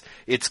 Like it's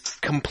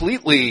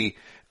completely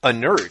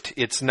inert.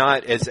 It's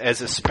not as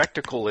a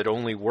spectacle. It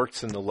only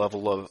works in the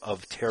level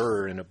of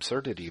terror and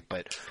absurdity.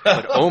 But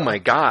oh my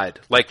God,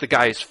 like the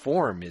guy's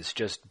form is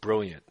just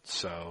brilliant.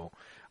 So.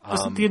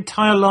 Doesn't the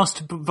entire last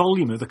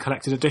volume of the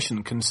collected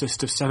edition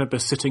consist of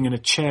Cerebus sitting in a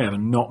chair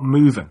and not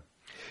moving?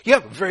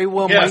 Yeah, very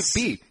well might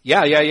be.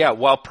 Yeah.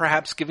 While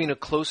perhaps giving a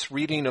close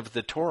reading of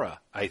the Torah,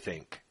 I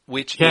think,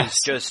 which is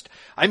just,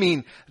 I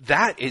mean,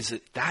 that is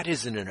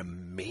an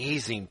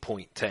amazing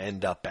point to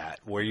end up at,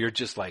 where you're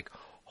just like,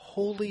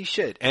 holy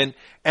shit. And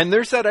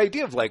there's that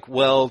idea of like,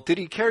 well, did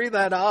he carry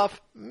that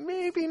off?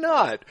 Maybe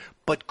not.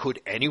 But could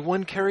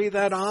anyone carry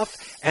that off?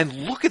 And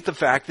look at the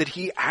fact that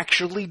he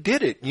actually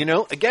did it.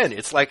 Again,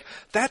 it's like,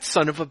 that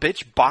son of a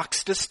bitch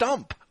boxed a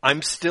stump.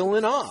 I'm still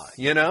in awe.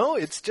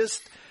 It's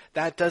just,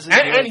 that doesn't.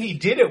 And he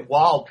did it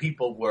while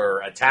people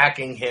were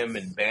attacking him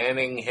and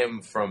banning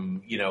him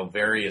from,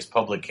 various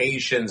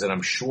publications. And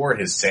I'm sure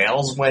his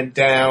sales went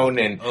down.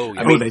 And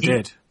they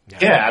did.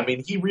 Yeah, I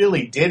mean, he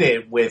really did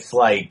it with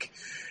like,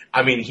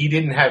 he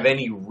didn't have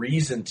any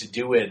reason to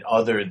do it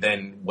other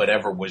than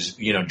whatever was,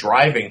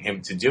 driving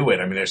him to do it.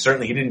 I mean,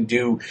 he didn't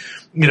do,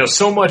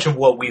 so much of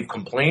what we've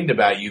complained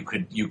about you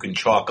can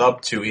chalk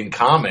up to in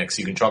comics.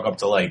 You can chalk up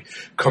to like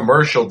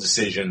commercial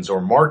decisions or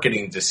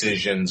marketing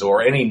decisions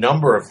or any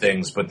number of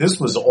things. But this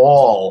was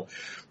all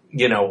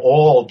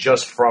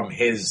just from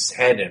his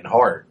head and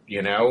heart,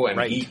 and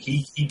right.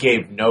 he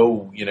gave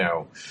no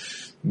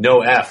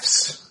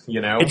F's.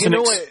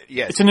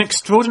 It's an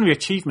extraordinary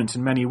achievement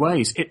in many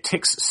ways. It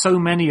ticks so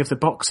many of the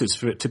boxes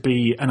for it to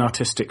be an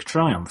artistic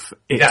triumph.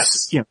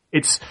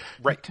 It's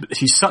right.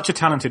 He's such a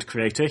talented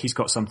creator. He's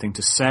got something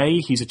to say.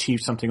 He's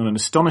achieved something on an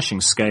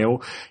astonishing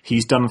scale.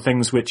 He's done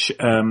things which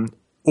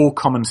all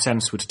common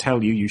sense would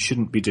tell you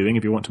shouldn't be doing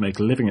if you want to make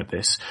a living at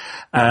this.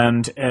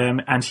 And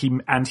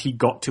he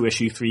got to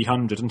issue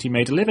 300 and he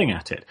made a living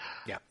at it.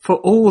 Yeah. For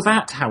all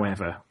that,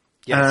 however,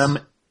 yes.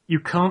 you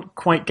can't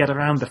quite get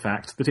around the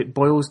fact that it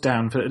boils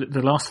down, for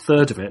the last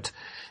third of it,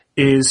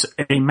 is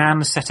a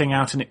man setting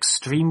out an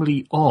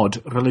extremely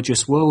odd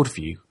religious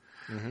worldview,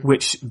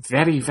 which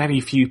very, very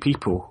few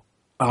people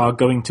are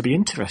going to be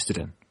interested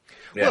in.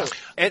 Yeah.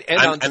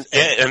 Well,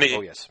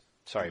 oh yes,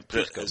 sorry.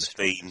 Please go.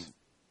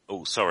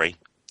 Oh, sorry.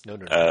 No.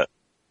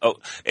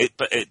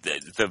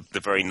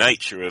 The very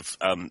nature of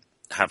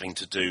having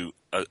to do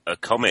a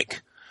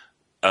comic,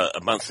 a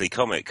monthly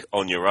comic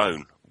on your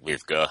own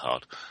with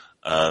Gerhard,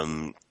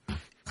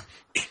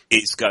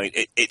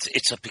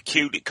 it's a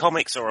peculiar.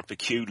 Comics are a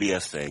peculiar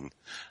thing,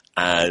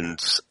 and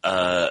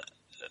the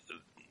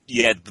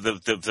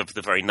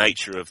very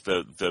nature of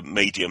the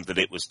medium that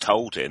it was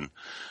told in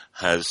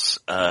has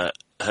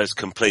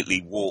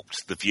completely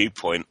warped the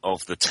viewpoint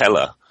of the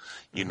teller.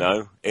 You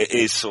know, it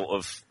is sort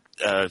of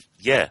I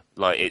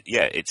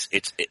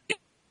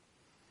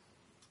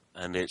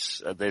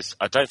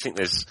don't think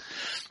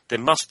there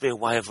must be a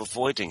way of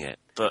avoiding it,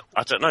 but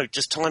I don't know.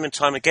 Just time and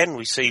time again,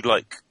 we see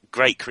like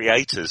great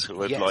creators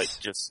who are like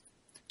just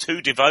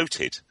too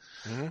devoted.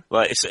 Mm-hmm.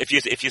 Like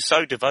if you're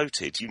so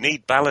devoted, you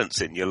need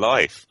balance in your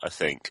life, I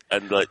think.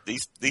 And like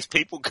these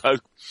people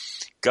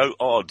go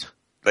odd.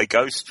 They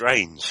go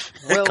strange.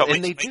 Well,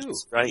 and they do.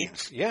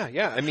 Strange.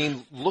 Yeah. I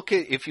mean,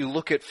 if you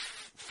look at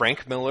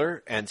Frank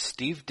Miller and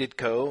Steve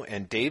Ditko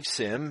and Dave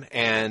Sim,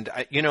 and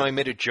I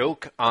made a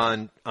joke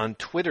on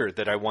Twitter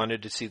that I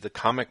wanted to see the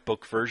comic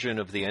book version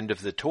of the end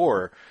of the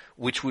tour,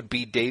 which would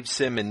be Dave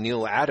Sim and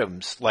Neil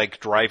Adams like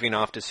driving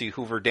off to see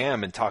Hoover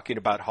Dam and talking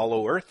about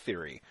Hollow Earth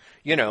theory.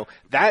 You know,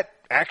 that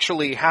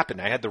actually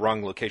happened. I had the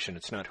wrong location.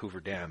 It's not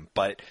Hoover Dam,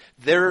 but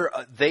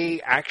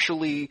they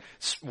actually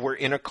were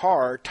in a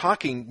car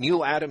talking.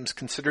 Neil Adams,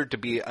 considered to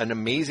be an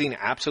amazing,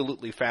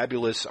 absolutely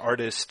fabulous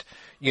artist,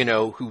 you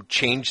know, who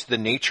changed the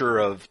nature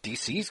of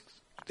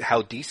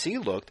how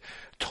DC looked,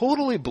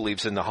 totally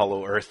believes in the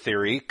Hollow Earth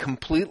theory,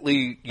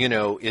 completely, you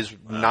know, is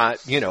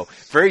not, you know,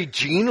 very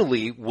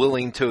genially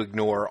willing to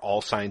ignore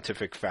all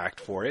scientific fact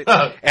for it.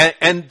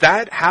 And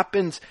that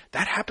happens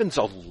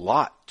a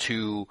lot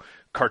to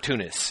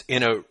cartoonists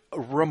in a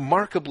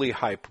remarkably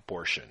high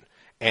proportion.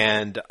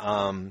 And,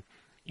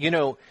 you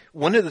know,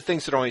 one of the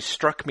things that always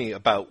struck me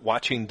about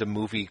watching the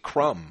movie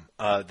Crumb,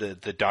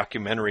 the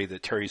documentary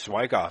that Terry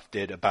Zwigoff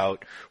did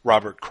about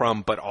Robert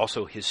Crumb, but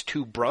also his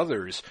two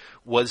brothers,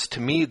 was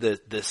to me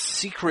the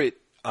secret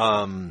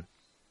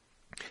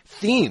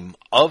theme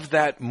of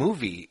that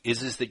movie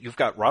is that you've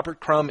got Robert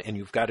Crumb and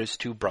you've got his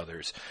two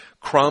brothers.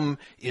 Crumb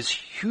is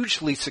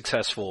hugely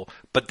successful,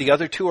 but the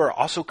other two are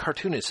also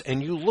cartoonists,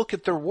 and you look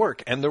at their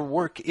work, and their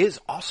work is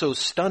also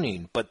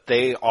stunning, but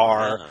they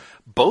are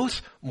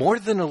both more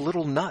than a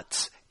little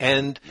nuts.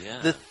 And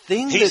the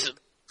thing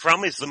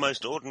Crumb is the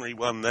most ordinary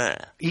one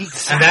there.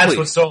 Exactly. And that's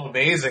what's so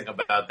amazing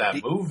about that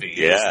movie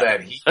is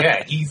that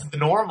he's the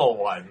normal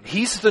one.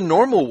 He's the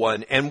normal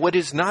one, and what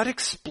is not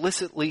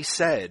explicitly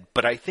said,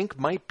 but I think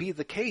might be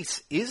the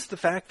case, is the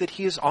fact that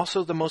he is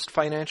also the most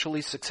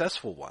financially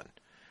successful one.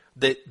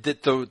 That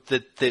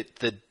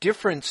the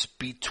difference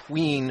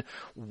between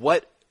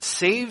what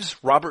saves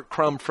Robert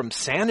Crumb from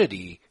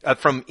sanity,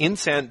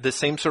 the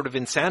same sort of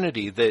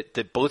insanity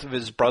that both of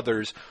his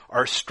brothers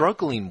are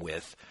struggling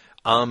with,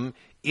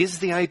 is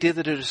the idea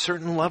that at a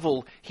certain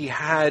level he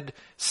had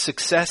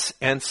success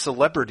and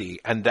celebrity,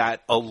 and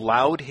that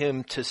allowed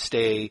him to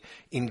stay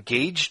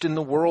engaged in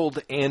the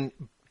world and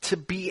to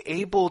be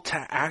able to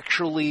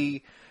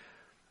actually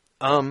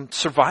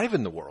survive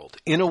in the world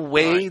in a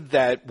way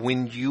that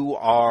when you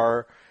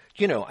are,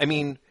 you know, I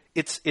mean,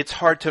 it's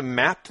hard to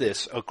map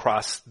this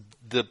across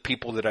the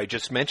people that I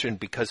just mentioned,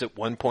 because at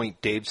one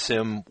point Dave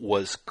Sim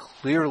was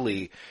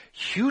clearly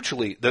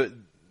hugely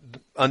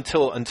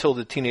until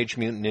the Teenage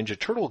Mutant Ninja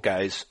Turtle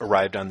guys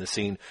arrived on the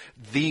scene,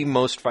 the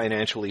most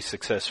financially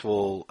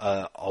successful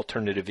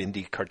alternative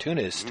indie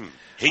cartoonist.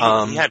 He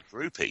had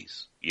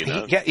groupies, you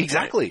know. Yeah,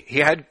 exactly. He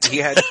had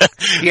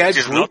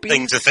groupies.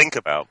 Nothing to think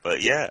about,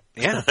 but yeah.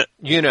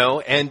 You know,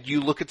 and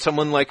you look at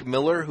someone like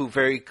Miller, who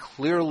very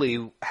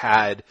clearly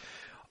had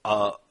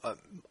a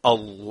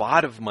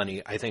lot of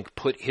money, I think,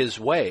 put his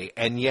way,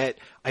 and yet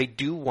I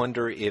do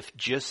wonder if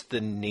just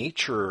the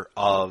nature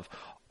of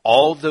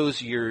all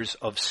those years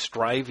of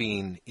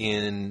striving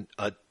in,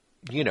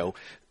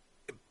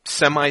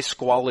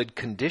 semi-squalid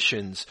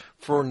conditions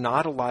for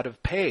not a lot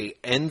of pay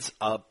ends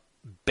up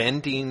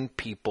bending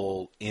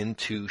people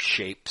into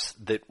shapes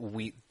that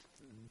we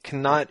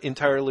cannot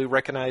entirely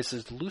recognize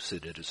as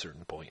lucid at a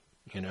certain point,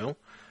 you know?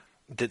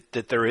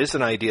 That there is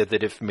an idea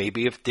that if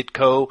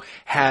Ditko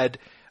had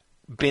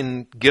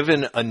been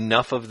given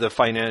enough of the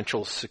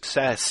financial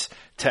success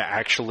to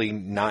actually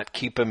not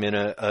keep him in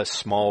a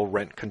small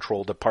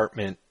rent-controlled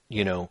apartment,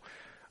 you know,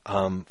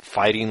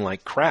 fighting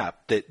like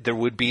crap, that there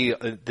would be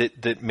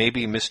that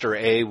maybe Mr.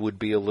 A would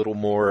be a little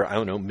more, I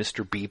don't know,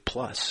 Mr. B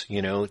plus,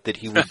 you know, that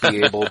he would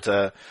be able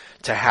to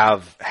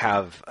have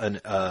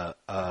a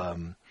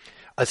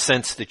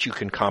sense that you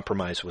can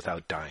compromise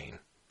without dying,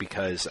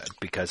 because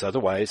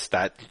otherwise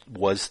that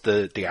was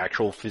the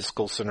actual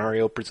physical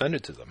scenario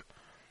presented to them.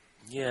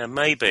 Yeah,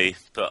 maybe,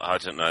 but I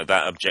don't know.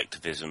 That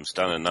objectivism's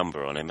done a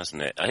number on him,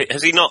 hasn't it?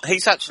 Has he not?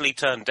 He's actually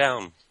turned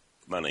down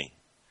money.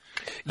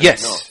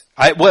 Yes.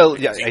 He I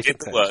did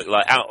the work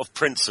like out of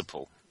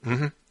principle.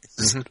 Mm-hmm.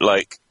 Mm-hmm.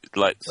 Like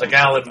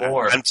Alan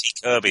Moore,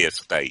 anti-Kirby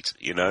estate,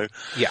 you know.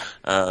 Yeah.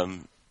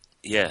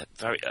 Yeah,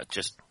 very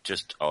just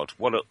odd.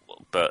 What a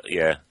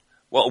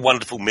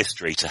wonderful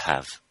mystery to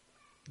have.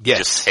 Yes.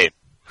 Just him,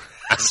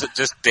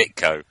 just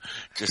Ditko,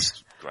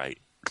 just great.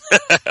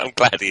 I'm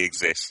glad he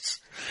exists.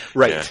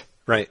 Right. Yeah.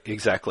 Right.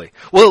 Exactly.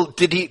 Well,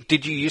 did you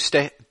used to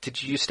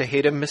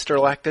hate him, Mr.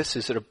 Lactus?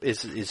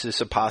 Is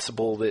this a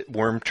possible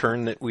worm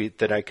turn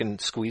that I can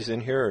squeeze in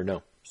here or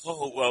no?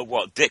 Oh well,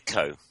 what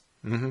Ditko?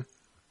 Mm-hmm.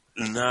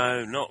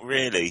 No, not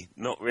really.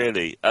 Not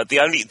really.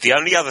 The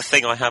only other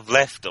thing I have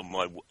left on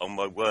my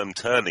worm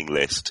turning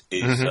list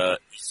is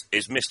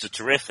is Mr.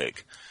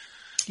 Terrific.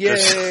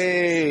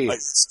 Yay! I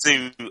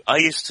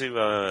used to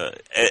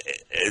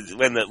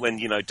when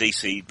you know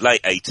DC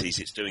late 80s,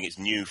 it's doing its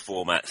new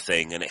format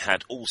thing, and it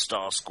had All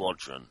Star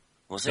Squadron.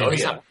 Was it? Oh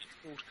yeah.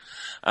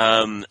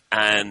 And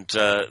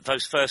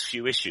those first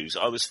few issues,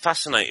 I was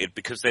fascinated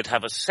because they'd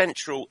have a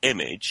central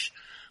image,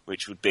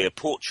 which would be a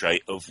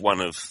portrait of one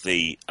of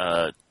the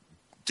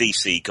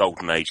DC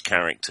Golden Age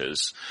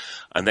characters,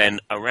 and then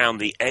around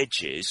the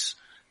edges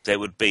there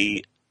would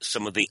be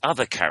some of the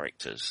other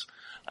characters.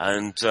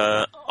 And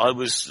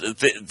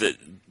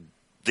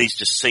these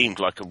just seemed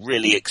like a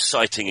really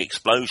exciting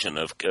explosion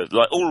of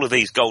like all of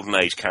these Golden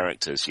Age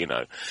characters. You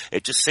know,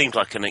 it just seemed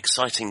like an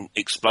exciting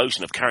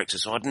explosion of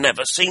characters I'd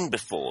never seen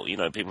before. You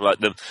know, people like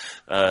the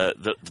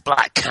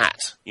Black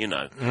Cat. You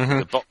know,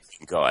 the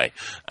boxing guy,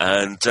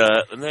 and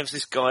there was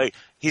this guy.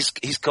 He's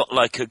got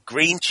like a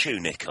green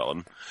tunic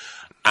on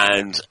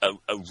and a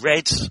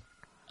red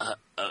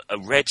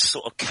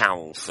sort of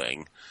cowl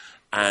thing.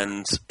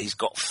 And he's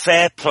got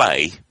Fair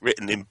Play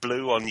written in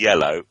blue on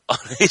yellow on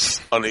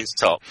his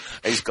top.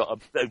 And he's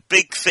got a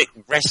big, thick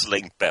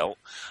wrestling belt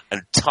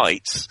and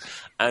tights,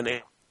 and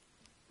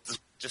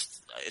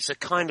it's a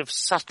kind of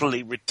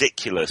subtly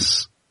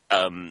ridiculous,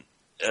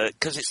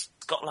 because it's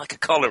got like a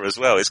collar as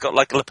well. It's got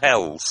like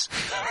lapels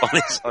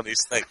on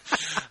his thing,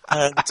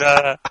 and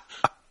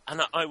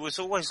I was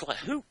always like,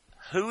 who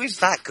is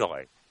that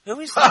guy? Who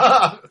is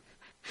that?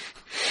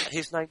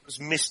 His name was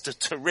Mr.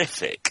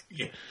 Terrific,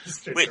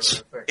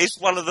 which is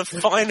one of the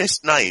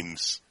finest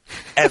names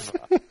ever,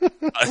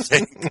 I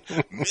think.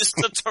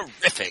 Mr.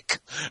 Terrific.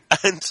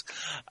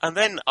 And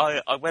then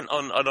I went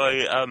on and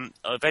I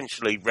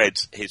eventually read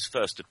his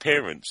first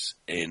appearance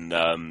in,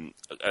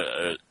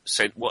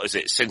 what is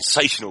it?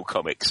 Sensational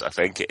Comics, I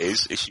think it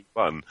is, issue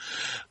 1.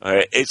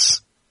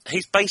 He's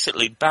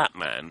basically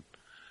Batman,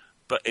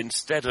 but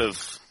instead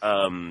of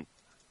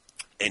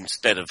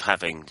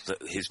having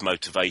his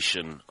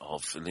motivation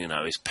of, you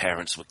know, his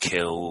parents were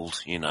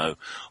killed, you know,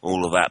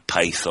 all of that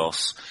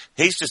pathos,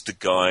 he's just a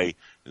guy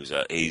who's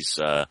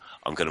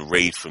I'm going to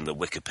read from the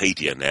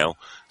Wikipedia now,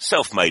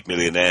 self-made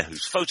millionaire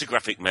whose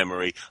photographic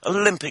memory,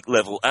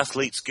 Olympic-level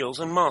athlete skills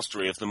and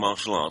mastery of the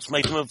martial arts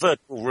made him a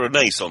virtual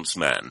Renaissance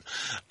man.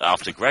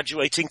 After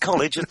graduating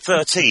college at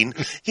 13,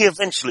 he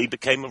eventually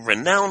became a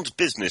renowned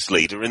business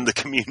leader in the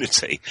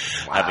community.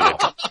 Wow. Having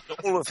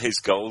accomplished all of his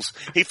goals,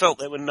 he felt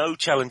there were no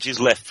challenges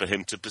left for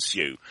him to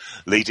pursue,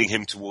 leading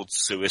him towards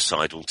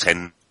suicidal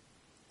So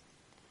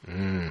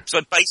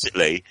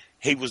basically,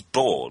 he was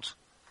bored.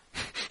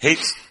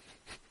 His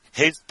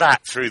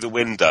bat through the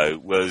window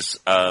was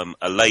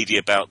a lady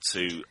about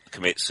to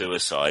commit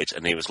suicide,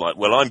 and he was like,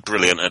 well, I'm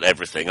brilliant at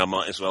everything, I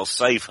might as well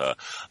save her.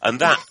 And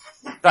that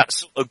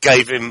sort of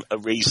gave him a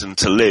reason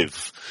to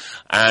live.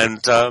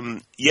 And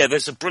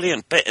there's a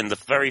brilliant bit in the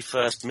very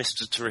first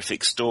Mr.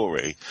 Terrific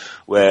story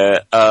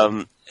where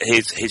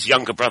his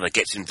younger brother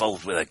gets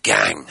involved with a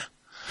gang.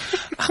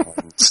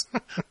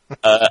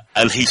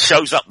 And he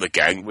shows up the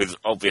gang with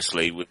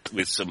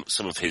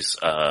some of his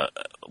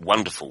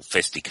wonderful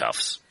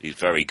fisticuffs. He's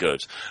very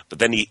good. But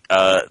then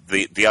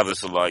the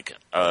others are like,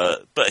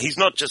 but he's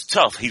not just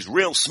tough, he's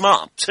real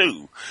smart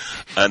too.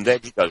 And then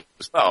he goes,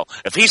 well,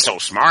 if he's so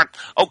smart,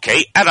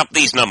 okay, add up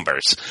these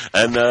numbers.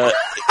 And and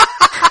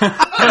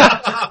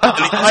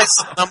he writes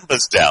the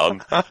numbers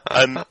down.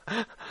 And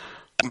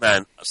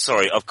man,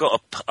 sorry, I've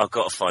got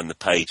to find the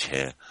page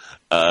here.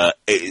 It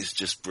is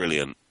just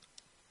brilliant.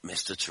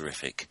 Mr.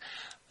 Terrific.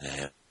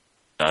 Yeah.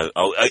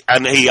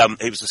 And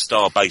he was a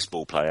star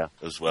baseball player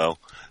as well.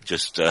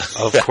 Just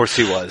of course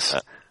he was.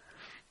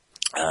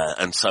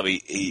 And so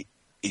he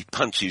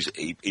punches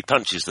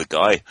the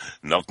guy.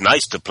 Not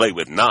nice to play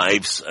with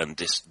knives, and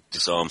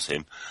disarms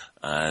him.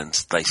 And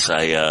they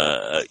say,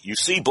 "You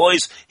see,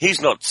 boys,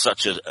 he's not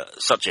such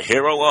a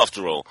hero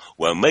after all.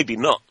 Well, maybe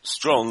not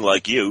strong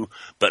like you,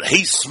 but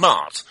he's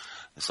smart."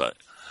 It's like,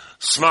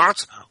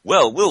 smart?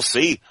 Well, we'll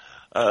see.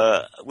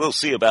 We'll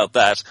see about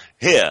that.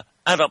 Here,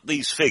 add up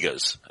these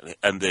figures,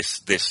 and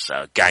this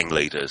gang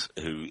leader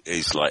who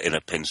is like in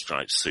a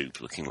pinstripe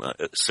suit, looking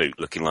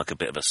like a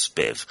bit of a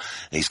spiv.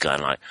 He's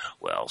going like,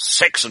 well,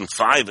 6 and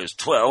 5 is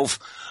 12,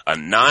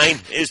 and 9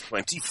 is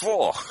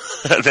 24.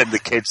 And then the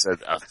kids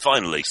are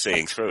finally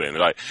seeing through him.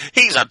 They're like,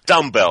 he's a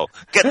dumbbell.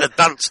 Get the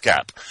dunce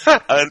cap.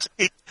 And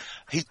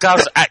he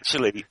does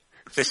actually.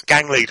 This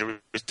gang leader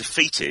is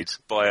defeated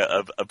by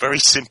a very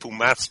simple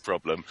maths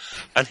problem,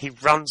 and he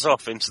runs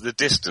off into the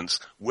distance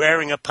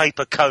wearing a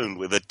paper cone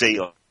with a D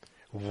on.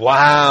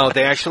 Wow,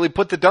 they actually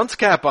put the dunce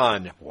cap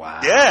on.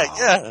 Wow.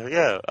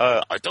 Yeah.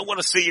 I don't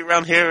want to see you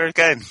around here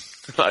again.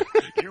 Like,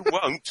 you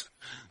won't.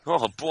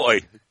 Oh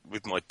boy,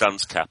 with my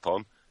dunce cap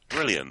on.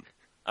 Brilliant.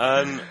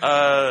 And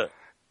then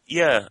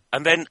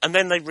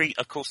they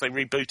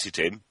rebooted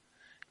him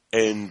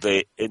in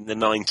the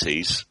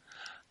 90s,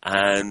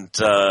 and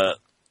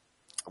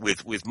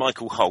with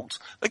Michael Holt.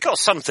 They got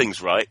some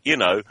things right, you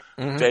know.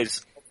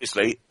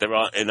 Mm-hmm. There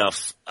aren't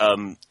enough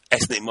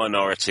ethnic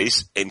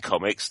minorities in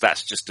comics.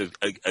 That's just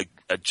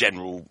a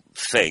general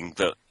thing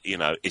that, you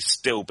know, is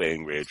still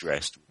being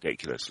readdressed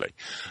ridiculously.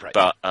 Right.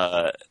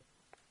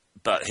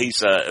 But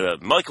he's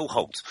Michael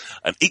Holt,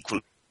 an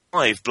equal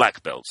 5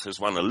 black belts,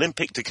 has won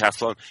Olympic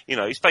decathlon. You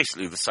know, he's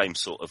basically the same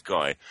sort of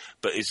guy.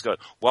 But he's got,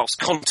 whilst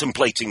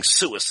contemplating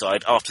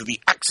suicide after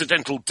the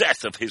accidental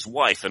death of his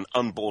wife and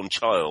unborn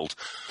child.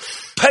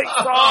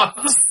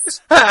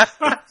 Pathos!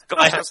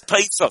 Guy has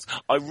pathos.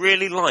 I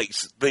really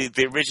liked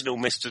the original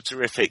Mr.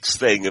 Terrific's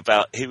thing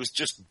about he was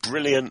just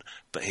brilliant,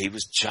 but he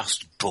was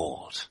just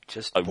bored.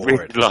 I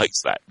really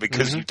liked that,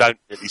 because you don't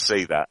really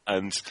see that.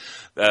 And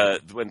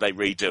when they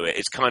redo it,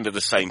 it's kind of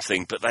the same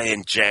thing, but they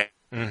inject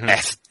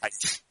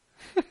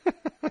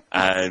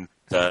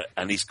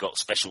and he's got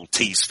special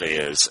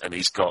T-spheres, and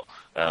he's got,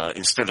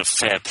 instead of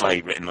fair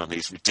play written on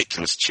his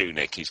ridiculous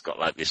tunic, he's got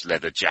like this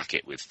leather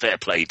jacket with fair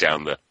play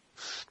down the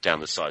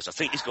sides. I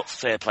think he's got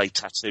fair play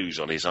tattoos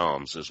on his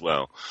arms as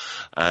well.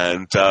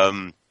 And,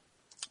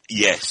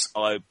 yes,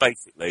 I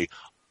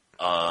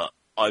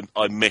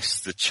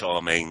miss the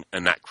charming,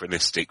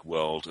 anachronistic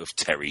world of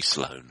Terry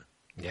Sloan.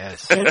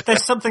 Yes.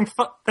 There's something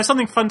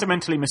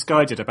fundamentally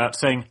misguided about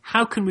saying,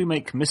 how can we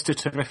make Mr.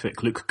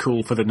 Terrific look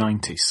cool for the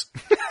 90s?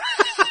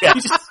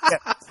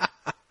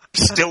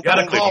 Still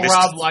gotta call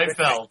Rob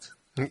Liefeld.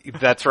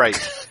 That's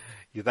right.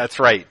 That's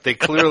right. They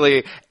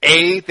clearly,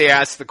 A, they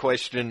asked the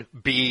question,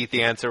 B,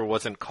 the answer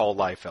wasn't call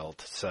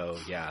Liefeld. So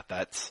yeah,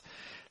 that's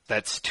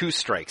 2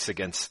 strikes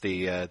against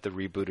the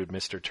rebooted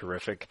Mr.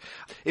 Terrific.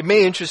 It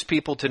may interest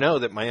people to know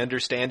that my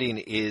understanding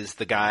is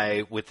the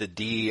guy with the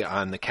D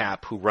on the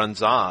cap who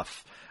runs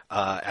off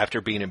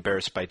after being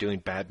embarrassed by doing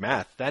bad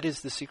math. That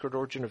is the secret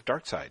origin of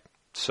Darkseid.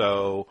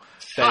 So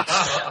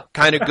that's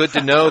kind of good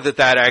to know that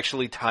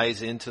actually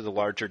ties into the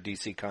larger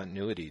DC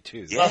continuity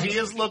too. Well, he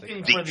is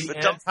looking for the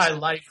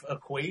anti-life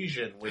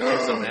equation, which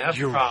is a math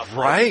You're problem.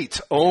 Right.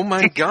 Oh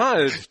my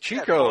God,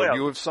 Chico,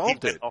 you have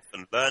solved it. He went off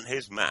and learned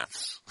his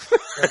maths.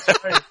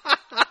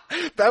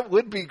 That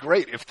would be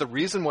great if the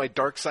reason why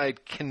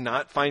Darkseid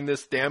cannot find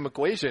this damn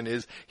equation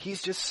is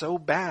he's just so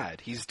bad.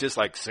 He's just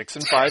like 6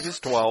 and 5 is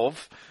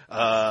 12,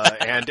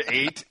 and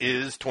 8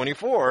 is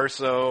 24.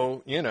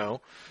 So, you know,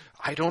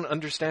 I don't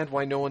understand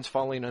why no one's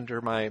falling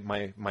under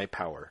my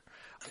power.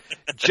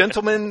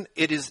 Gentlemen,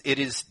 it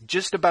is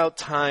just about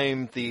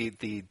time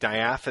the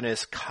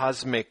diaphanous,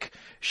 cosmic,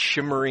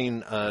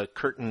 shimmering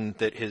curtain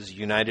that has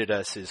united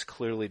us is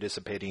clearly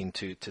dissipating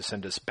to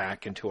send us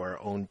back into our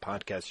own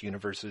podcast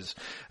universes.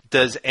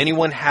 Does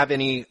anyone have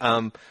any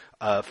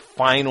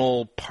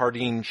final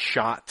parting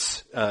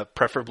shots,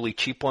 preferably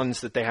cheap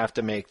ones, that they have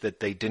to make that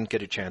they didn't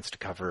get a chance to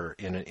cover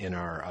in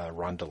our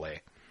rondelay?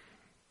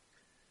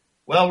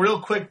 Well, real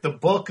quick, the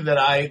book that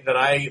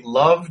I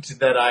loved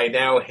that I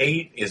now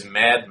hate is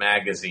Mad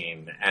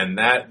Magazine, and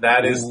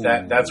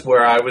that's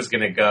where I was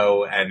going to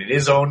go. And it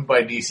is owned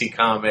by DC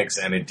Comics,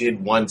 and it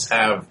did once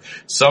have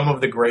some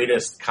of the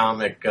greatest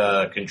comic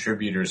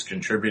contributors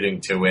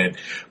contributing to it,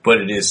 but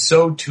it is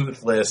so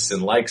toothless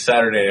and, like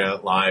Saturday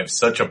Night Live,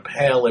 such a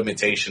pale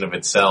imitation of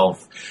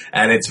itself,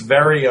 and it's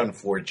very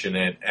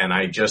unfortunate. And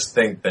I just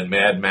think that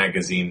Mad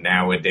Magazine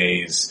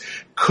nowadays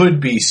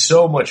could be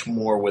so much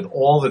more with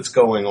all that's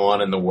going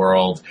on in the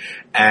world,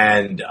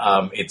 and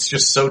it's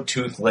just so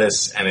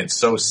toothless and it's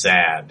so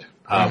sad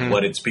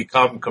what it's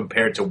become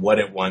compared to what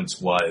it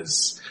once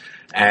was.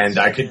 And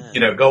I could,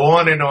 go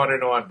on and on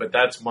and on, but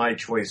that's my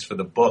choice for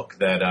the book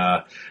that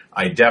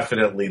I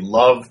definitely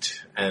loved.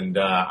 And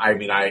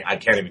I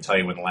can't even tell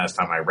you when the last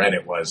time I read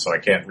it was, so I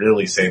can't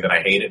really say that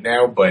I hate it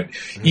now. But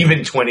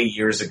even 20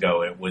 years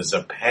ago, it was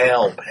a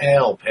pale,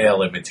 pale,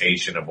 pale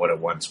imitation of what it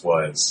once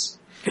was.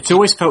 It's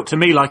always felt to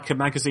me like a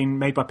magazine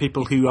made by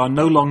people who are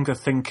no longer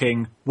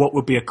thinking, what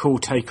would be a cool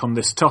take on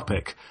this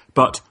topic,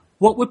 but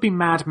what would be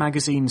Mad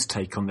Magazine's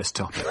take on this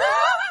topic?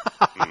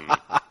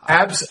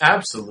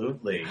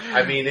 Absolutely.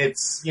 I mean,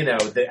 it's,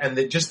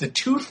 just the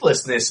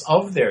toothlessness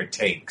of their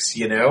takes,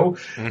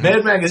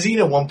 Mad Magazine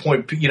at one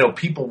point,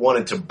 people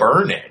wanted to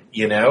burn it,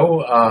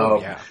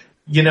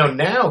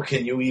 now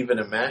can you even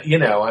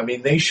imagine, I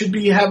mean, they should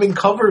be having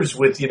covers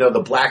with,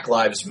 the Black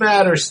Lives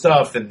Matter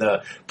stuff and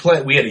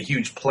we had a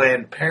huge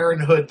Planned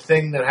Parenthood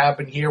thing that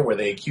happened here where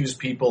they accused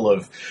people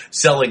of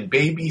selling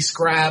baby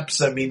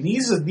scraps. I mean,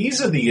 these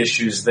are the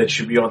issues that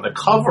should be on the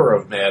cover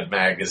of Mad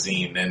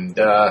Magazine. And,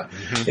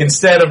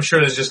 instead, I'm sure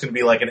there's just going to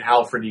be like an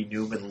Alfred E.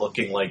 Newman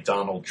looking like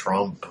Donald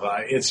Trump.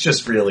 It's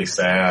just really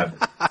sad.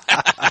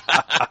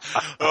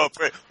 Well,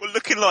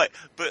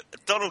 but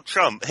Donald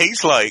Trump,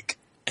 he's like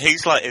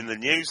in the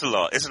news a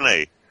lot, isn't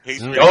he? He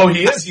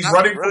is. He's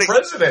running for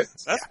president.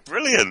 That's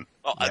brilliant.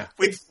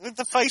 With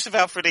the face of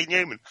Alfred E.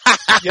 Newman.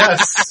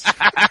 Yes.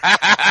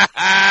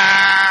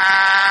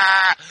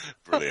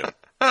 Brilliant.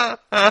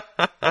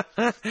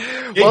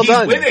 He's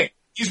winning.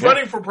 He's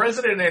running for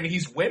president and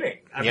he's winning.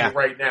 I mean,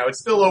 right now it's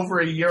still over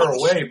a year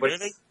away, but.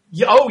 Really?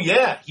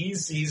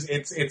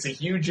 It's a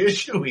huge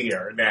issue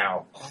here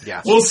now.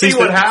 Yeah. We'll see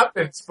what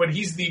happens, but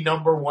he's the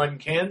number one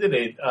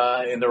candidate,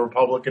 in the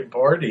Republican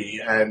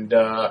Party. And,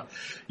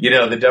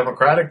 the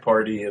Democratic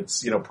Party,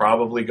 it's,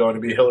 probably going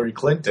to be Hillary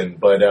Clinton.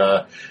 But,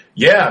 I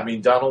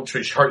mean, Donald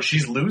Trump,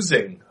 she's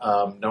losing,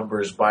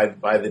 numbers by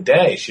the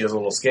day. She has a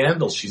little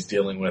scandal she's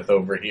dealing with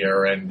over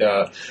here. And,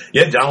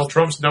 Donald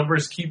Trump's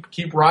numbers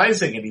keep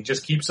rising and he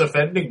just keeps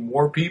offending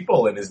more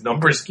people and his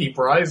numbers keep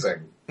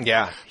rising.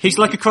 Yeah. He's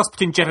like a cross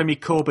between Jeremy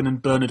Corbyn and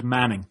Bernard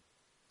Manning.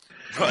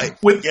 Right.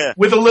 With a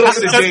little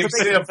bit of James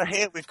Sam.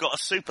 Here we've got a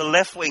super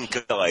left-wing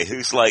guy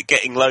who's like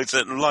getting loads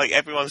of, like,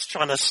 everyone's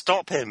trying to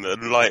stop him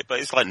and like, but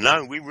it's like,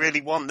 no, we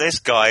really want this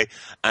guy.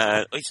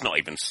 He's not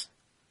even.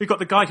 We've got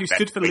the guy who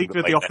stood for leader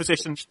of the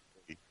opposition.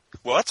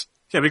 What?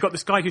 Yeah, we've got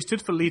this guy who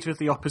stood for leader of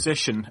the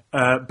opposition,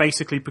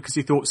 basically because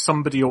he thought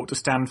somebody ought to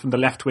stand from the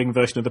left-wing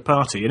version of the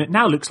party, and it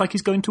now looks like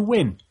he's going to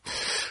win,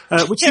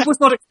 which he was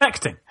not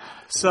expecting.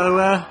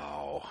 So,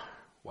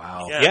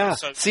 Wow. Yeah.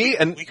 So see,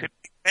 and we could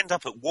end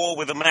up at war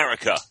with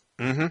America.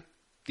 Mm-hmm.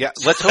 Yeah,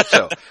 let's hope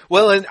so.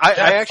 Well, and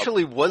I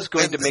actually was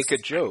going to make a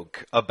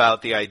joke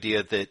about the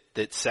idea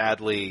that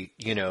sadly,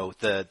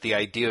 the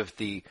idea of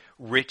the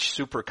rich,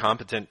 super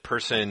competent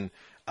person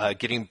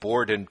getting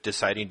bored and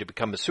deciding to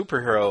become a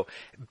superhero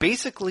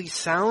basically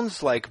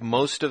sounds like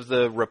most of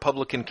the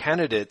Republican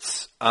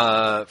candidates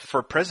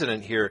for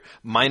president here,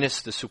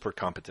 minus the super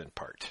competent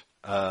part.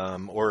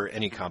 Or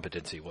any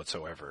competency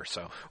whatsoever.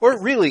 So, or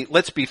really,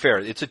 let's be fair,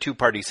 it's a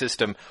two-party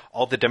system.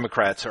 All the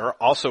Democrats are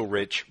also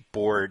rich,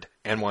 bored,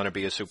 and want to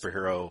be a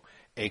superhero,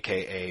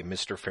 aka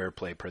Mr.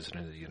 Fairplay,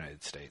 President of the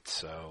United States.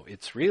 So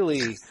it's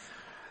really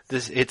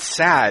it's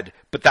sad,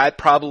 but that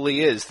probably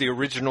is the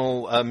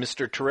original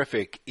Mr.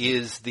 Terrific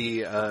is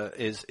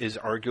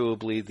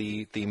arguably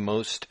the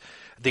most.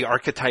 The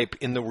archetype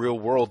in the real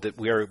world that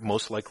we are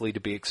most likely to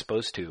be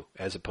exposed to,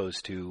 as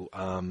opposed to,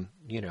 I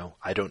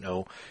don't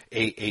know,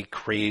 a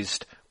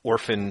crazed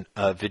orphan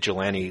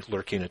vigilante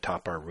lurking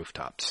atop our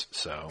rooftops.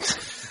 So,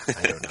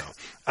 I don't know.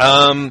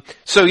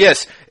 So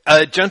yes,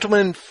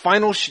 gentlemen,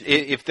 final,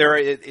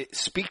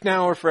 speak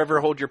now or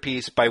forever hold your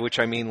peace, by which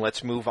I mean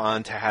let's move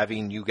on to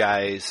having you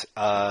guys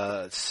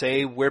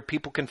say where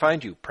people can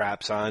find you,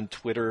 perhaps on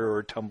Twitter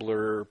or Tumblr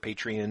or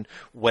Patreon,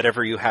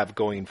 whatever you have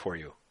going for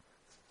you.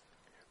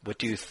 What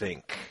do you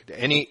think?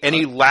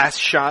 Any last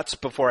shots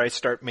before I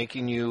start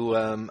making you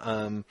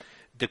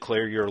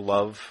declare your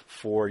love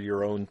for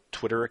your own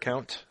Twitter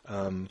account?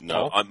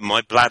 No,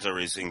 my bladder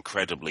is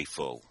incredibly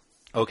full.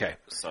 Okay.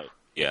 So,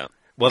 yeah.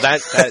 Well,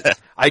 that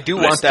I do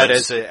want that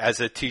as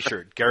a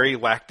T-shirt. Gary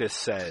Lactus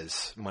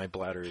says, "My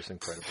bladder is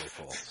incredibly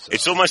full." So.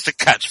 It's almost a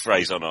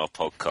catchphrase on our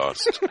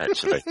podcast,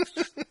 actually.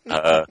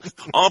 Our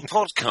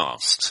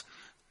podcast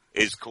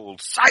is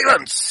called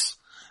Silence.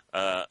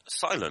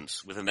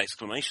 Silence with an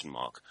exclamation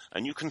mark,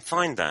 and you can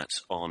find that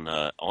on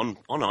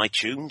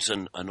iTunes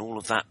and all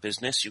of that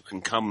business. You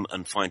can come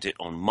and find it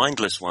on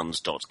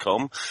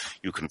mindlessones.com.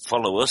 You can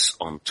follow us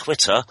on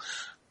Twitter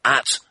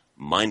at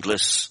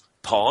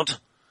mindlesspod,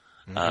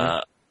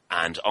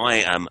 and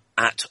I am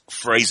at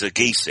Fraser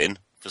Geesin.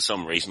 For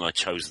some reason, I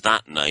chose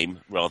that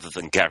name rather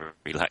than Gary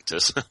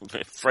Lactus.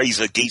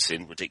 Fraser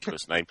Geesin,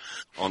 ridiculous name,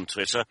 on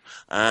Twitter.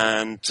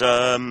 And,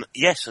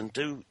 yes, and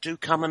do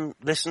come and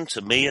listen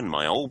to me and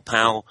my old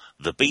pal,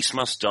 The Beast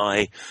Must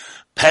Die,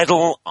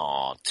 pedal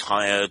our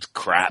tired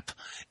crap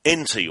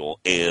into your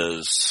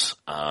ears,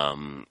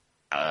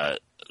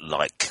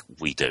 like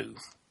we do.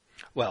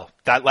 Well,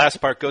 that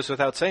last part goes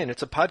without saying.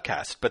 It's a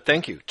podcast, but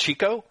thank you.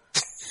 Chico?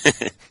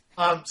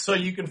 So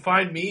you can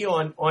find me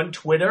on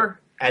Twitter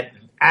at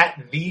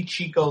the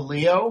Chico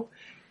Leo,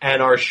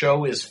 and our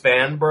show is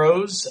Fan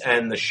Bros,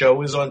 and the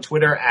show is on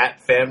Twitter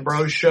at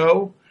Fanbros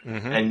Show,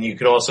 and you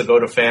can also go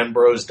to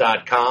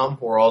fanbros.com.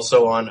 We're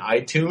also on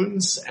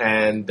iTunes,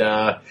 and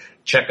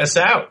check us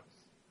out.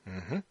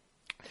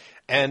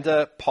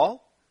 And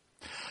Paul?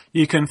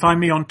 You can find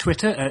me on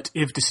Twitter at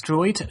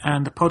IvDestroyed,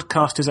 and the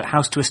podcast is at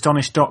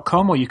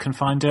housetoastonish.com, or you can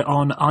find it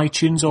on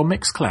iTunes or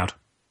Mixcloud.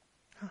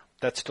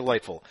 That's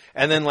delightful.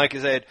 And then, like I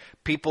said,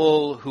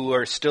 people who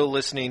are still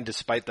listening,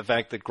 despite the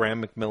fact that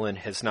Graham McMillan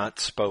has not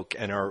spoke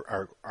and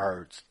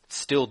are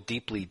still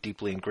deeply,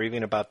 deeply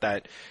grieving about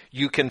that,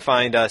 you can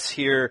find us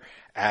here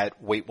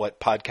at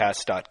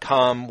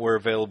waitwhatpodcast.com. We're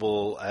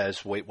available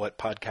as Wait What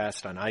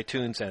Podcast on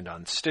iTunes and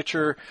on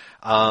Stitcher,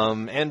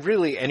 and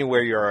really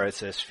anywhere your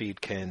RSS feed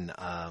can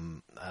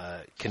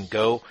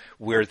go.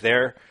 We're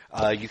there.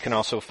 You can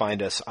also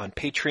find us on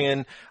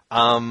Patreon.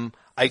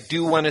 I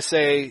do want to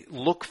say,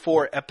 look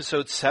for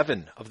episode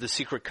 7 of the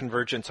Secret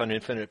Convergence on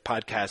Infinite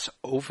podcast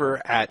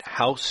over at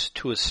House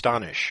to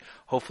Astonish.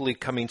 Hopefully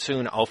coming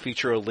soon. I'll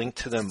feature a link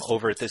to them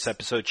over at this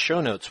episode's show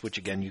notes, which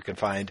again you can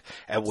find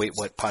at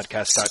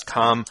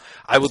waitwhatpodcast.com.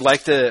 I would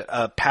like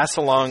to pass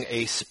along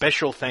a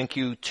special thank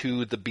you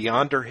to the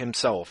Beyonder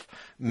himself,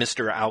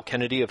 Mr. Al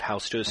Kennedy of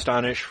House to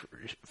Astonish,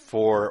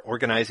 for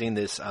organizing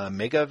this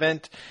mega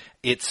event.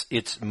 It's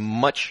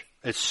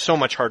so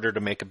much harder to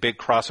make a big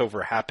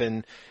crossover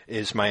happen,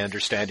 is my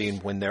understanding,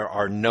 when there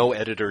are no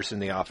editors in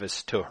the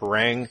office to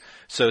harangue.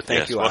 So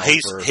thank you, Al,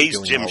 for he's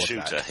doing Jim all of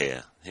Shooter that.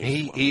 here.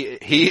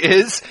 He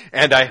is,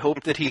 and I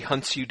hope that he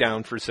hunts you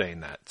down for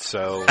saying that.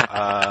 So,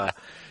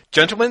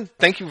 gentlemen,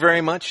 thank you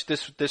very much.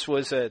 This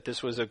was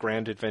a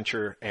grand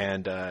adventure,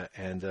 and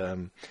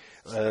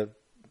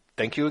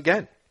thank you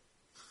again.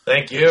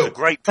 Thank you. It's a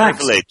great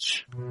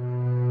privilege.